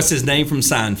 what's his name from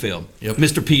Seinfeld? Yep.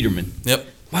 Mr. Peterman. Yep.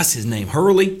 What's his name?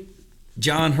 Hurley?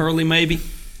 John Hurley, maybe?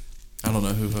 I don't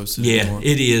know who hosts it Yeah, anymore.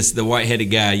 it is. The white-headed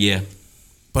guy, yeah.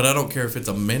 But I don't care if it's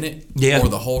a minute Yeah. or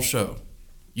the whole show.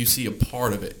 You see a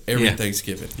part of it every Yeah.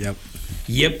 Thanksgiving. Yep.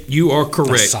 Yep, you are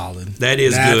correct. That's solid. That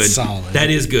is That's good. solid. That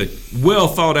is good. Well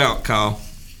thought out, Kyle.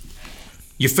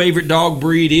 Your favorite dog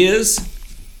breed is?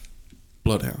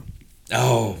 Bloodhound.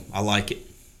 Oh, I like it.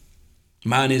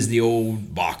 Mine is the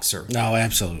old boxer. No,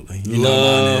 absolutely. You know mine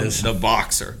Love is. the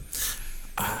boxer.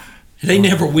 They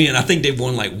never win. I think they've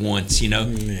won like once,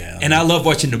 Yeah. And I love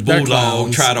watching the They're bulldog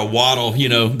clowns. try to waddle, the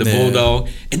Yeah. bulldog.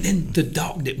 And then the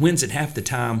dog that wins at half the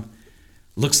time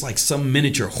looks like some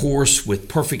miniature horse with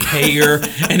perfect hair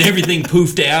and everything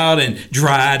poofed out and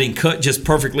dried and cut just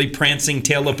perfectly, prancing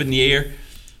tail up in the air.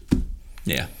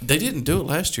 Yeah. They didn't do it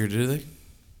last year, did they?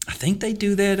 I think they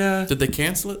do that. Did they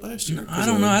cancel it last year? I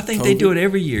don't know. I think they do it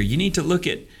every year. You need to look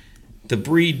at the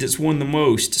breed that's won the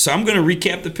most. So I'm going to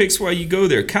recap the picks while you go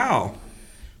there. Kyle,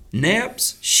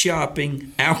 naps,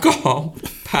 shopping, alcohol,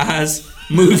 pies,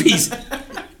 movies,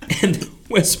 and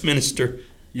Westminster.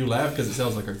 You laugh because it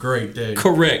sounds like a great day.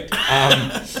 Correct.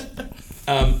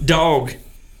 Dog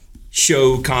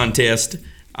show contest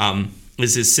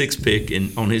is his sixth pick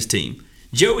on his team.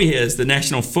 Joey has the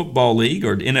National Football League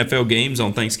or the NFL games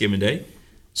on Thanksgiving Day.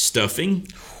 Stuffing,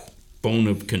 bone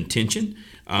of contention.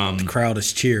 The crowd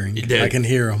is cheering. Yeah. I can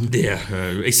hear them. Yeah,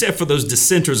 except for those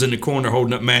dissenters in the corner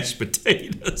holding up mashed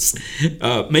potatoes.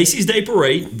 Macy's Day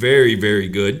Parade, very, very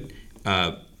good.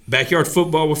 Backyard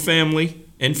football with family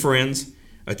and friends.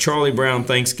 A Charlie Brown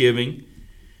Thanksgiving.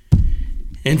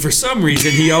 And for some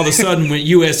reason, he all of a sudden went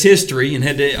U.S. history and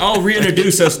had to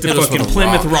reintroduce us to Hit us fucking with a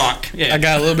Plymouth rock. Rock. Yeah. I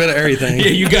got a little bit of everything. Yeah,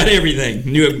 you got everything.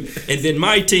 And then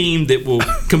my team that will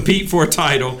compete for a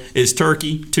title is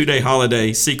Turkey, 2-day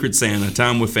holiday, Secret Santa,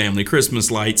 time with family, Christmas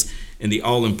lights, and the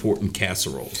all-important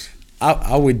casseroles.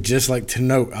 I would just like to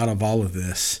note out of all of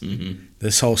this,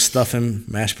 this whole stuffing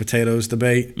mashed potatoes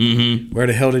debate. Where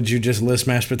the hell did you just list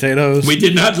mashed potatoes? We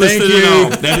did not list Thank it you. at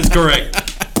all. That is correct.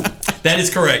 That is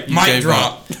correct. Mic gave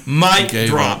drop. up. Mic gave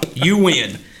drop. You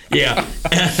win. Yeah.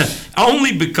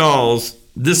 Only because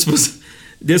this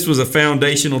was a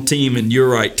foundational team, and you're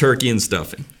right, turkey and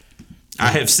stuffing. I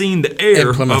have seen the error And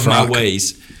of Plymouth my Rock.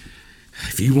 ways.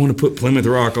 If you want to put Plymouth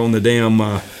Rock on the damn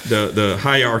the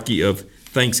hierarchy of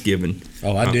Thanksgiving,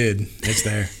 Oh, I did. It's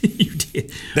there. you did.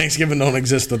 Thanksgiving don't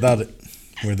exist without it.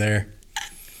 We're there.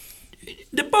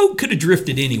 The boat could have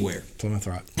drifted anywhere. Plymouth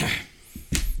Rock.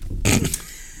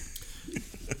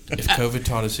 If COVID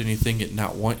taught us anything, it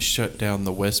not once shut down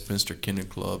the Westminster Kennel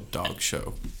Club dog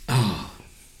show.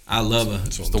 I love it.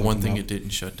 It's the one thing it didn't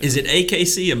shut down. Is it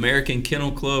AKC, American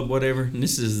Kennel Club, whatever? And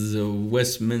this is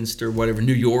Westminster, whatever,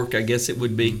 New York, I guess it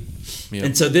would be. Yeah.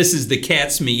 And so this is the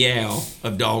cat's meow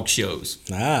of dog shows.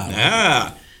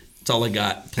 Ah, That's all I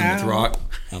got, Plymouth Rock.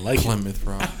 I like it. Plymouth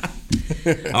Rock.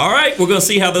 All right, we're going to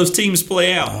see how those teams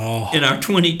play out Oh. in our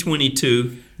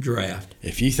 2022 draft.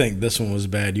 If you think this one was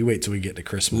bad, you wait till we get to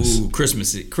Christmas. Ooh,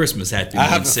 Christmas had to be I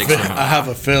have, one a six fe- round. I have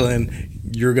a feeling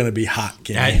you're going to be hot,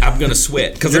 Kenny. I'm going to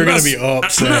sweat because You're I'm gonna be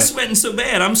upset. I'm not sweating so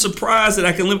bad. I'm surprised that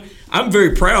I can live. I'm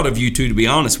very proud of you two, to be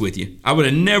honest with you. I would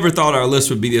have never thought our list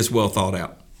would be this well thought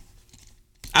out.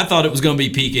 I thought it was going to be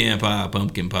pecan pie,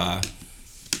 pumpkin pie.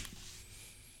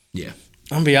 Yeah, I'm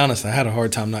going to be honest, I had a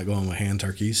hard time not going with hand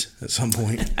turkeys at some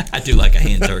point. I do like a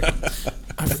hand turkey.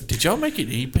 Did y'all make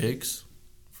any picks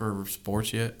for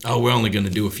sports yet? Oh, we're only going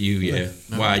to do a few. Yeah.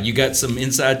 No. Why? You got some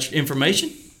inside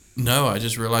information? No, I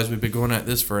just realized we've been going at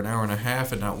this for an hour and a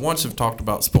half and not once have talked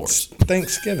about sports.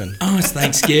 Thanksgiving. Oh, it's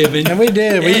Thanksgiving. And we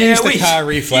did. We used the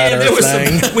Kyrie flat there earth was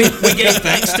thing. we gave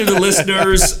thanks to the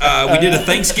listeners. We did a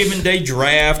Thanksgiving Day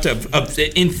draft.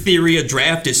 In theory, a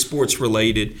draft is sports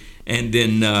related. And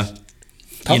then,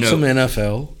 Talk some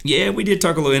NFL. yeah, we did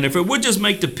talk a little NFL. We'll just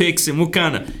make the picks and we'll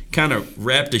kind of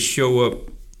wrap the show up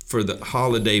for the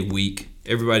holiday week.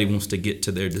 Everybody wants to get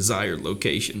to their desired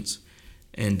locations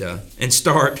and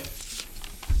start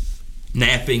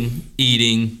napping,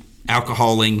 eating,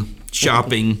 alcoholing,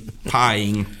 shopping,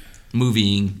 pieing,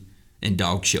 movieing, and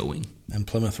dog showing. And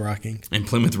Plymouth Rocking. And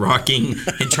Plymouth Rocking,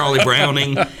 and Charlie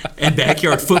Browning, and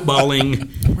backyard footballing,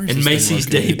 and this Macy's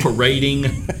thing Day located? parading,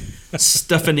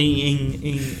 stuffing,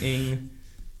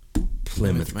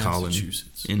 Plymouth Collins,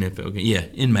 Massachusetts. NFL game. Yeah,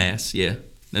 in Mass. Yeah,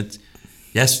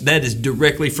 that is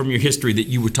directly from your history that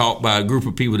you were taught by a group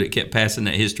of people that kept passing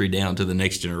that history down to the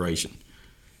next generation.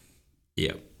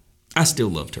 Yeah, I still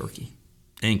love turkey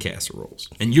and casseroles,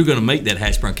 and you're going to make that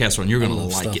hash brown casserole, and you're going to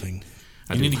love like stuffing. it.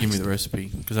 You need to give me the recipe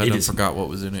because I It done is- forgot what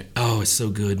was in it. Oh, it's so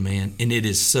good, man. And it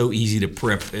is so easy to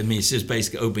prep. I mean, it's just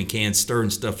basically open cans,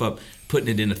 stirring stuff up, putting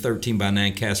it in a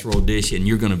 13x9 casserole dish, and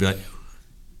you're going to be like,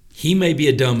 he may be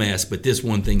a dumbass, but this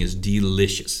one thing is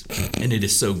delicious, and it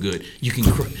is so good. You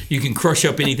can crush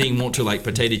up anything you want to, like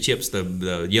potato chips,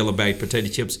 the yellow bagged potato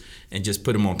chips, and just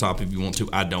put them on top if you want to.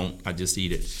 I don't. I just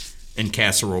eat it in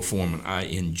casserole form, and I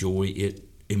enjoy it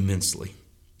immensely.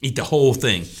 Eat the whole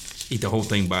thing. Eat the whole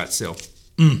thing by itself.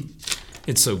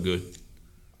 It's so good.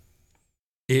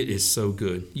 It is so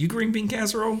good. You green bean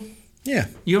casserole? Yeah.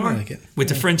 You are? I like it. With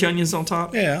the French onions on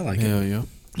top? Yeah, I like it. Hell yeah.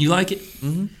 You like it?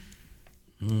 I'm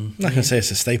not going to say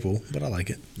it's a staple, but I like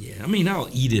it. Yeah. I mean, I'll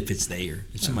eat it if it's there.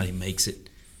 If somebody makes it.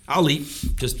 I'll eat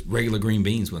just regular green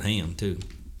beans with ham, too.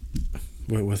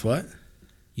 With what?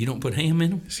 You don't put ham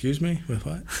in them? Excuse me? With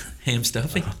what? Ham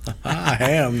stuffing?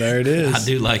 Ham. There it is. I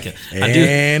do like it.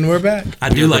 And we're back. I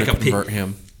do We're like gonna a pig. convert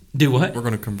him. Do what? We're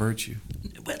going to convert you.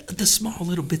 Well, the small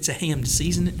little bits of ham to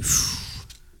season it.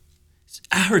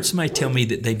 I heard somebody tell me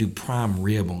that they do prime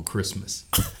rib on Christmas.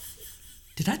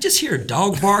 Did I just hear a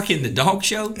dog bark in the dog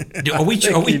show? Are we?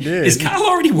 you did. Is Kyle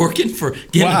already working for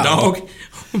getting Wow. a dog?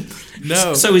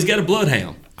 No. So he's got a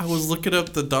bloodhound, I was looking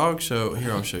up the dog show.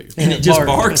 Here, I'll show you. and it just Bark.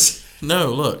 barks.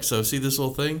 No, look. So see this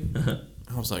little thing?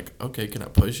 I was like, okay, can I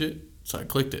push it? So I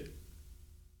clicked it.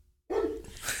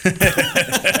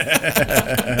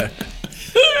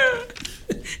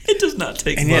 It does not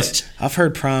take And much. yes, I've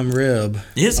heard prime rib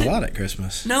Is a it? lot at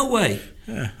Christmas. No way.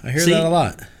 Yeah, I hear See? that a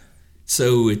lot.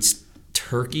 So it's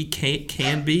turkey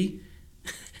can be,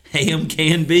 ham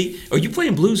can be. Are you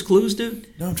playing Blue's Clues, dude?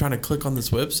 No, I'm trying to click on this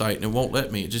website and it won't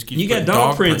let me. It just keeps You got putting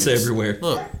dog prints everywhere.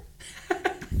 Look.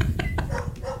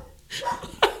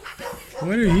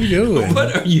 What are you doing?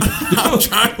 What are you doing?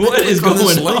 What is click on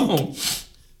this going link. on?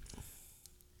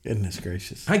 Goodness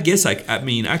gracious. I guess I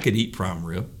could eat prime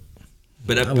rib.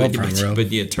 But I love prime rib.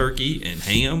 But yeah, turkey and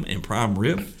ham and prime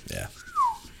rib. Yeah.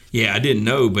 Yeah, I didn't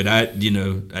know, but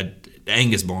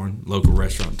Angus Barn, local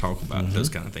restaurant, talk about those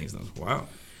kind of things. And I was wow.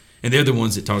 And they're the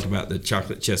ones that talked about the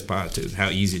chocolate chess pie too, how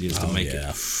easy it is to make it.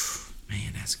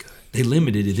 Man, that's good. They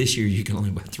limited it this year. You can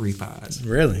only buy 3 pies.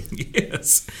 Really?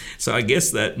 Yes. So I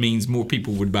guess that means more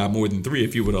people would buy more than 3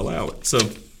 if you would allow it. So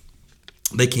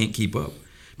they can't keep up.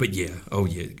 But yeah,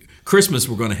 Christmas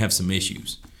we're going to have some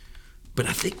issues. But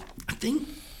I think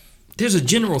there's a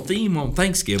general theme on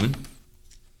Thanksgiving.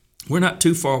 We're not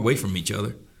too far away from each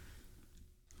other,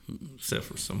 except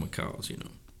for some of Kyle's,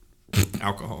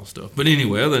 alcohol stuff. But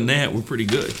anyway, other than that, we're pretty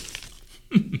good.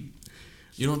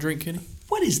 You don't drink, Kenny?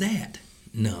 What is that?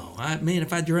 No,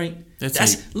 if I drank,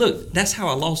 That's that's how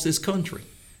I lost this country.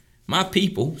 My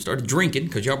people started drinking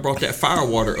because y'all brought that fire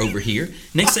water over here.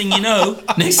 Next thing you know,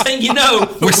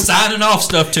 we're signing off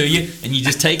stuff to you, and you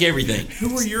just take everything.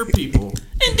 Who are your people?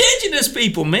 Indigenous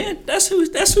people, man. That's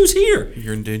who's here.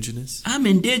 You're indigenous? I'm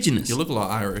indigenous. You look a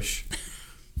lot Irish.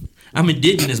 I'm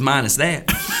indigenous minus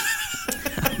that.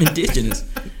 I'm indigenous.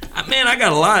 I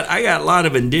got a lot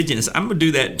of indigenous. I'm gonna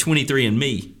do that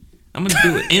 23andMe. I'm gonna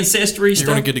do it. Ancestry You're stuff.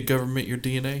 going to get the government your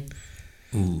DNA?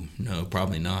 Ooh, no,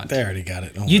 probably not. They already got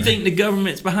it. Don't You worry. think the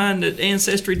government's behind the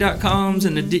Ancestry.coms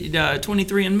and the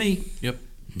 23andMe? Yep.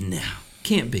 No,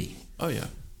 can't be. Oh, yeah.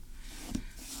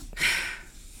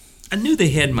 I knew they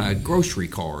had my grocery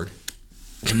card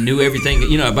and knew everything,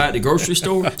 about the grocery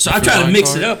store. So I try to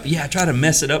mix it up. Yeah, I try to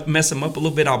mess them up a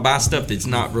little bit. I'll buy stuff that's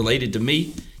not related to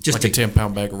me. Just Like a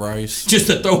 10-pound bag of rice. Just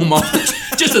to throw them off,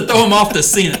 just to throw them off the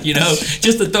scent,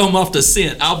 Just to throw them off the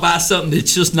scent. I'll buy something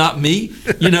that's just not me,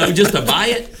 just to buy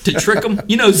it to trick them.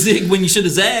 Zig when you should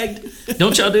have zagged.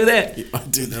 Don't y'all do that? I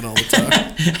do that all the time.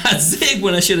 I zig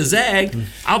when I should have zagged.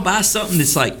 I'll buy something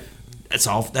that's like,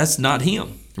 that's not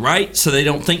him, right? So they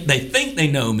think they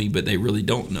know me, but they really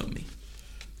don't know me.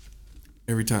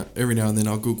 Every now and then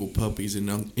I'll Google puppies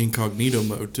in incognito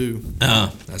mode too.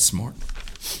 That's smart.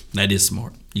 That is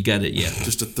smart. You got it, yeah.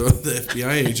 Just to throw the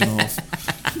FBI agent off.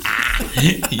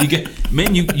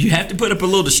 You have to put up a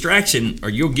little distraction or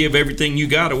you'll give everything you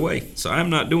got away. So I'm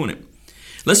not doing it.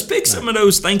 Let's pick some of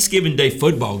those Thanksgiving Day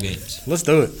football games. Let's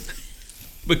do it.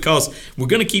 Because we're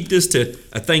going to keep this to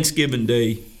a Thanksgiving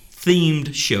Day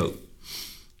themed show.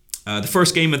 The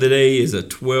first game of the day is a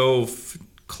 12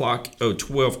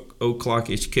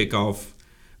 o'clock-ish kickoff.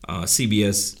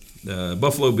 CBS. The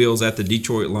Buffalo Bills at the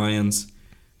Detroit Lions.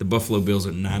 The Buffalo Bills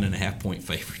are 9.5-point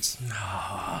favorites.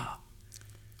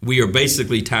 We are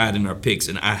basically tied in our picks,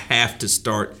 and I have to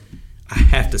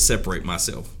separate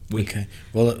myself. Okay.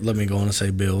 Well, let me go on and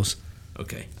say Bills.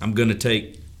 Okay. I'm going to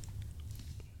take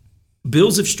 –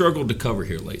 Bills have struggled to cover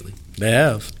here lately. They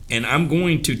have. And I'm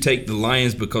going to take the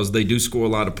Lions because they do score a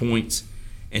lot of points.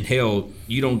 And hell,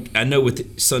 I know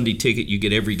with Sunday Ticket you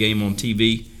get every game on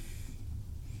TV,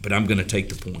 but I'm going to take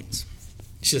the points.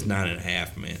 It's just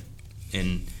 9.5, man.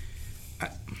 And,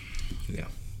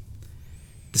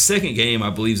 the second game, I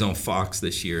believe, is on Fox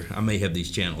this year. I may have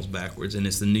these channels backwards, and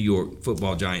it's the New York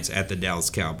Football Giants at the Dallas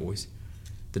Cowboys.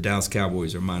 The Dallas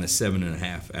Cowboys are minus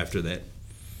 7.5 after that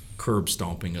curb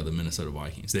stomping of the Minnesota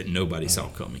Vikings that nobody saw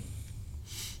coming.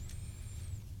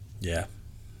 Yeah.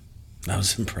 That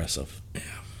was impressive. Yeah.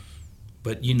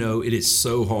 But, it is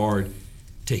so hard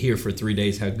to hear for 3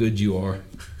 days how good you are.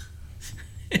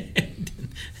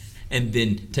 And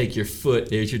then take your foot.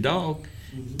 There's your dog.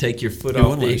 Take your foot He off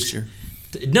won the last year.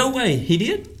 No way. He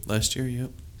did? Last year,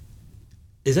 yep.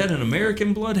 Is that an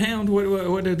American bloodhound?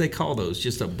 What do they call those?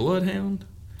 Just a bloodhound?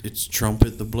 It's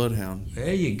Trumpet the Bloodhound.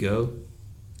 There you go.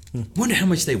 Wonder how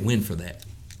much they win for that.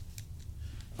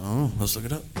 Oh, let's look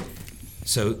it up.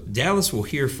 So Dallas will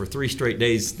hear for 3 straight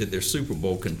days that they're Super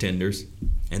Bowl contenders,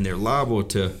 and they're liable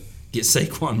to get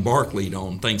Saquon Barkley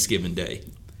on Thanksgiving Day.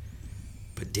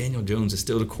 But Daniel Jones is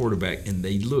still the quarterback, and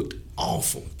they looked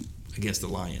awful against the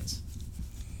Lions.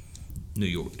 New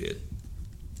York did.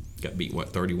 Got beat,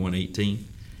 31-18?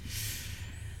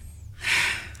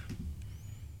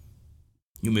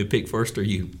 You want me to pick first or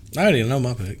you? I already know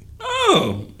my pick.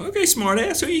 Oh, okay, smart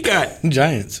ass. Who you got?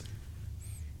 Giants.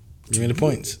 Give me the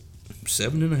points.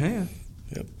 7.5.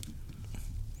 Yep.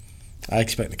 I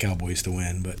expect the Cowboys to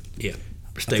win, but Yeah.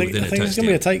 I Stay think within a it's going touchdown. to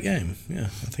be a tight game. Yeah, I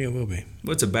think it will be.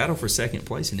 Well, it's a battle for second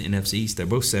place in the NFC East. They're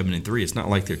both 7-3. It's not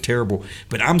like they're terrible,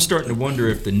 but I'm starting to wonder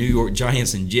if the New York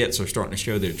Giants and Jets are starting to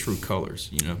show their true colors.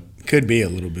 Could be a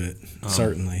little bit,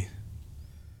 certainly.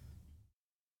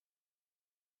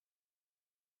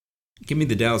 Give me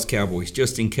the Dallas Cowboys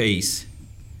just in case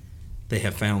they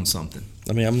have found something.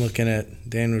 I mean, I'm looking at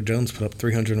Daniel Jones put up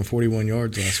 341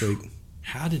 yards last week.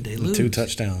 How did they with lose? 2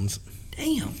 touchdowns.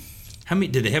 Damn. How many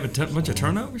did they have? A bunch of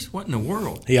turnovers? What in the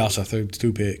world? He also threw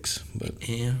 2 picks, but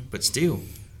Yeah, but still,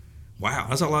 wow,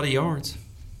 that's a lot of yards.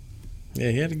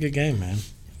 yeah, he had a good game, man.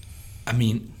 I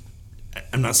mean,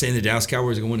 I'm not saying the Dallas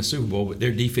Cowboys are going to win a Super Bowl, but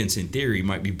their defense, in theory,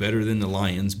 might be better than the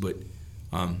Lions. But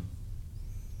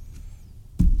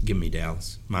give me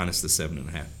Dallas minus the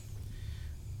 7.5.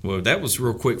 Well, that was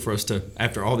real quick for us to,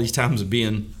 after all these times of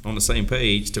being on the same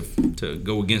page, to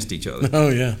go against each other. Oh,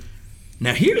 yeah.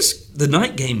 Now, here's the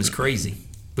night game is crazy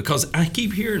because I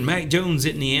keep hearing Mac Jones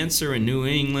isn't the answer in New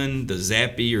England, the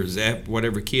Zappy or Zap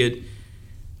whatever kid,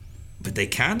 but they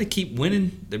kind of keep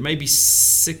winning. They're maybe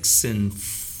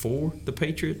 6-4, the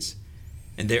Patriots,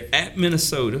 and they're at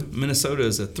Minnesota. Minnesota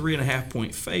is a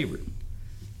 3.5-point favorite.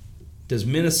 Does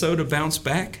Minnesota bounce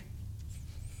back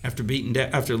after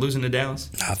losing to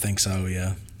Dallas? I think so,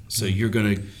 yeah. So you're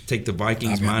going to take the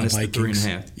Vikings I've got minus the Vikings.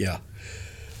 3.5. Yeah.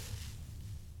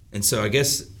 And so I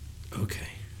guess, okay,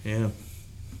 yeah.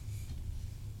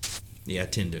 Yeah, I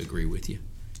tend to agree with you.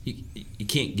 You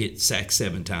can't get sacked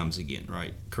 7 times again,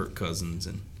 right? Kirk Cousins,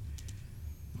 and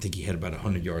I think he had about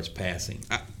 100 yards passing.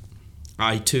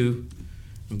 I too,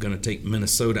 am going to take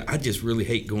Minnesota. I just really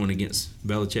hate going against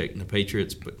Belichick and the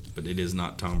Patriots, but it is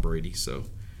not Tom Brady, so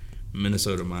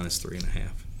Minnesota minus 3.5.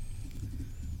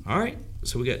 All right,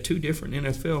 so we got 2 different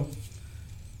NFL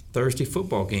Thursday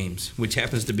football games, which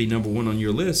happens to be number 1 on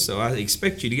your list, so I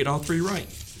expect you to get all 3 right.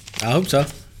 I hope so.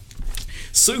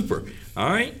 Super. All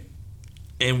right.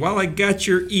 And while I got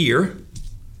your ear,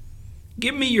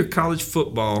 give me your college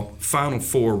football Final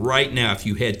Four right now if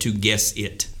you had to guess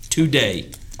it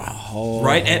today. Oh.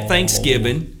 Right at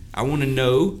Thanksgiving. I want to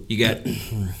know, you got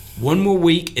 1 more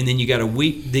week, and then you got a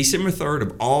week, December 3rd,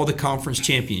 of all the conference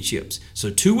championships. So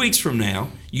 2 weeks from now,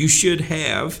 you should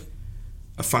have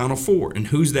a Final Four. And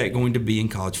who's that going to be in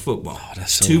college football? Oh,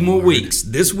 that's so 2 more hard. weeks,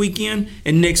 this weekend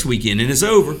and next weekend, and it's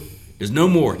over. There's no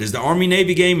more. There's the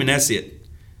Army-Navy game, and that's it.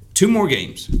 2 more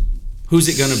games. Who's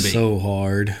it going to be? So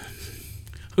hard.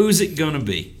 Who's it going to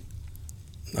be?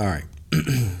 All right.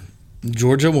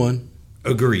 Georgia 1.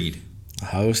 Agreed.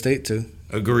 Ohio State 2.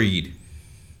 Agreed.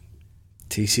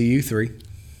 TCU 3.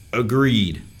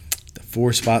 Agreed. The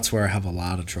 4 spots where I have a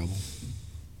lot of trouble.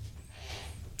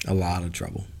 A lot of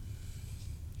trouble.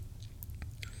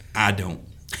 I don't.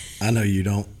 I know you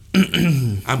don't.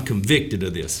 I'm convicted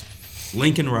of this.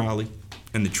 Lincoln Riley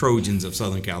and the Trojans of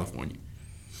Southern California.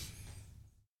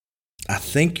 I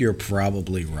think you're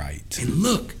probably right. And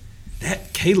look,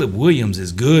 that Caleb Williams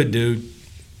is good, dude.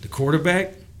 The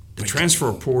quarterback, the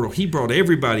transfer portal, he brought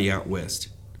everybody out west.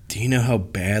 Do you know how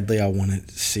badly I wanted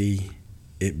to see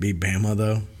it be Bama,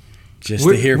 though? Just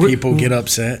to hear people get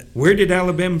upset. Where did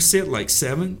Alabama sit? Like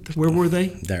 7th? Where were they?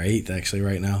 They're 8th, actually,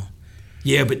 right now.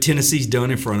 Yeah, but Tennessee's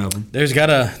done in front of them. There's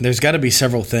gotta be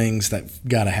several things that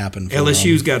gotta happen. For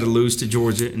LSU's got to lose to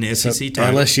Georgia in the SEC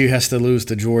title. LSU has to lose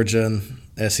to Georgia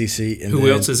and SEC. And who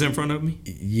else is in front of me?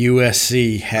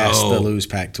 USC has to lose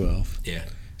Pac-12. Yeah.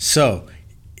 So,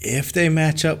 if they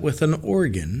match up with an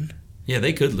Oregon, yeah,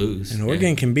 they could lose. and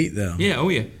Oregon can beat them. Yeah, oh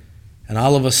yeah. And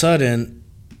all of a sudden,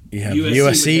 you have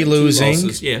USC USC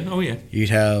losing. Yeah, oh yeah. You'd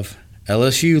have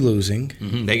LSU losing.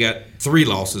 Mm-hmm. They got 3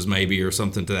 losses maybe or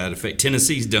something to that effect.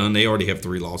 Tennessee's done. They already have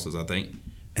 3 losses, I think.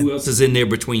 Who else is in there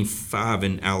between 5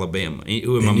 and Alabama?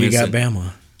 Who am I missing? You got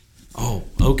Bama. Oh,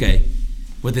 okay.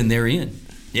 Well, then they're in.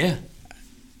 Yeah.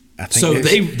 I think So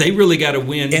they really got to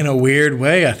win. in a weird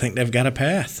way, I think they've got a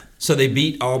path. So they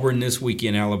beat Auburn this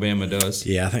weekend, Alabama does.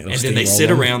 Yeah, I think they'll And then they steamroll sit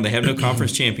them. around. They have no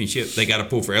conference championship. They got to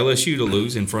pull for LSU to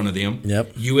lose in front of them.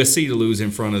 Yep. USC to lose in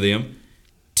front of them.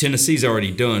 Tennessee's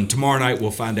already done. Tomorrow night we'll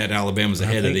find out Alabama's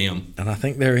ahead of them. And I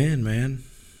think they're in, man.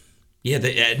 Yeah,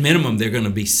 at minimum they're going to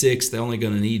be 6. They're only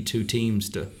going to need 2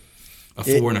 teams a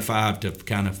 4 and a 5 to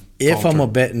kind of. If falter. I'm a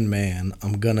betting man,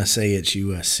 I'm going to say it's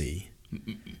USC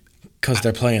because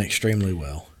they're playing extremely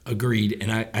well. Agreed,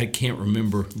 and I can't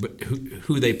remember, but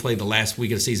who they played the last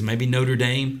week of the season? Maybe Notre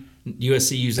Dame.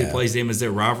 USC usually plays them as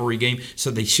their rivalry game,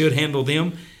 so they should handle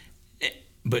them.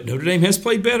 But Notre Dame has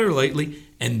played better lately,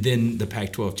 and then the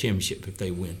Pac-12 championship if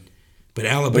they win. But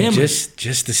Alabama, But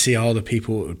just to see all the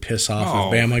people it would piss off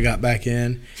Oh. if Bama got back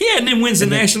in. yeah, and then wins the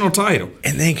national title.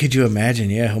 And then could you imagine,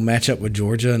 he'll match up with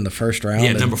Georgia in the first round.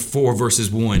 Yeah, and, number 4 versus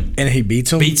 1 and he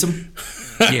beats them? beats them.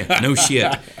 Yeah, no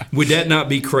shit. Would that not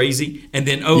be crazy? And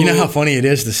then You know how funny it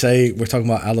is to say we're talking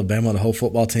about Alabama, the whole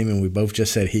football team, and we both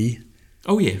just said he?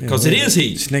 oh yeah, because it is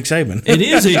he. It's Nick Saban. It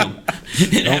is him.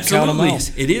 It Don't count him absolutely out.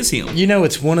 is. It is him. You know,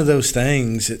 it's one of those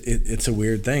things. It's a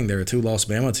weird thing. They're a 2-loss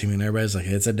Bama team, and everybody's like,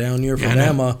 it's a down year for Yeah, I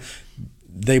know. Bama.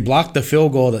 they blocked the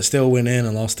field goal that still went in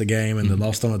and lost the game, and they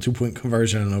lost on a 2-point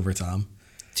conversion in overtime.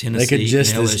 Tennessee, they could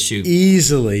just and as LSU.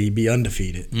 easily be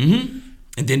undefeated. Mm-hmm.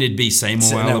 And then it'd be same old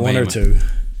Sitting at Alabama. 1 or 2.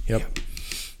 Yep.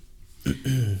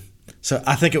 So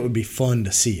I think it would be fun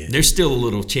to see it. There's still a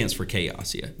little chance for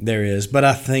chaos, yeah. There is, but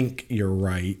I think you're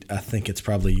right. I think it's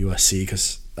probably USC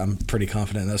because I'm pretty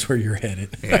confident that's where you're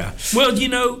headed. Yeah. Well,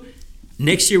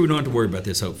 next year we don't have to worry about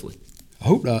this, hopefully. I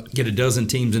hope not. Get a dozen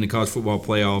teams in the college football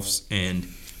playoffs, and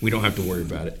we don't have to worry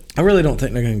about it. I really don't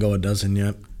think they're going to go a dozen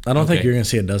yet. I don't think Okay. you're going to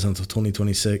see a dozen until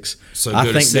 2026. So I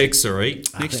go to think 6 or 8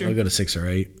 I next think year? they'll go to 6 or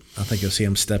 8. I think you'll see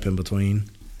them step in between.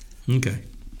 Okay.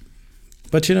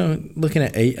 But, looking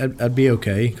at 8, I'd be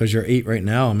okay because you're 8 right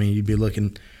now. I mean, you'd be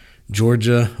looking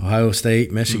Georgia, Ohio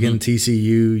State, Michigan,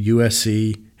 TCU,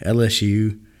 USC,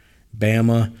 LSU,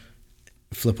 Bama,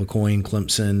 flip a coin,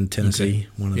 Clemson, Tennessee,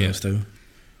 one of those two.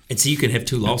 And so you can have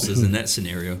 2 losses in that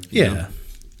scenario. Yeah.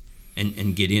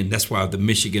 And get in. That's why the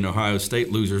Michigan-Ohio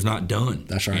State loser's not done.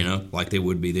 That's right. Like they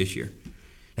would be this year.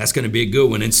 That's going to be a good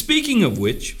one. And speaking of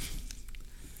which,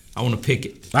 I want to pick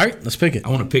it. All right, let's pick it. I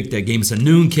want to pick that game. It's a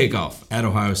noon kickoff at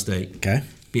Ohio State. Okay.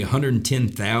 Be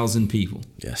 110,000 people.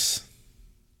 Yes.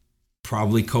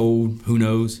 Probably cold. Who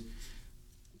knows?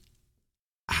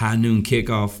 High noon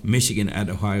kickoff. Michigan at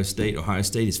Ohio State. Ohio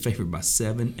State is favored by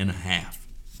 7.5.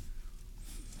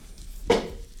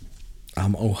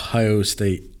 I'm Ohio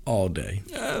State all day.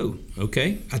 Oh,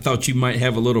 okay. I thought you might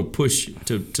have a little push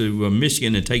to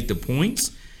Michigan to take the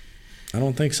points. I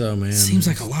don't think so, man. Seems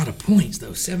like a lot of points,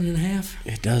 though. 7.5.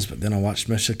 It does, but then I watched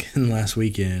Michigan last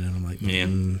weekend, and I'm like,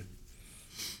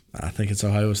 I think it's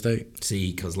Ohio State.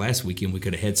 See, because last weekend we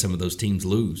could have had some of those teams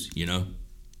lose,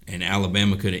 and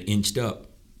Alabama could have inched up.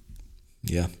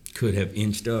 Yeah. Could have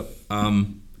inched up.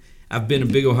 I've been a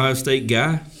big Ohio State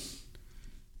guy.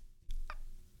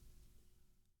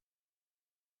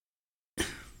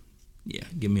 Yeah,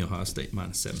 give me Ohio State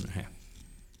minus 7.5.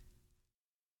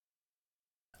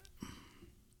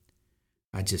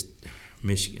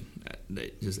 Michigan,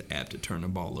 they just apt to turn the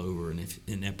ball over, and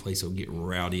that place will get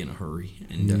rowdy in a hurry.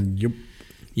 And Yep.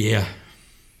 yeah,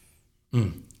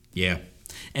 yeah.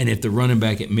 And if the running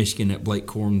back at Michigan, that Blake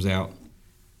Corum's out,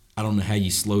 I don't know how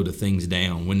you slow the things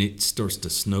down. When it starts to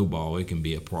snowball, it can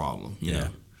be a problem. You know.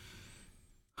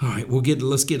 All right,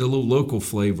 let's get a little local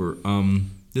flavor.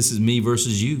 This is me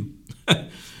versus you.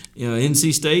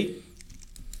 NC State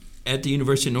at the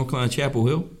University of North Carolina, Chapel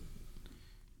Hill.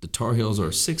 The Tar Heels are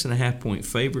a 6.5-point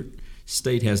favorite.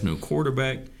 State has no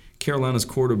quarterback. Carolina's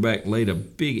quarterback laid a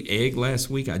big egg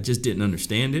last week. I just didn't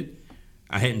understand it.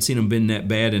 I hadn't seen them been that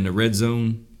bad in the red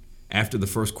zone after the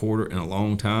first quarter in a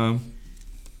long time.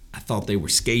 I thought they were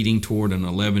skating toward an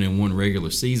 11-1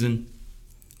 regular season.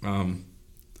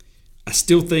 I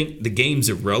still think the game's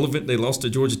irrelevant. They lost to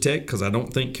Georgia Tech because I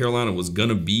don't think Carolina was going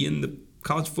to be in the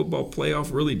college football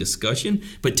playoff really discussion.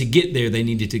 But to get there, they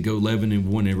needed to go 11-1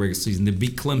 in regular season to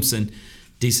beat Clemson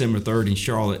December 3rd in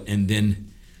Charlotte, and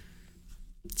then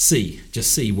see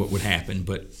what would happen.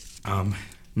 But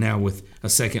now with a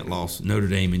second loss, Notre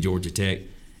Dame and Georgia Tech,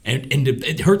 and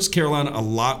it hurts Carolina a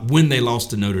lot when they lost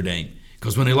to Notre Dame.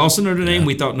 Because when they lost to Notre Dame,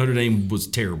 we thought Notre Dame was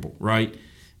terrible, right?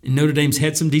 And Notre Dame's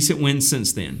had some decent wins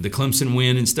since then. The Clemson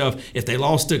win and stuff.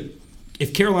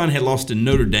 If Carolina had lost to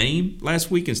Notre Dame last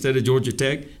week instead of Georgia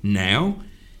Tech, now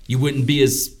you wouldn't be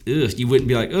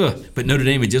like, ugh. But Notre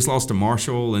Dame had just lost to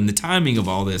Marshall, and the timing of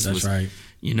all this was, right.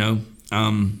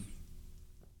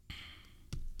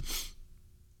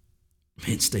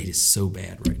 Penn State is so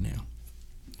bad right now.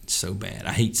 It's so bad.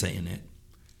 I hate saying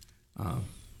that,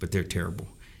 but they're terrible.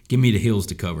 Give me the Heels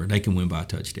to cover. They can win by a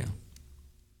touchdown.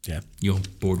 Yeah. You on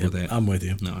board with that? I'm with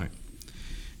you. All right.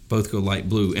 Both go light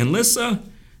blue. And let's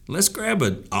grab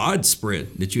an odd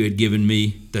spread that you had given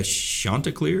me. The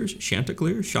Chanticleers,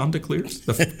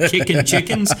 the kicking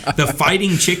chickens, the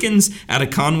fighting chickens out of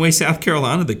Conway, South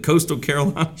Carolina, the Coastal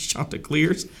Carolina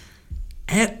Chanticleers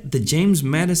at the James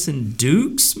Madison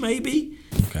Dukes, maybe.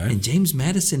 Okay. And James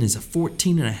Madison is a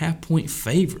 14.5-point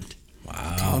favorite.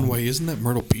 Wow. Conway, isn't that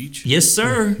Myrtle Beach? Yes,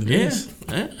 sir. It's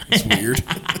weird.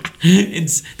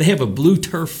 They have a blue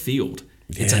turf field.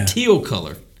 It's a teal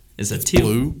color. It's teal.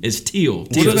 Blue? It's teal.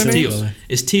 What are they Teal. named?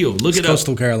 It's teal. Look it up.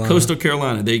 Coastal Carolina. Coastal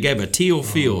Carolina. They have a teal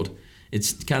field.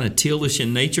 It's kind of tealish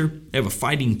in nature. They have a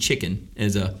fighting chicken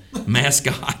as a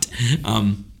mascot.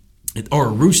 Or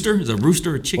a rooster. Is a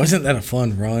rooster a chicken? Wasn't that a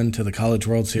fun run to the College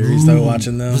World Series, though,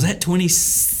 watching them? Was that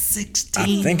 2016?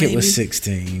 I think maybe? it was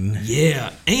 16.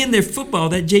 Yeah. And their football,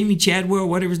 that Jamie Chadwell,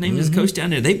 whatever his name is, coach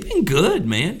down there, they've been good,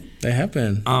 man. They have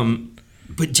been.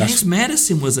 But James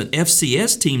Madison was an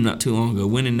FCS team not too long ago,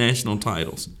 winning national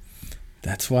titles.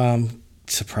 That's why I'm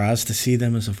surprised to see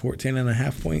them as a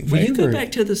 14.5-point favorite. Will you go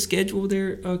back to the schedule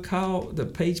there, Kyle, the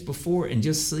page before, and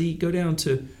just go down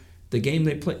to the game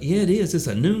they play? Yeah, it is. It's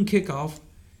a noon kickoff.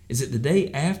 Is it the day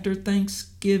after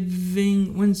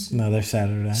Thanksgiving? When's No, they're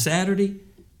Saturday. Saturday?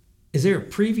 Is there a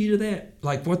preview to that?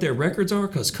 Like what their records are?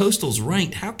 Because Coastal's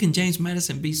ranked. How can James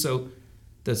Madison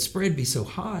the spread be so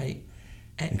high?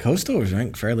 And Coastal was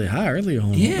ranked fairly high early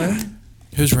on. Yeah.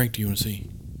 Whose rank do you want to see?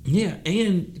 Yeah,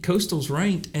 and Coastal's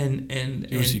ranked, and You want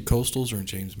to see Coastals or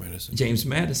James Madison? James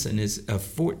Madison is a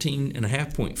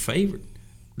 14.5-point favorite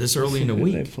this early in the Who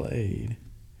week. they played.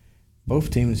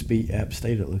 Both teams beat App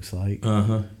State, it looks like.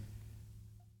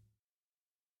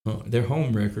 Their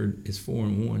home record is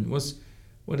 4-1.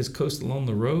 What is Coastal on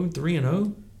the road?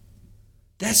 3-0.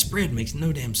 That spread makes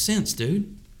no damn sense,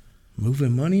 dude.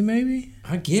 Moving money, maybe?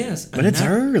 I guess, But it's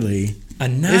early.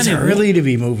 It's early to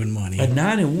be moving money. A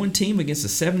 9-1 team against a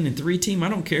 7-3 team. I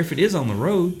don't care if it is on the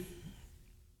road.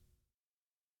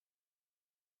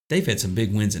 They've had some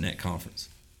big wins in that conference.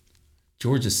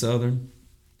 Georgia Southern,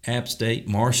 App State,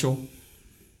 Marshall.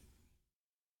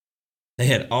 They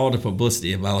had all the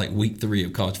publicity about like week 3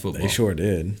 of college football. They sure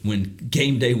did. When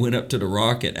game day went up to the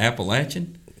Rock at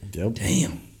Appalachian. Yep.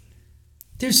 Damn.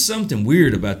 There's something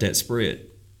weird about that spread.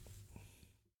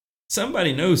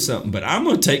 Somebody knows something, but I'm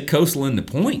going to take Coastal in the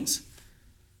points.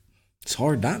 It's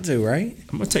hard not to, right?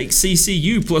 I'm going to take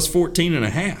CCU plus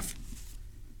 14.5.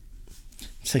 I'm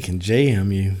taking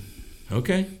JMU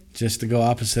Okay. just to go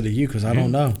opposite of you because I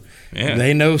don't know. Yeah.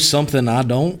 They know something I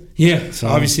don't, Yeah, So-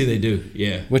 obviously they do.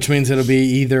 Yeah. which means it'll be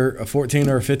either a 14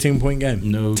 or a 15-point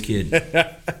game. No kidding.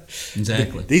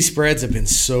 Exactly. These spreads have been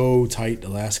so tight the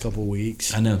last couple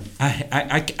weeks. I know.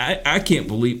 I can't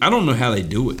believe. I don't know how they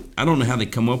do it. I don't know how they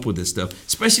come up with this stuff,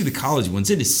 especially the college ones.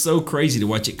 It is so crazy to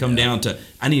watch it come down to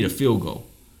I need a field goal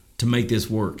to make this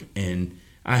work, and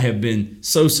I have been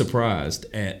so surprised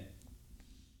at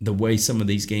the way some of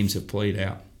these games have played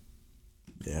out.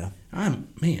 Yeah. I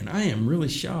am really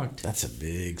shocked. That's a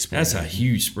big spread. That's a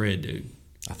huge spread, dude.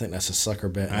 I think that's a sucker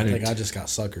bet. I I do think too. I just got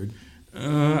suckered.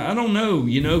 I don't know.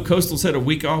 You know, Coastal's had a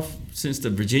week off since the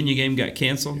Virginia game got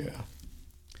canceled. Yeah.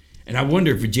 And I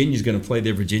wonder if Virginia's going to play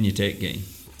their Virginia Tech game.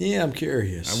 Yeah, I'm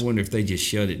curious. I wonder if they just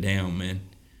shut it down, man.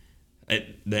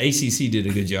 The ACC did a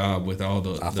good job with all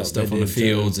the thought stuff they on the did, too.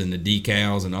 fields and the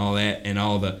decals and all that and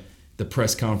all the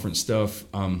press conference stuff.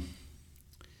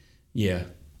 Yeah.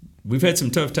 We've had some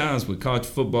tough times with college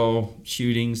football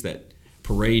shootings, that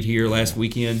parade here last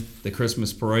weekend, the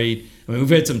Christmas parade. I mean, we've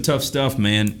had some tough stuff,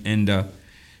 man, and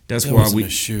that's That why wasn't we. a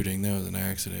shooting. That was an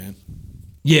accident.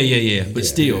 Yeah. But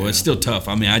still, yeah. it's still tough.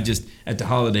 I mean, at the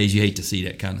holidays, you hate to see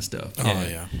that kind of stuff. Oh,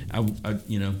 yeah. I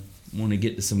want to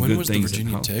get to some When good was the things.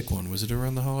 Virginia Tech one? Was it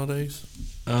around the holidays?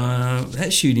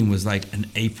 That shooting was like an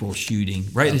April shooting,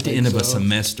 right I at the end of think a so.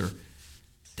 semester.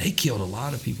 They killed a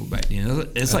lot of people back then.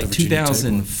 It's At like the Virginia Tech one.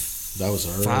 2005, That was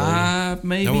early.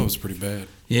 maybe. That one was pretty bad.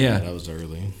 Yeah, That was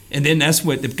early. and then that's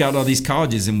what they've got all these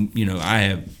colleges, and I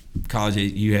have college,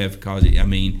 you have college. I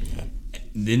mean,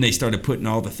 then they started putting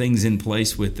all the things in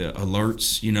place with the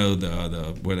alerts,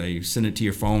 the where they send it to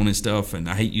your phone and stuff. And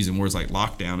I hate using words like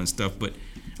lockdown and stuff, but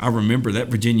I remember that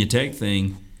Virginia Tech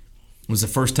thing was the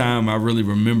first time I really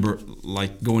remember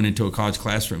like going into a college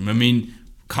classroom. I mean,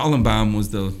 Columbine was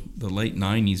the late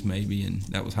 90s maybe, and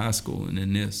that was high school, and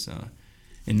then this.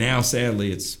 And now,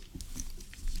 sadly, it's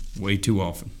way too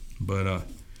often. But World's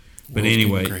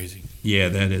anyway, getting crazy. yeah,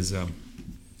 that is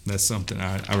that's something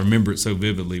I remember it so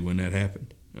vividly when that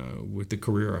happened with the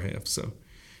career I have. So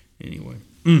anyway,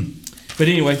 but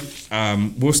anyway,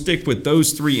 we'll stick with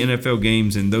those 3 NFL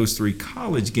games and those 3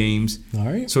 college games. All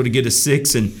right. So to get a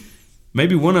 6, and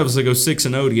maybe one of us will go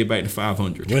 6-0 to get back to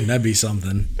 500. Wouldn't that be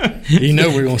something?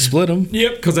 We're going to split them.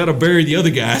 Yep, because that'll bury the other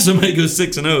guy. Somebody goes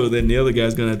 6-0, then the other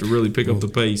guy's going to have to really pick up the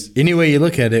pace. Any way you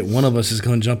look at it, one of us is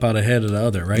going to jump out ahead of the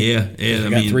other, right? Yeah. We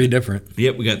got 3 different.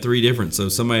 Yep, we got 3 different. So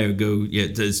somebody would go,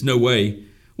 there's no way.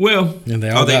 Well, And they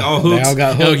are all they got- all hooks? they all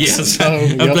got Oh, hooks, yes. so, I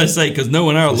was yep. about to say, because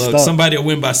knowing our luck, Stuck. somebody will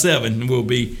win by 7 and we'll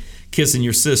be kissing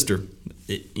your sister.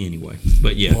 Anyway,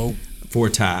 but yeah, Whoa. for a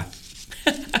tie.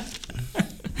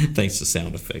 Thanks to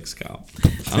sound effects, Kyle.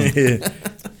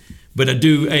 But I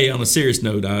do, on a serious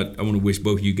note, I want to wish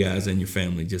both you guys and your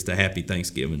family just a happy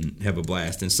Thanksgiving, have a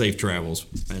blast, and safe travels.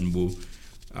 And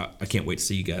I can't wait to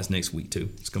see you guys next week too.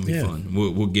 It's gonna be fun.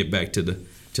 We'll get back to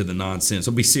the nonsense.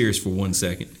 I'll be serious for 1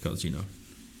 second because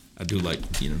I do like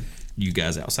you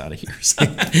guys outside of here. So,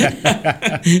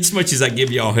 as much as I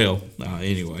give y'all hell,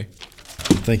 anyway.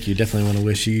 Thank you. Definitely want to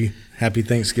wish you happy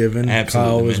Thanksgiving.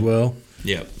 Absolutely, Kyle as man. well.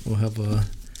 Yep. We'll have a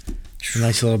a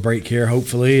nice little break here,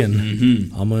 hopefully,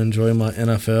 and I'm gonna enjoy my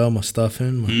NFL, my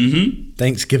stuffing, my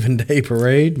Thanksgiving Day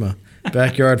parade, my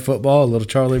backyard football, a little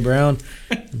Charlie Brown,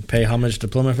 and pay homage to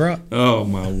Plymouth Rock. Oh,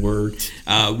 my word.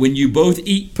 When you both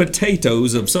eat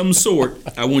potatoes of some sort,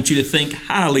 I want you to think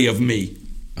highly of me.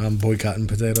 I'm boycotting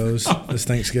potatoes this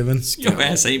Thanksgiving. Your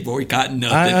ass ain't boycotting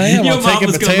nothing. I am. Your I'm taking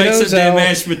mama's going to make some potatoes damn out,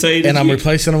 mashed potatoes. and I'm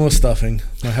replacing them with stuffing.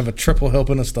 I have a triple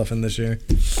helping of stuffing this year,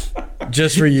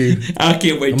 just for you. I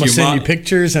can't wait I'm till gonna send you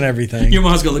pictures and everything. Your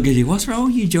mom's going to look at you. What's wrong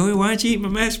with you, Joey? Why don't you eat my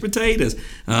mashed potatoes?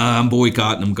 I'm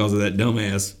boycotting them because of that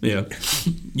dumbass. Yeah.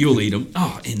 You'll eat them.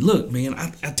 Oh, and look, man,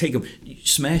 I take them, you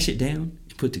smash it down.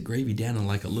 Put the gravy down in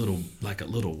like a little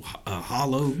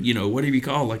hollow, whatever you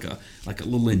call it, like a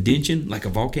little indention, like a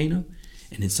volcano,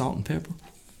 and then salt and pepper.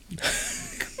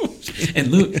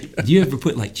 And look, do you ever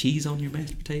put like cheese on your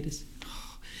mashed potatoes?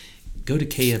 Go to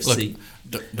KFC.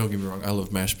 Look, don't get me wrong. I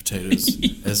love mashed potatoes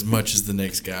as much as the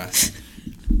next guy,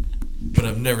 but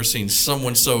I've never seen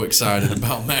someone so excited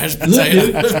about mashed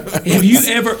potatoes. Look, have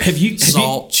you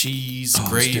salt, cheese,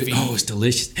 gravy? It's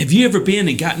delicious. Have you ever been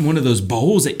and gotten one of those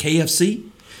bowls at KFC?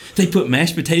 They put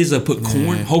mashed potatoes. They put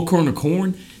corn, whole corn of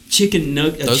corn, chicken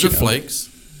nuggets. Those are flakes.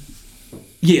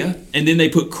 Yeah, and then they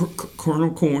put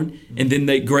kernel corn, and then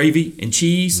they gravy and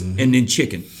cheese, and then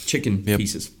chicken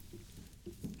pieces.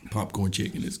 Popcorn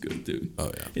chicken is good, dude. Oh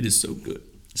yeah, it is so good,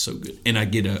 so good. And I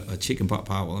get a chicken pot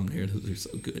pie while I'm there. Those are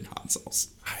so good, hot sauce.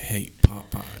 I hate pot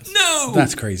pies. No,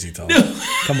 that's crazy talk. No.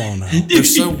 Come on now, they're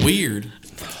so weird.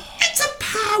 It's a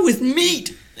pie with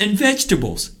meat and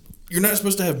vegetables. You're not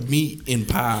supposed to have meat in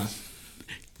pie.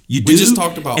 You do, we just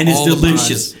talked about and all it's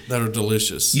delicious. The pies that are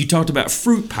delicious. You talked about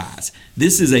fruit pies.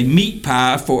 This is a meat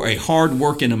pie for a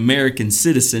hard-working American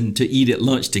citizen to eat at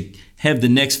lunch to have the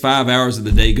next 5 hours of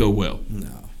the day go well.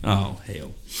 No. Oh,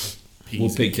 hell. Peas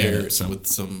We'll pick carrots with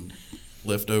some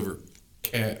leftover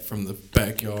cat from the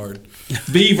backyard.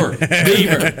 Beaver.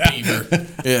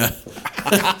 Yeah.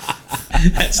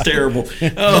 That's terrible.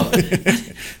 Oh,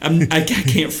 I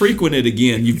can't frequent it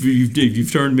again.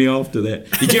 You've turned me off to that.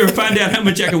 Did you ever find out how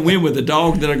much I can win with a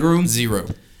dog that I groomed? 0.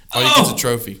 All you get's a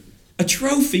trophy. A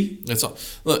trophy? That's all.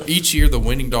 Look, each year the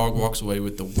winning dog walks away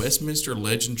with the Westminster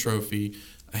Legend Trophy,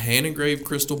 a hand-engraved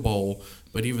crystal bowl,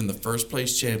 but even the first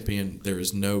place champion, there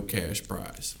is no cash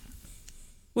prize.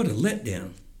 What a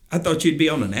letdown. I thought you'd be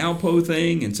on an Alpo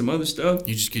thing and some other stuff.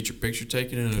 You just get your picture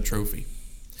taken and a trophy.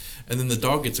 And then the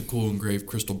dog gets a cool engraved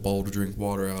crystal bowl to drink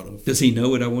water out of. Does he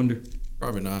know it, I wonder?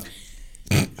 Probably not.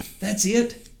 That's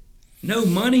it? No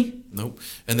money? Nope.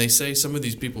 And they say some of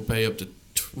these people pay up to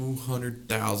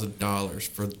 $200,000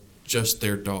 for just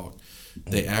their dog.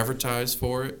 They advertise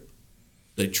for it.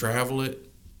 They travel it.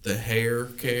 The hair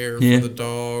care for the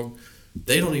dog.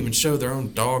 They don't even show their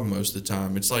own dog most of the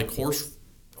time. It's like horse.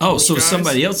 Oh, so it's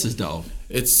somebody else's dog.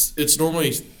 It's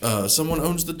normally someone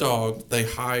owns the dog. They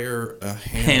hire a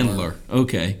handler.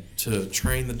 Okay. To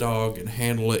train the dog and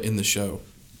handle it in the show.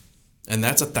 And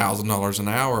that's $1,000 an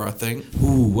hour, I think.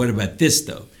 Ooh, what about this,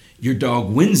 though? Your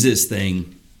dog wins this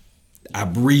thing. I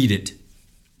breed it.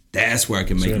 That's where I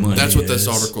can make money. That's what this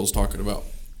article is talking about.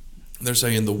 They're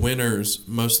saying the winners,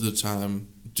 most of the time,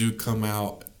 do come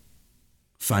out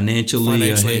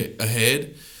financially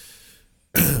ahead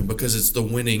because it's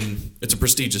it's a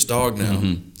prestigious dog now.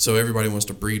 So everybody wants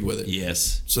to breed with it.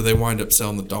 Yes. So they wind up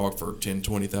selling the dog for $10,000,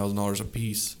 $20,000 a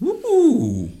piece.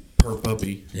 Ooh. Per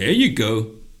puppy. There you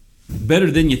go.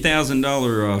 Better than your $1,000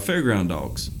 fairground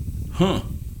dogs. Huh.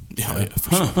 Yeah,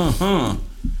 for sure. Huh.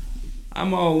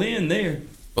 I'm all in there.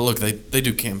 But look, they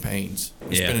do campaigns.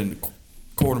 They're spending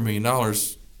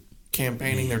 $250,000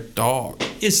 campaigning their dog.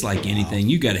 It's like anything.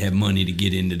 You got to have money to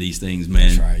get into these things, man.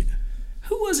 That's right.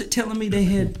 Who was it telling me they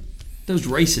had those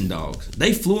racing dogs?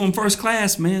 They flew them first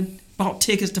class, man. Bought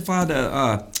tickets to fly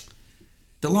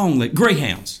the long leg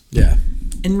Greyhounds. Yeah.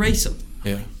 And race them.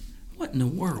 Yeah. What in the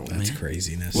world, man? That's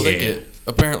craziness. Well, they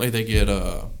get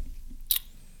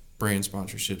brand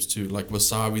sponsorships too. Like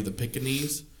Wasabi the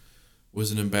Pekingese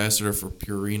was an ambassador for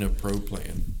Purina Pro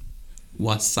Plan.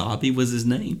 Wasabi was his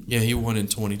name? Yeah, he won in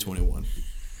 2021.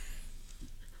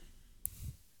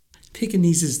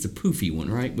 Pekingese is the poofy one,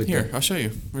 right? Here, I'll show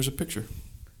you. There's a picture.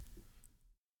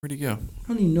 Where'd he go? I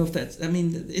don't even know if that's... I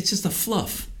mean, it's just a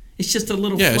fluff. It's just a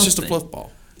little fluff. Yeah, it's just thing. A fluff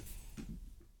ball.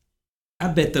 I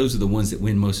bet those are the ones that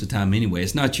win most of the time anyway.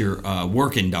 It's not your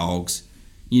working dogs.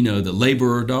 You know, the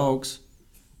laborer dogs.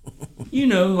 You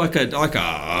know, like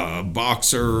a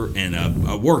boxer and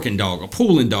a working dog, a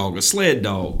pulling dog, a sled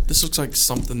dog. This looks like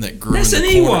something that grew That's in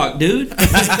the an corner. Ewok, dude.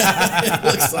 It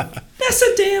looks like... That's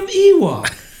a damn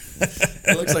Ewok.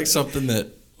 It looks like something that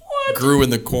grew in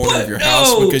the corner of your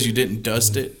house because you didn't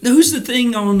dust it. Who's the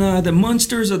thing on the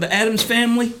Munsters or the Addams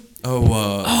Family?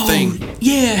 Thing.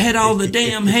 Yeah, had all the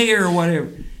damn hair or whatever.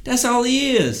 That's all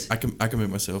he is. I can make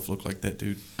myself look like that,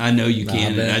 dude. I know you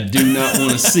can, and I do not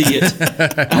want to see it.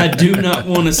 I do not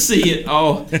want to see it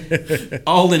all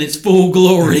in its full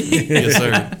glory. Yes,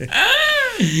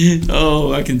 sir.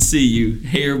 Oh, I can see you.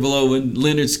 Hair blowing,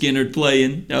 Leonard Skinner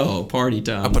playing. Oh, party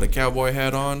time. I put a cowboy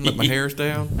hat on, let my hair's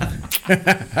down.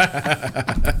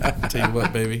 Tell you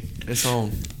what, baby, it's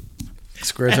on.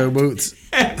 Square toe boots.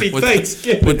 Happy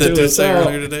Thanksgiving. What that to dude us say all.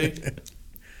 earlier today?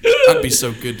 I'd be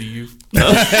so good to you.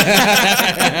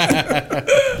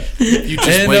 You just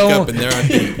And wake on- up and there I'd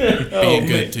be being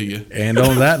good to you. And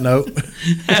on that note,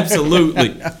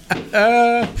 Absolutely.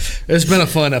 it's been a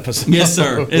fun episode. Yes,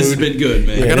 sir. It's been good,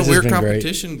 man. Yeah, I got this a has weird been great.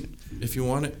 competition if you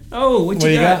want it Oh, what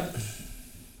you got?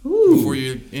 Ooh. before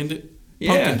you end it.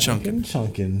 Yeah. Pumpkin chunking.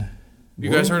 Chunkin. You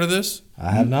guys heard of this?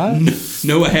 I have not.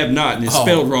 No, I have not, and it's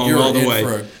spelled wrong you're all the in way.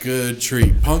 for a good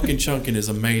treat. Pumpkin chunking is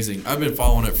amazing. I've been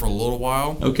following it for a little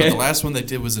while. Okay. But the last one they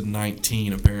did was in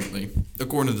 19, apparently,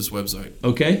 according to this website.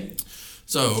 Okay.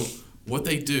 So what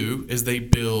they do is they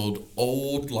build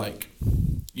old, like,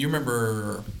 you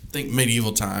remember, think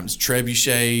medieval times,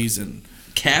 trebuchets and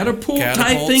Catapult type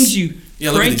Catapults? things? You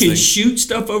Yeah, look at crank these and things. shoot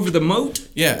stuff over the moat?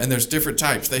 yeah, and there's different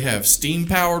types. They have steam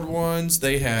powered ones.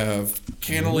 They have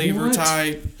cantilever What?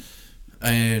 type,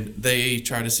 and they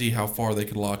try to see how far they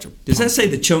can launch a Does that say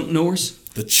the Chunk Norse?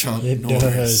 the chunk It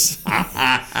Norris. does.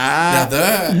 Now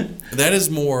that is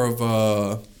more of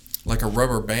a like a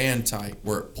rubber band type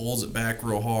where it pulls it back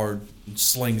real hard and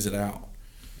slings it out.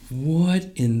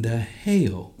 What in the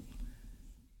hell?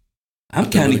 I'm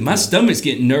kind of, my stomach's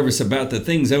getting nervous about the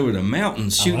things over the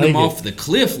mountains, shooting like them it. off the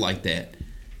cliff like that.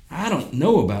 I don't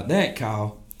know about that,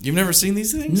 Kyle. You've never seen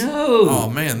these things? No. Oh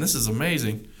man, this is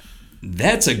amazing.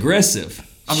 That's aggressive.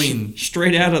 I mean-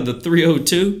 straight out of the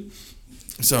 302.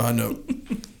 So I know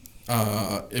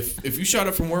if you shot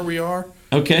it from where we are,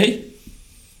 Okay.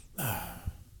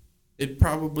 it'd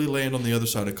probably land on the other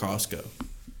side of Costco.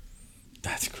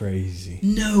 That's crazy.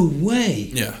 No way.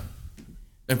 Yeah.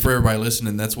 And for everybody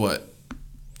listening, that's what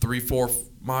 3-4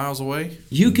 miles away.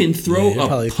 You can throw Yeah, you're a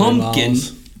probably 3 pumpkin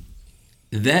miles.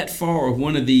 that far of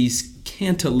one of these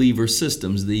cantilever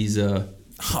systems, these Oh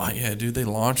yeah, dude, they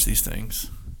launched these things.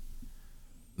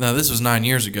 Now this was 9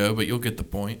 years ago, but you'll get the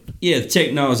point. yeah, the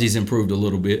technology's improved a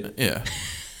little bit. Yeah.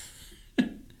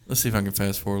 Let's see if I can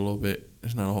fast forward a little bit.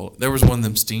 There's not a whole. There was one of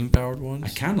them steam powered I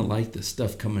ones. kind of like the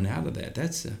stuff coming out of that.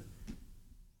 That's a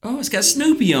Oh, it's got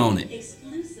Snoopy on it.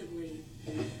 Exclusively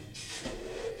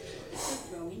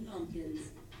for growing pumpkins.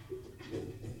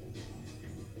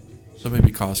 So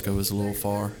maybe Costco is a little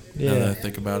far. Now that I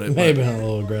think about it. Maybe But a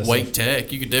little aggressive. Wake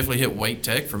Tech, you could definitely hit Wake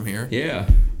Tech from here. Yeah.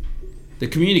 The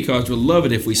community college would love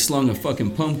it if we slung a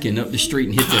fucking pumpkin up the street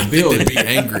and hit their They'd building. be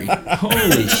angry.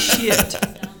 Holy shit.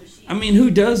 I mean,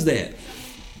 who does that?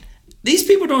 These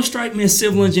people don't strike me as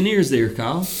civil engineers there,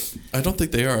 Kyle. I don't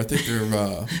think they are. I think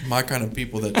they're my kind of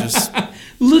people that just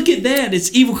Look at that. It's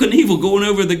Evel Knievel going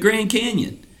over the Grand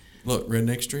Canyon. look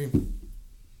redneck stream.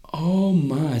 Oh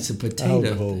my, it's a Oh,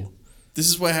 potato. cool. This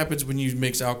is what happens when you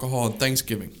mix alcohol and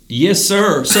Thanksgiving. Yes,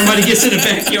 sir. Somebody gets in the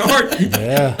backyard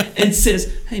Yeah. and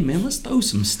says, hey, man, let's throw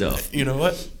some stuff. You know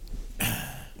what?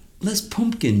 Let's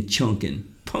pumpkin chunkin'.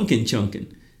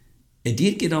 It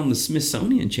did get on the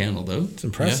Smithsonian Channel, though. It's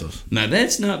impressive. Now,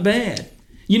 that's not bad.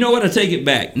 You know what? I take it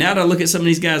back. Now that I look at some of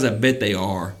these guys, I bet they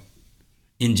are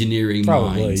engineering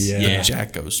Probably, minds. yeah.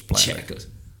 Jacko splatter. Checkers.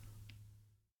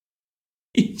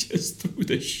 He just threw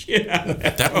the shit out of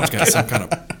that. That one's got some kind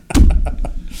of.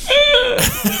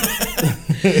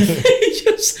 He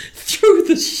just threw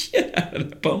the shit out of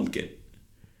the pumpkin.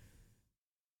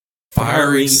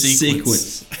 Firing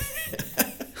sequence.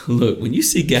 Look, when you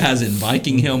see guys in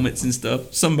Viking helmets and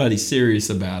stuff, somebody's serious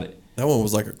about it. That one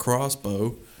was like a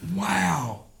crossbow.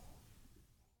 Wow.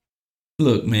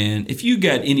 Look, man, if you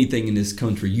got anything in this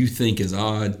country you think is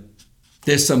odd,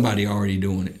 there's somebody already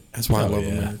doing it. That's why I love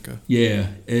yeah. America. Yeah,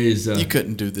 it is. You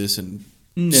couldn't do this in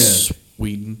No.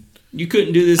 Sweden. You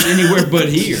couldn't do this anywhere but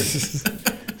here.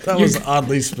 That was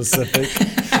oddly specific.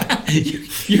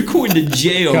 You're going to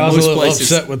jail I was a most little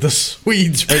places. upset with the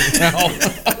Swedes right now.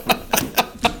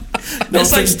 No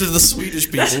That's like- offense to the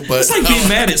Swedish people, but It's like being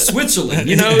mad at Switzerland.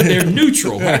 You know, they're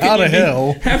neutral. How the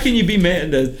hell? How can you be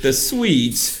mad at the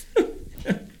Swedes?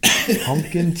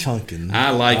 Pumpkin chunkin'.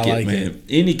 I like it, man.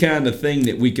 Any kind of thing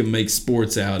that we can make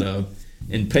sports out of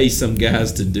and pay some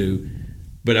guys to do.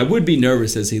 But I would be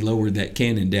nervous as he lowered that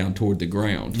cannon down toward the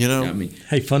ground. You know? I mean,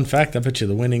 Hey, fun fact, I bet you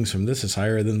the winnings from this is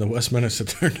higher than the Westminster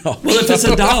 $30. well, if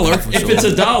it's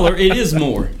 $1, it is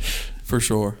more. For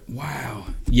sure. Wow.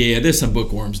 Yeah, there's some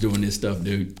bookworms doing this stuff,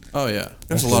 dude. Oh yeah,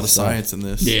 there's That's a lot good of stuff. science in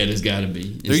this. Yeah, there's got to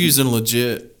be. They're using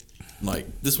legit, like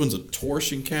this one's a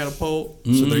torsion catapult,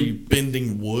 so they're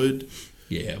bending wood.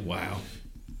 Yeah, wow.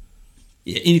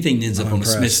 Yeah, anything that ends up I'm on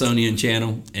impressed. the Smithsonian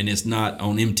Channel and it's not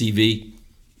on MTV,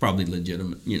 probably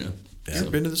legitimate, you know. You ever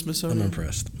been to the Smithsonian? I'm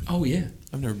impressed. Oh, yeah.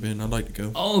 I've never been. I'd like to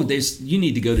go. Oh, you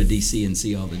need to go to D.C. and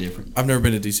see all the different. I've never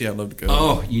been to DC. I'd love to go.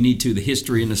 Oh, you need to. The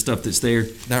history and the stuff that's there.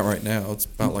 Not right now. It's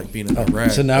about like being in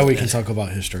Iraq. So now we can talk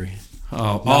about history.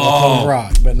 Oh, Not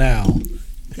rock, but now.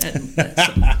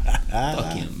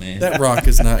 Fuck him, man. That rock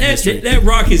is not history. That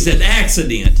rock is an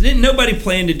accident. Didn't nobody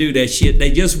plan to do that shit.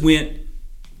 They just went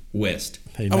west.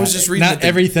 Hey, I was not- just reading Not that the-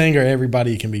 everything or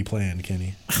everybody can be planned,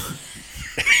 Kenny.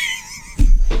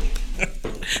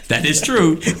 That is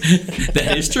true.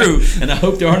 That is true. And I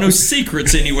hope there are no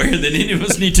secrets anywhere that any of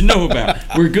us need to know about.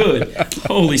 We're good.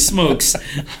 Holy smokes.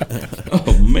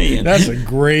 Oh, man. That's a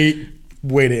great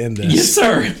way to end this. Yes,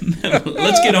 sir.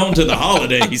 Let's get on to the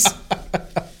holidays.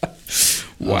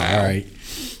 Wow. All right.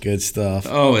 Good stuff.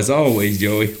 Oh, as always,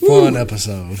 Joey. Fun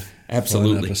episode.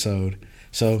 Absolutely. Fun episode.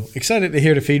 So excited to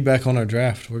hear the feedback on our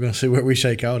draft. We're going to see where we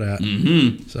shake out at.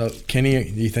 Mm-hmm. So, Kenny,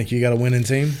 do you think you got a winning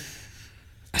team?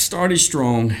 I started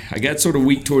strong. I got sort of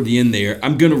weak toward the end there.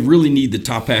 I'm going to really need the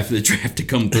top half of the draft to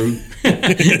come through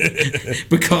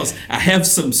because I have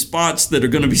some spots that are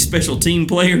going to be special team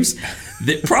players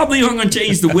that probably aren't going to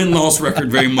change the win-loss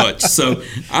record very much. So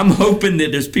I'm hoping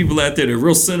that there's people out there that are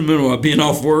real sentimental about being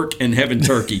off work and having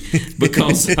turkey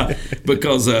because you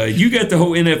got the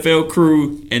whole NFL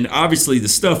crew, and obviously the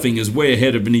stuffing is way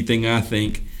ahead of anything I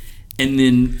think. And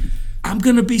then I'm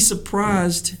going to be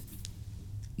surprised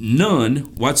none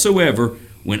whatsoever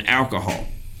when alcohol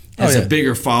has yeah. a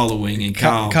bigger following. And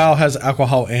Kyle has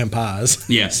alcohol and pies.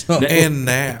 Yes. And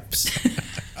naps.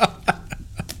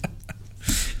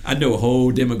 I know a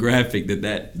whole demographic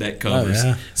that covers. Oh,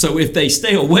 yeah. So if they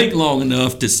stay awake long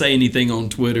enough to say anything on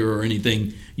Twitter or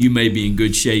anything, you may be in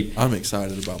good shape. I'm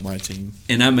excited about my team.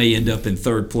 And I may end up in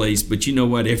third place, but you know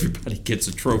what? Everybody gets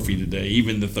a trophy today,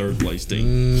 even the third place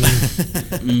team.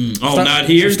 Not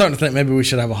here? I'm starting to think maybe we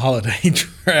should have a holiday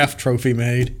draft trophy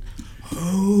made.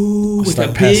 Oh, with start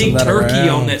a passing big that turkey around.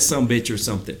 on that sumbitch or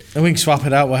something. And we can swap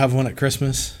it out. We'll have one at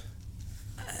Christmas.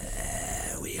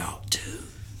 We ought to.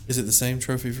 Is it the same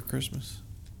trophy for Christmas?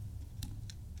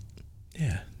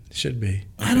 Yeah, it should be.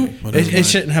 I don't. It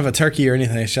shouldn't have a turkey or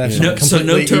anything. It should have No- something so no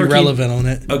completely turkey. irrelevant on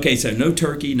it. Okay, so no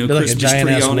turkey, no Be like a Christmas giant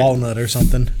tree ass on it. walnut or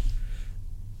something.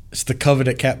 It's the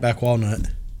coveted catback walnut.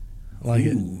 I like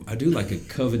it. Ooh, I do like a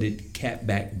coveted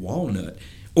catback walnut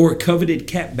or a coveted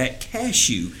catback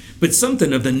cashew, but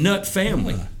something of the nut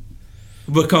family.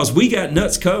 Because we got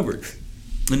nuts covered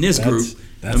in this group.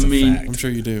 That's I a mean, fact. I'm sure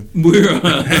you do. we're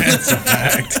That's a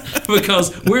fact.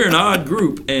 because we're an odd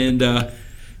group, and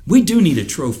we do need a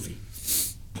trophy.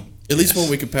 At least one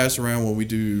we can pass around when we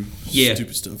do Yeah,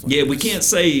 stupid stuff. Like yeah. We this. can't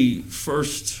say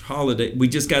first holiday. We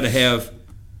just got to have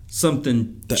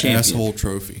something. The champion. asshole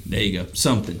trophy. There you go.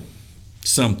 Something.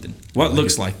 What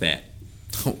looks like that?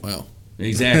 Oh wow.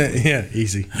 Exactly. Yeah,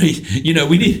 easy. You know,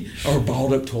 we need our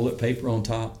balled up toilet paper on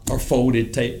top, or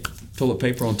folded toilet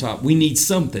paper on top. We need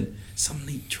something, some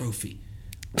neat trophy.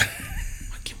 What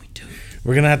can we do?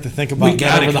 We're gonna have to think about We that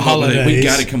got over to the come up with it. holidays. We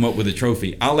got to come up with a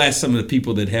trophy. I'll ask some of the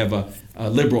people that have a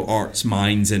liberal arts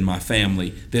minds in my family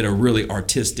that are really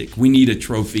artistic. We need a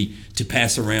trophy to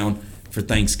pass around for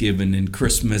Thanksgiving and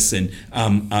Christmas and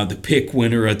the pick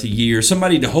winner of the year.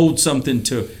 Somebody to hold something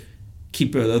to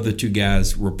keep the other two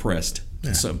guys repressed.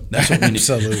 So that's what we need.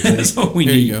 Absolutely. That's what we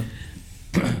Here need. you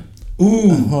go.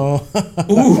 Ooh.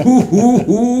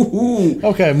 Ooh.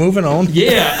 Okay, moving on.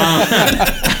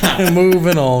 Yeah.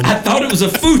 Moving on. I thought it was a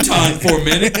futon for a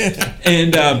minute,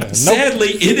 and sadly,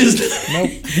 it is. Nope,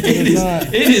 It is.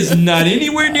 not. It is not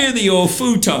anywhere near the old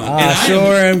futon. I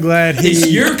sure am glad It's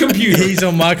your computer. He's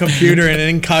on my computer in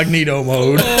incognito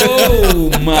mode. Oh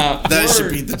my! That word.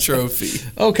 should be the trophy.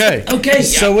 Okay. Okay,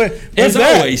 So yeah. with As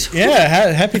that, always.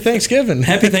 yeah. Happy Thanksgiving.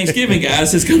 Happy Thanksgiving,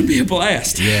 guys! It's going to be a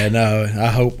blast. Yeah. No. I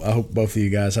hope both of you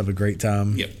guys have a great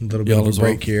time. Yep. A little bit Y'all of a as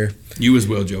well. break here. You as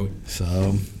well, Joey.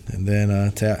 So, and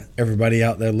then to everybody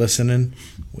out there listening,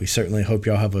 we certainly hope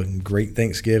y'all have a great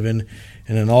Thanksgiving.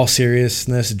 And in all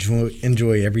seriousness,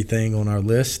 enjoy everything on our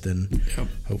list. And Yep.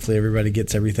 hopefully everybody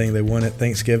gets everything they want at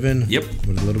Thanksgiving. Yep.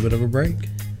 With a little bit of a break.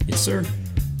 Yes, sir.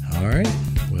 All right.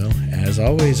 Well, as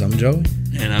always, I'm Joey.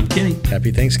 And I'm Kenny.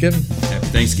 Happy Thanksgiving. Happy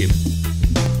Thanksgiving.